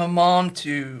had to take my mom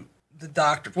to the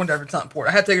doctor, whatever, it's not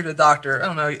important. I had to take her to the doctor, I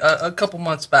don't know, a couple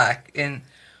months back. And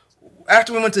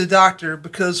after we went to the doctor,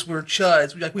 because we're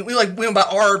chuds, we went by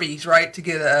Arby's, right, to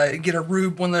get a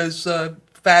one of those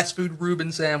fast food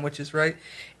Reuben sandwiches, right?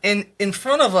 And in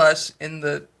front of us,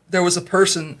 there was a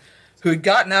person who had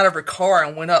gotten out of her car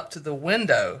and went up to the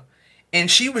window,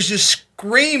 and she was just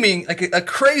screaming like a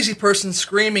crazy person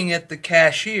screaming at the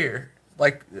cashier,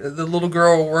 like the little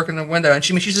girl working the window, and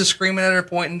she's just screaming at her,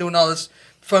 pointing, doing all this,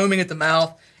 foaming at the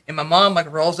mouth. And my mom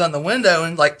rolls down the window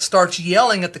and starts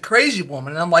yelling at the crazy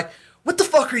woman, and I'm like, what the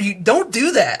fuck are you? Don't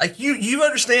do that. Like you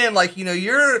understand,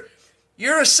 you're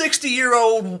a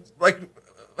 60-year-old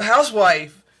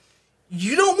housewife.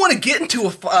 You don't want to get into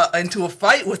a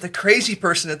fight with a crazy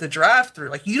person at the drive-thru.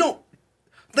 Like you don't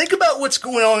think about what's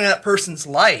going on in that person's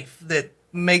life that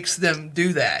makes them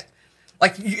do that.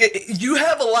 Like you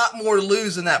have a lot more to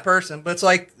lose than that person, but it's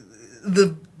like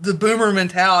the boomer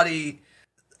mentality.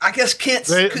 I guess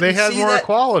they had more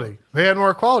equality. They had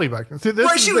more equality back then. See, this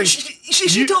right,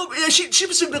 she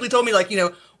specifically told me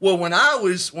well, when I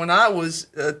was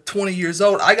 20 years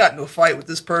old, I got into a fight with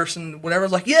this person. Whatever. I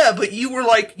was like, yeah, but you were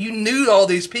like, you knew all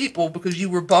these people because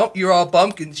you're all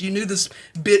bumpkins. You knew this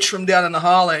bitch from down in the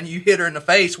holler, and you hit her in the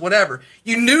face. Whatever.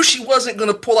 You knew she wasn't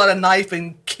going to pull out a knife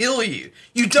and kill you.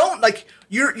 You don't like.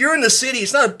 You're in the city.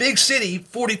 It's not a big city.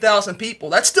 40,000 people.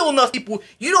 That's still enough people.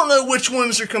 You don't know which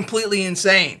ones are completely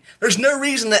insane. There's no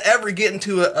reason to ever get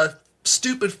into a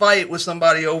stupid fight with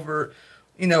somebody over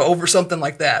something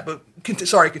like that. But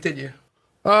sorry, continue.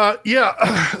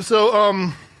 Yeah.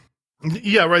 So,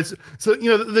 yeah, right. So,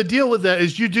 the deal with that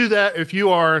is you do that if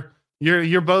you're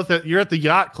at the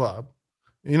yacht club,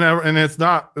 and it's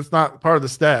not part of the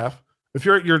staff. If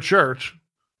you're at your church,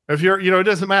 if you're, it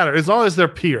doesn't matter as long as they're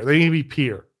peer. They need to be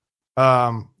peer.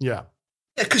 Yeah. Yeah,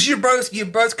 because you're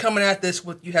both coming at this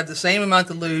with, you have the same amount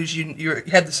to lose. You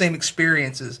have the same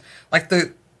experiences. Like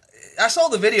I saw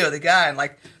the video of the guy, and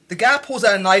like the guy pulls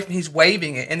out a knife and he's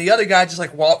waving it, and the other guy just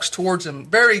like walks towards him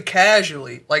very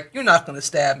casually. Like, you're not going to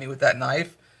stab me with that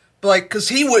knife, but like, because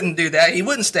he wouldn't do that. He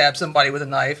wouldn't stab somebody with a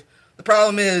knife. The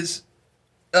problem is,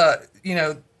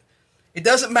 it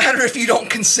doesn't matter if you don't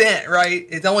consent, right?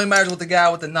 It only matters what the guy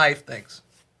with the knife thinks.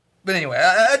 But anyway,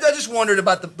 I just wondered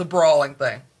about the brawling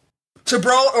thing. So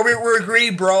we're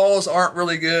agreed brawls aren't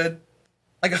really good.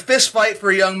 Like a fist fight for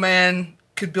a young man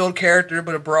could build character,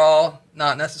 but a brawl,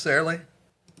 not necessarily.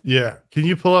 Yeah. Can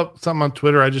you pull up something on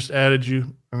Twitter? I just added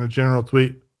you in a general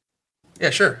tweet. Yeah,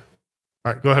 sure.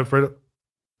 All right, go ahead, Fredo.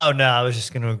 Oh, no, I was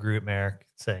just going to agree with Merrick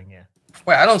saying, yeah.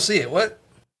 Wait, I don't see it. What?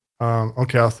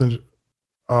 Okay, I'll send you.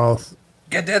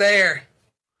 Get that air.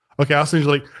 Okay, I'll send you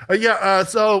like,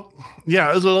 so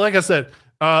like I said,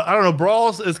 I don't know,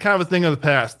 brawls is kind of a thing of the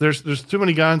past. There's too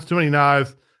many guns, too many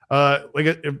knives.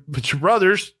 If it's your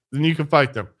brothers, then you can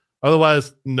fight them.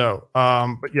 Otherwise, no.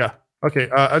 But yeah, okay.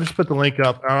 I just put the link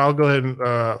up, and I'll go ahead and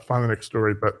find the next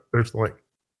story. But there's the link.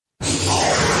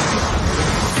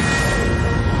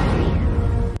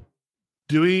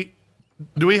 Do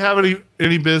we have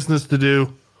any business to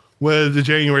do with the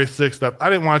January 6th stuff?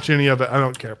 I didn't watch any of it. I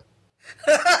don't care.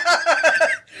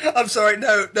 I'm sorry.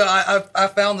 No. I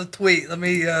found the tweet. Let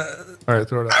me. All right,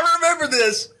 throw it out. I remember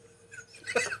this.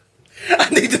 I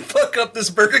need to fuck up this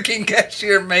Burger King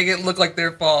cashier and make it look like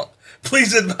their fault.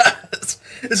 Please advise.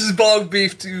 This is bog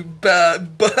beef to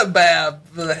Bab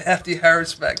for the hefty high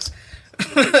respects.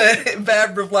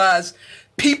 Bab replies,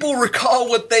 people recall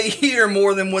what they hear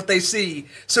more than what they see.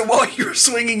 So while you're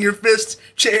swinging your fists,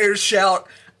 chairs, shout,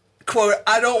 quote,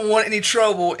 I don't want any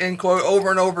trouble, end quote, over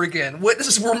and over again.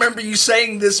 Witnesses remember you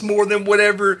saying this more than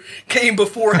whatever came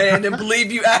beforehand and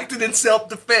believe you acted in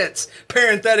self-defense.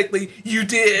 Parenthetically, you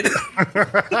did.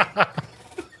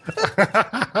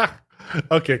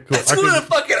 Okay, cool. That's one of the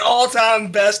fucking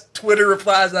all-time best Twitter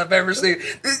replies I've ever seen.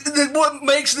 What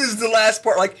makes this the last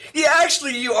part, like, yeah,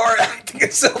 actually you are acting in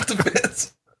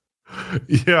self-defense.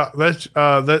 Yeah,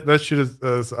 that shit is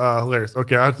hilarious.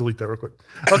 Okay, I'll have to delete that real quick.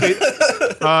 Okay,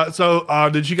 so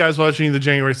did you guys watch any of the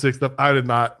January 6th stuff? I did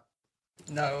not.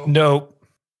 No. Nope.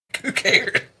 Who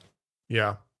cares?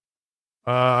 Yeah.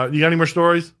 You got any more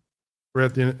stories? We're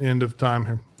at the end of time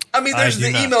here. I mean, there's the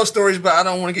email stories, but I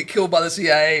don't want to get killed by the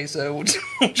CIA, so we'll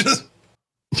just...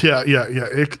 Yeah.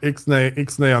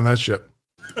 Ixnay on that shit.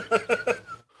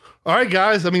 All right,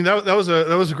 guys. I mean, that was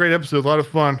a great episode. A lot of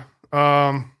fun.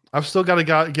 I've still got to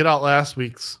get out last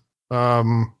week's.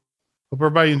 Hope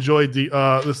everybody enjoyed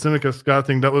the Seneca Scott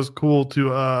thing. That was cool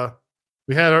to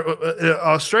we had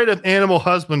a straight up animal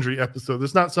husbandry episode.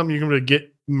 That's not something you're going to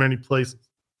get many places.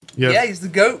 Yeah, he's the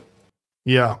GOAT.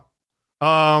 Yeah.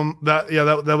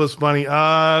 That was funny.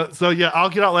 So yeah, I'll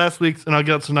get out last week's and I'll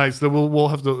get out tonight's. So we'll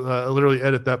have to literally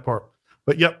edit that part.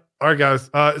 But yep. All right, guys.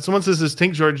 Someone says his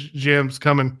Tink George Jam's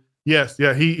coming. Yes.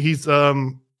 Yeah. He's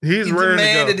He's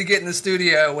demanded to get in the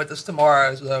studio with us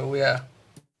tomorrow. So yeah.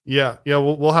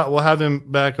 We'll have him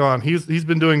back on. He's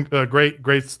been doing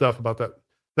great stuff about that.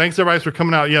 Thanks everybody for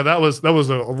coming out. Yeah, that was a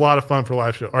lot of fun for a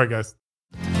live show. All right, guys.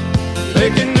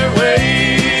 Making their way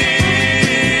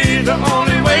the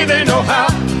only way they know